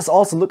reward. Let us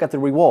also look at the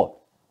reward.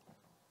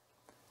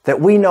 That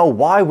we know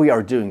why we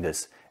are doing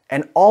this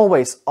and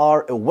always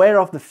are aware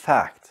of the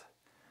fact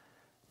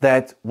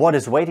that what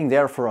is waiting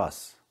there for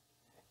us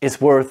is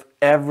worth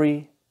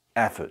every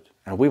effort.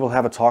 And we will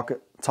have a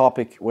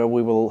topic where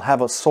we will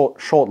have a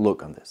short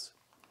look on this.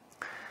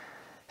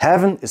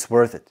 Heaven is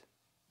worth it.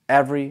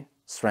 Every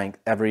strength,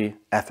 every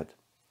effort.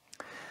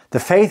 The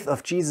faith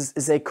of Jesus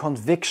is a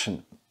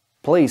conviction.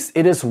 Please,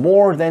 it is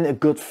more than a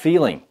good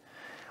feeling.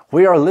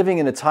 We are living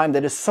in a time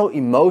that is so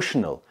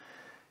emotional.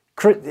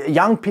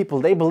 Young people,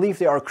 they believe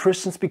they are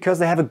Christians because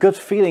they have a good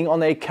feeling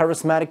on a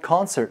charismatic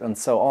concert and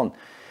so on.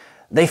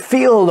 They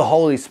feel the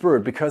Holy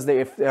Spirit because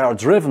if they are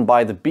driven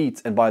by the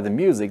beat and by the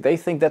music, they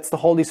think that's the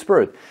Holy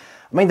Spirit.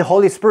 I mean, the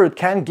Holy Spirit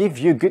can give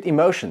you good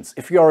emotions.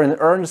 If you are in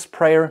earnest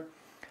prayer,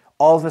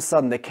 all of a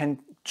sudden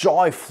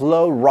joy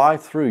flow right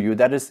through you.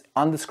 That is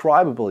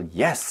undescribable,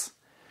 yes.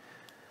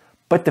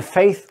 But the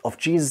faith of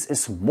Jesus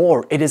is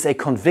more. It is a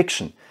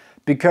conviction.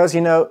 Because,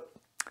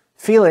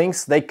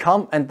 feelings, they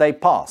come and they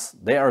pass.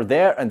 They are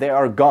there and they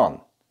are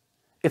gone.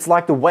 It's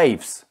like the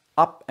waves,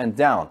 up and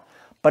down.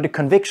 But a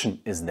conviction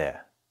is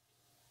there.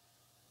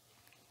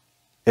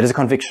 It is a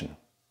conviction.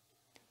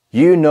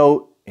 You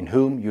know in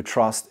whom you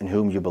trust, in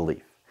whom you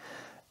believe.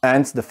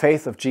 And the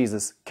faith of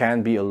Jesus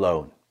can be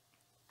alone.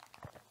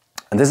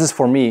 And this is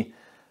for me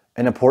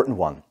an important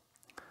one.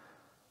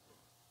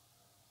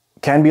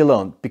 can be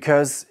alone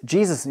because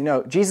Jesus,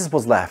 Jesus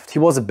was left. He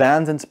was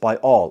abandoned by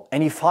all,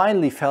 and he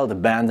finally felt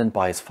abandoned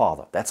by his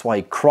Father. That's why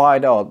he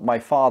cried out, my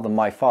Father,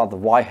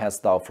 why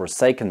hast thou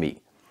forsaken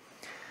me?"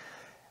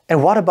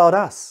 And what about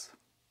us?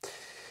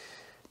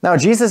 Now,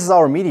 Jesus is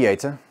our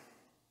mediator.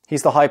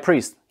 He's the high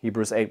priest.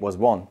 Hebrews 8 was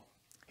 1.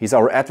 He's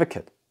our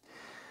advocate.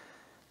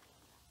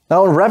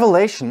 Now, in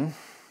Revelation,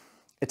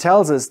 it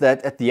tells us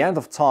that at the end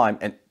of time,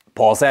 and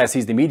Paul says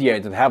he's the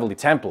mediator in the heavenly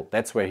temple.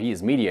 That's where he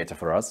is mediator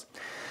for us.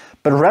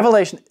 But in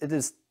Revelation,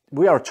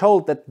 we are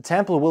told that the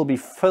temple will be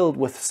filled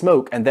with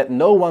smoke and that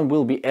no one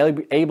will be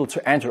able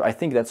to enter. I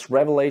think that's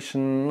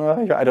Revelation,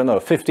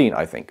 15,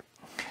 I think.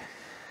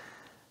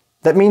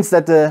 That means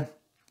that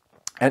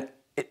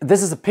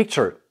this is a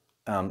picture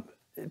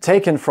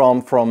taken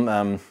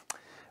from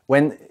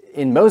when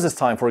in Moses'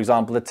 time, for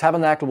example, the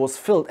tabernacle was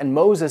filled and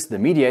Moses, the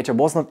mediator,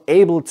 was not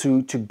able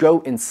to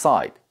go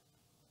inside.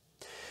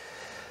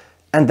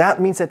 And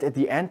that means that at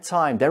the end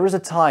time, there is a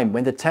time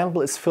when the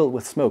temple is filled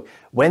with smoke,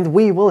 when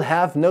we will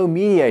have no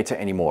mediator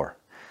anymore.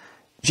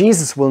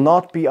 Jesus will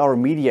not be our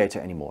mediator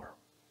anymore.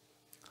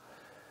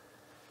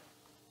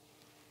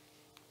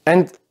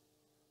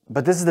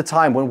 But this is the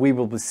time when we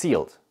will be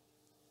sealed.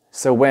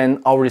 So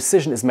when our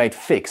decision is made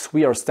fixed,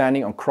 we are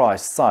standing on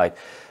Christ's side.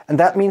 And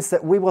that means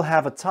that we will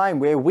have a time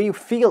where we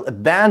feel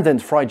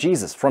abandoned from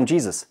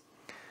Jesus.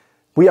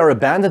 We are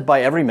abandoned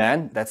by every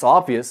man, that's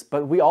obvious,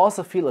 but we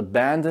also feel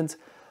abandoned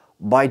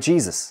by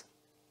Jesus,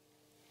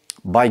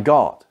 by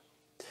God.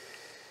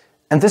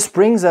 And this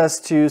brings us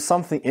to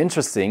something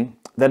interesting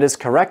that is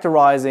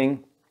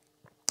characterizing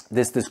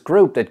this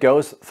group that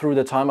goes through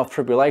the time of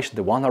tribulation,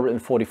 the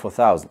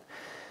 144,000.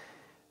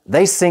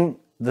 They sing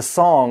the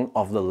song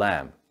of the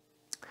Lamb.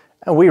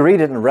 And we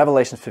read it in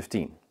Revelation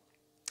 15.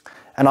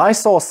 "And I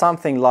saw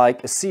something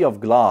like a sea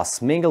of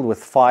glass mingled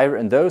with fire,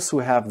 and those who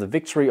have the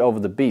victory over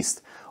the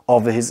beast,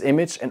 over his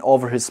image and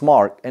over his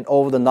mark, and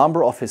over the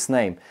number of his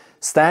name,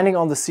 standing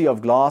on the sea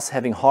of glass,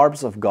 having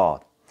harps of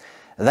God.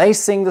 They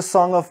sing the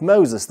song of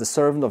Moses, the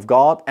servant of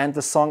God, and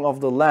the song of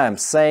the Lamb,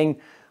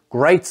 saying,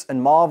 Great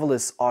and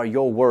marvelous are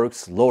your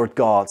works, Lord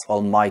God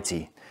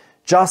Almighty.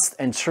 Just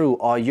and true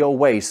are your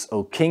ways,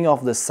 O King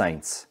of the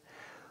saints.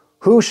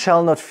 Who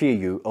shall not fear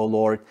you, O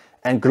Lord,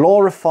 and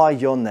glorify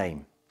your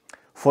name?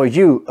 For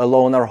you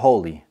alone are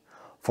holy.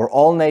 For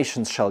all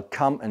nations shall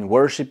come and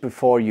worship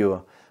before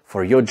you,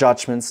 for your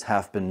judgments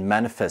have been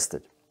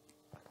manifested."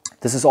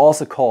 This is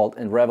also called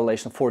in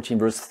Revelation 14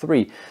 verse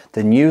 3,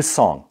 the new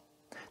song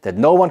that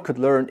no one could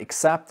learn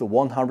except the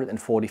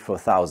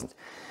 144,000.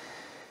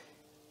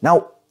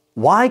 Now,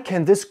 why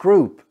can this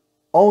group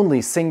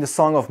only sing the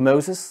song of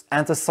Moses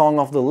and the song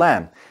of the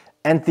Lamb?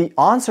 And the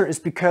answer is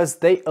because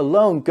they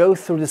alone go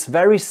through this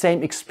very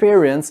same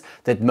experience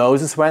that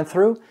Moses went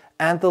through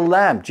and the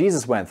Lamb,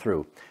 Jesus, went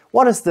through.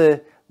 What is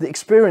the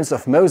experience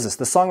of Moses,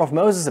 the song of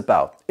Moses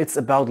about? It's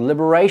about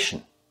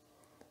liberation.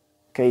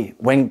 Okay,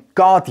 when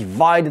God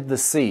divided the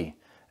sea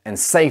and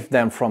saved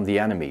them from the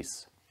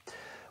enemies.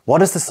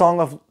 What is the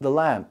song of the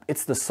Lamb?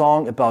 It's the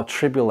song about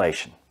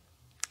tribulation.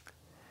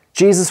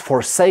 Jesus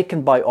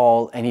forsaken by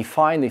all, and he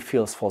finally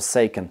feels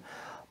forsaken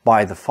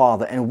by the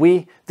Father.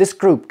 And this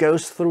group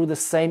goes through the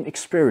same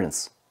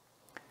experience.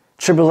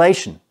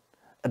 Tribulation,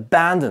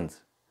 abandoned,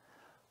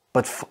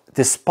 but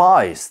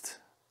despised.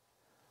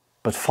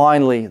 But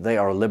finally they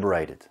are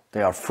liberated.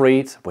 They are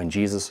freed when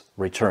Jesus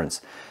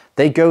returns.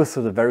 They go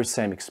through the very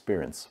same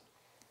experience.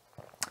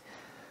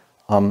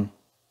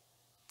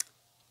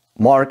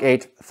 Mark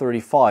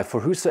 8:35,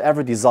 "For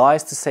whosoever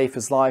desires to save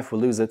his life will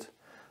lose it,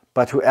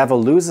 but whoever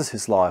loses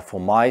his life for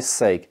my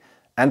sake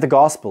and the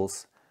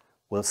gospel's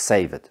will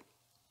save it."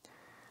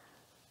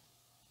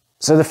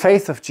 So the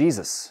faith of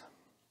Jesus,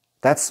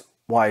 that's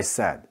why I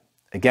said,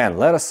 again,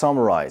 let us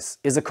summarize,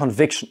 is a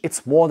conviction.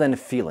 It's more than a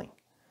feeling.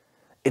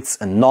 It's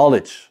a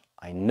knowledge.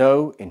 I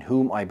know in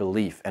whom I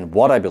believe and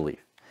what I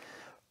believe.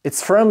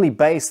 It's firmly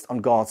based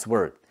on God's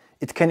word.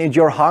 It can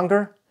endure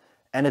hunger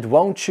and it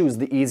won't choose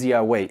the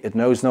easier way. It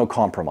knows no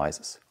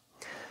compromises.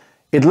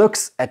 It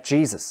looks at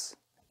Jesus.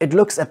 It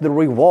looks at the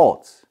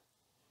reward.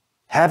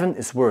 Heaven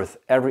is worth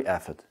every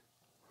effort.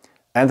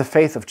 And the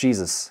faith of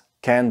Jesus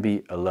can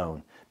be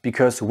alone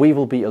because we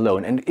will be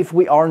alone. And if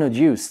we are not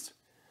used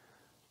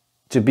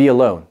to be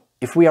alone,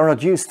 if we are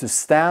not used to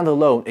stand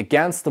alone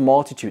against the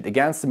multitude,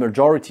 against the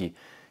majority,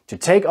 to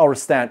take our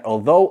stand,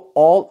 although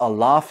all are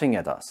laughing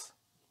at us,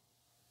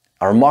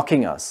 are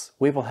mocking us,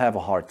 we will have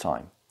a hard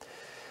time.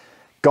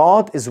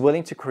 God is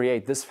willing to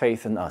create this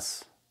faith in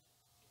us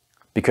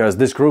because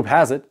this group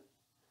has it.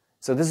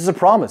 So this is a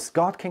promise.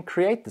 God can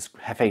create this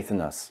faith in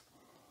us.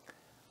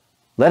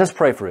 Let us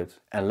pray for it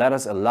and let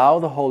us allow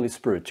the Holy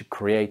Spirit to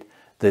create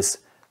this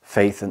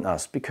faith in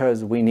us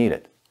because we need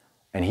it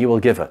and He will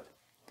give it.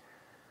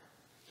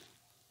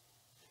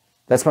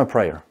 That's my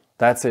prayer.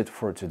 That's it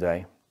for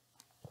today.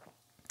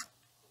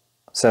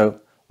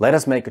 So let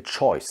us make a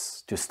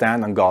choice to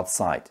stand on God's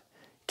side,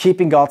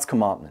 keeping God's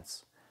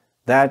commandments.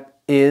 That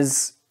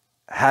is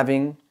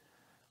having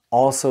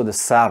also the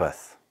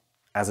Sabbath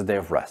as a day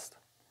of rest,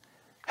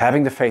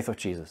 having the faith of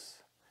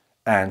Jesus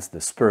and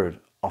the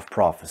Spirit of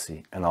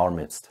prophecy in our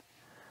midst.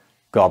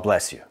 God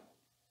bless you.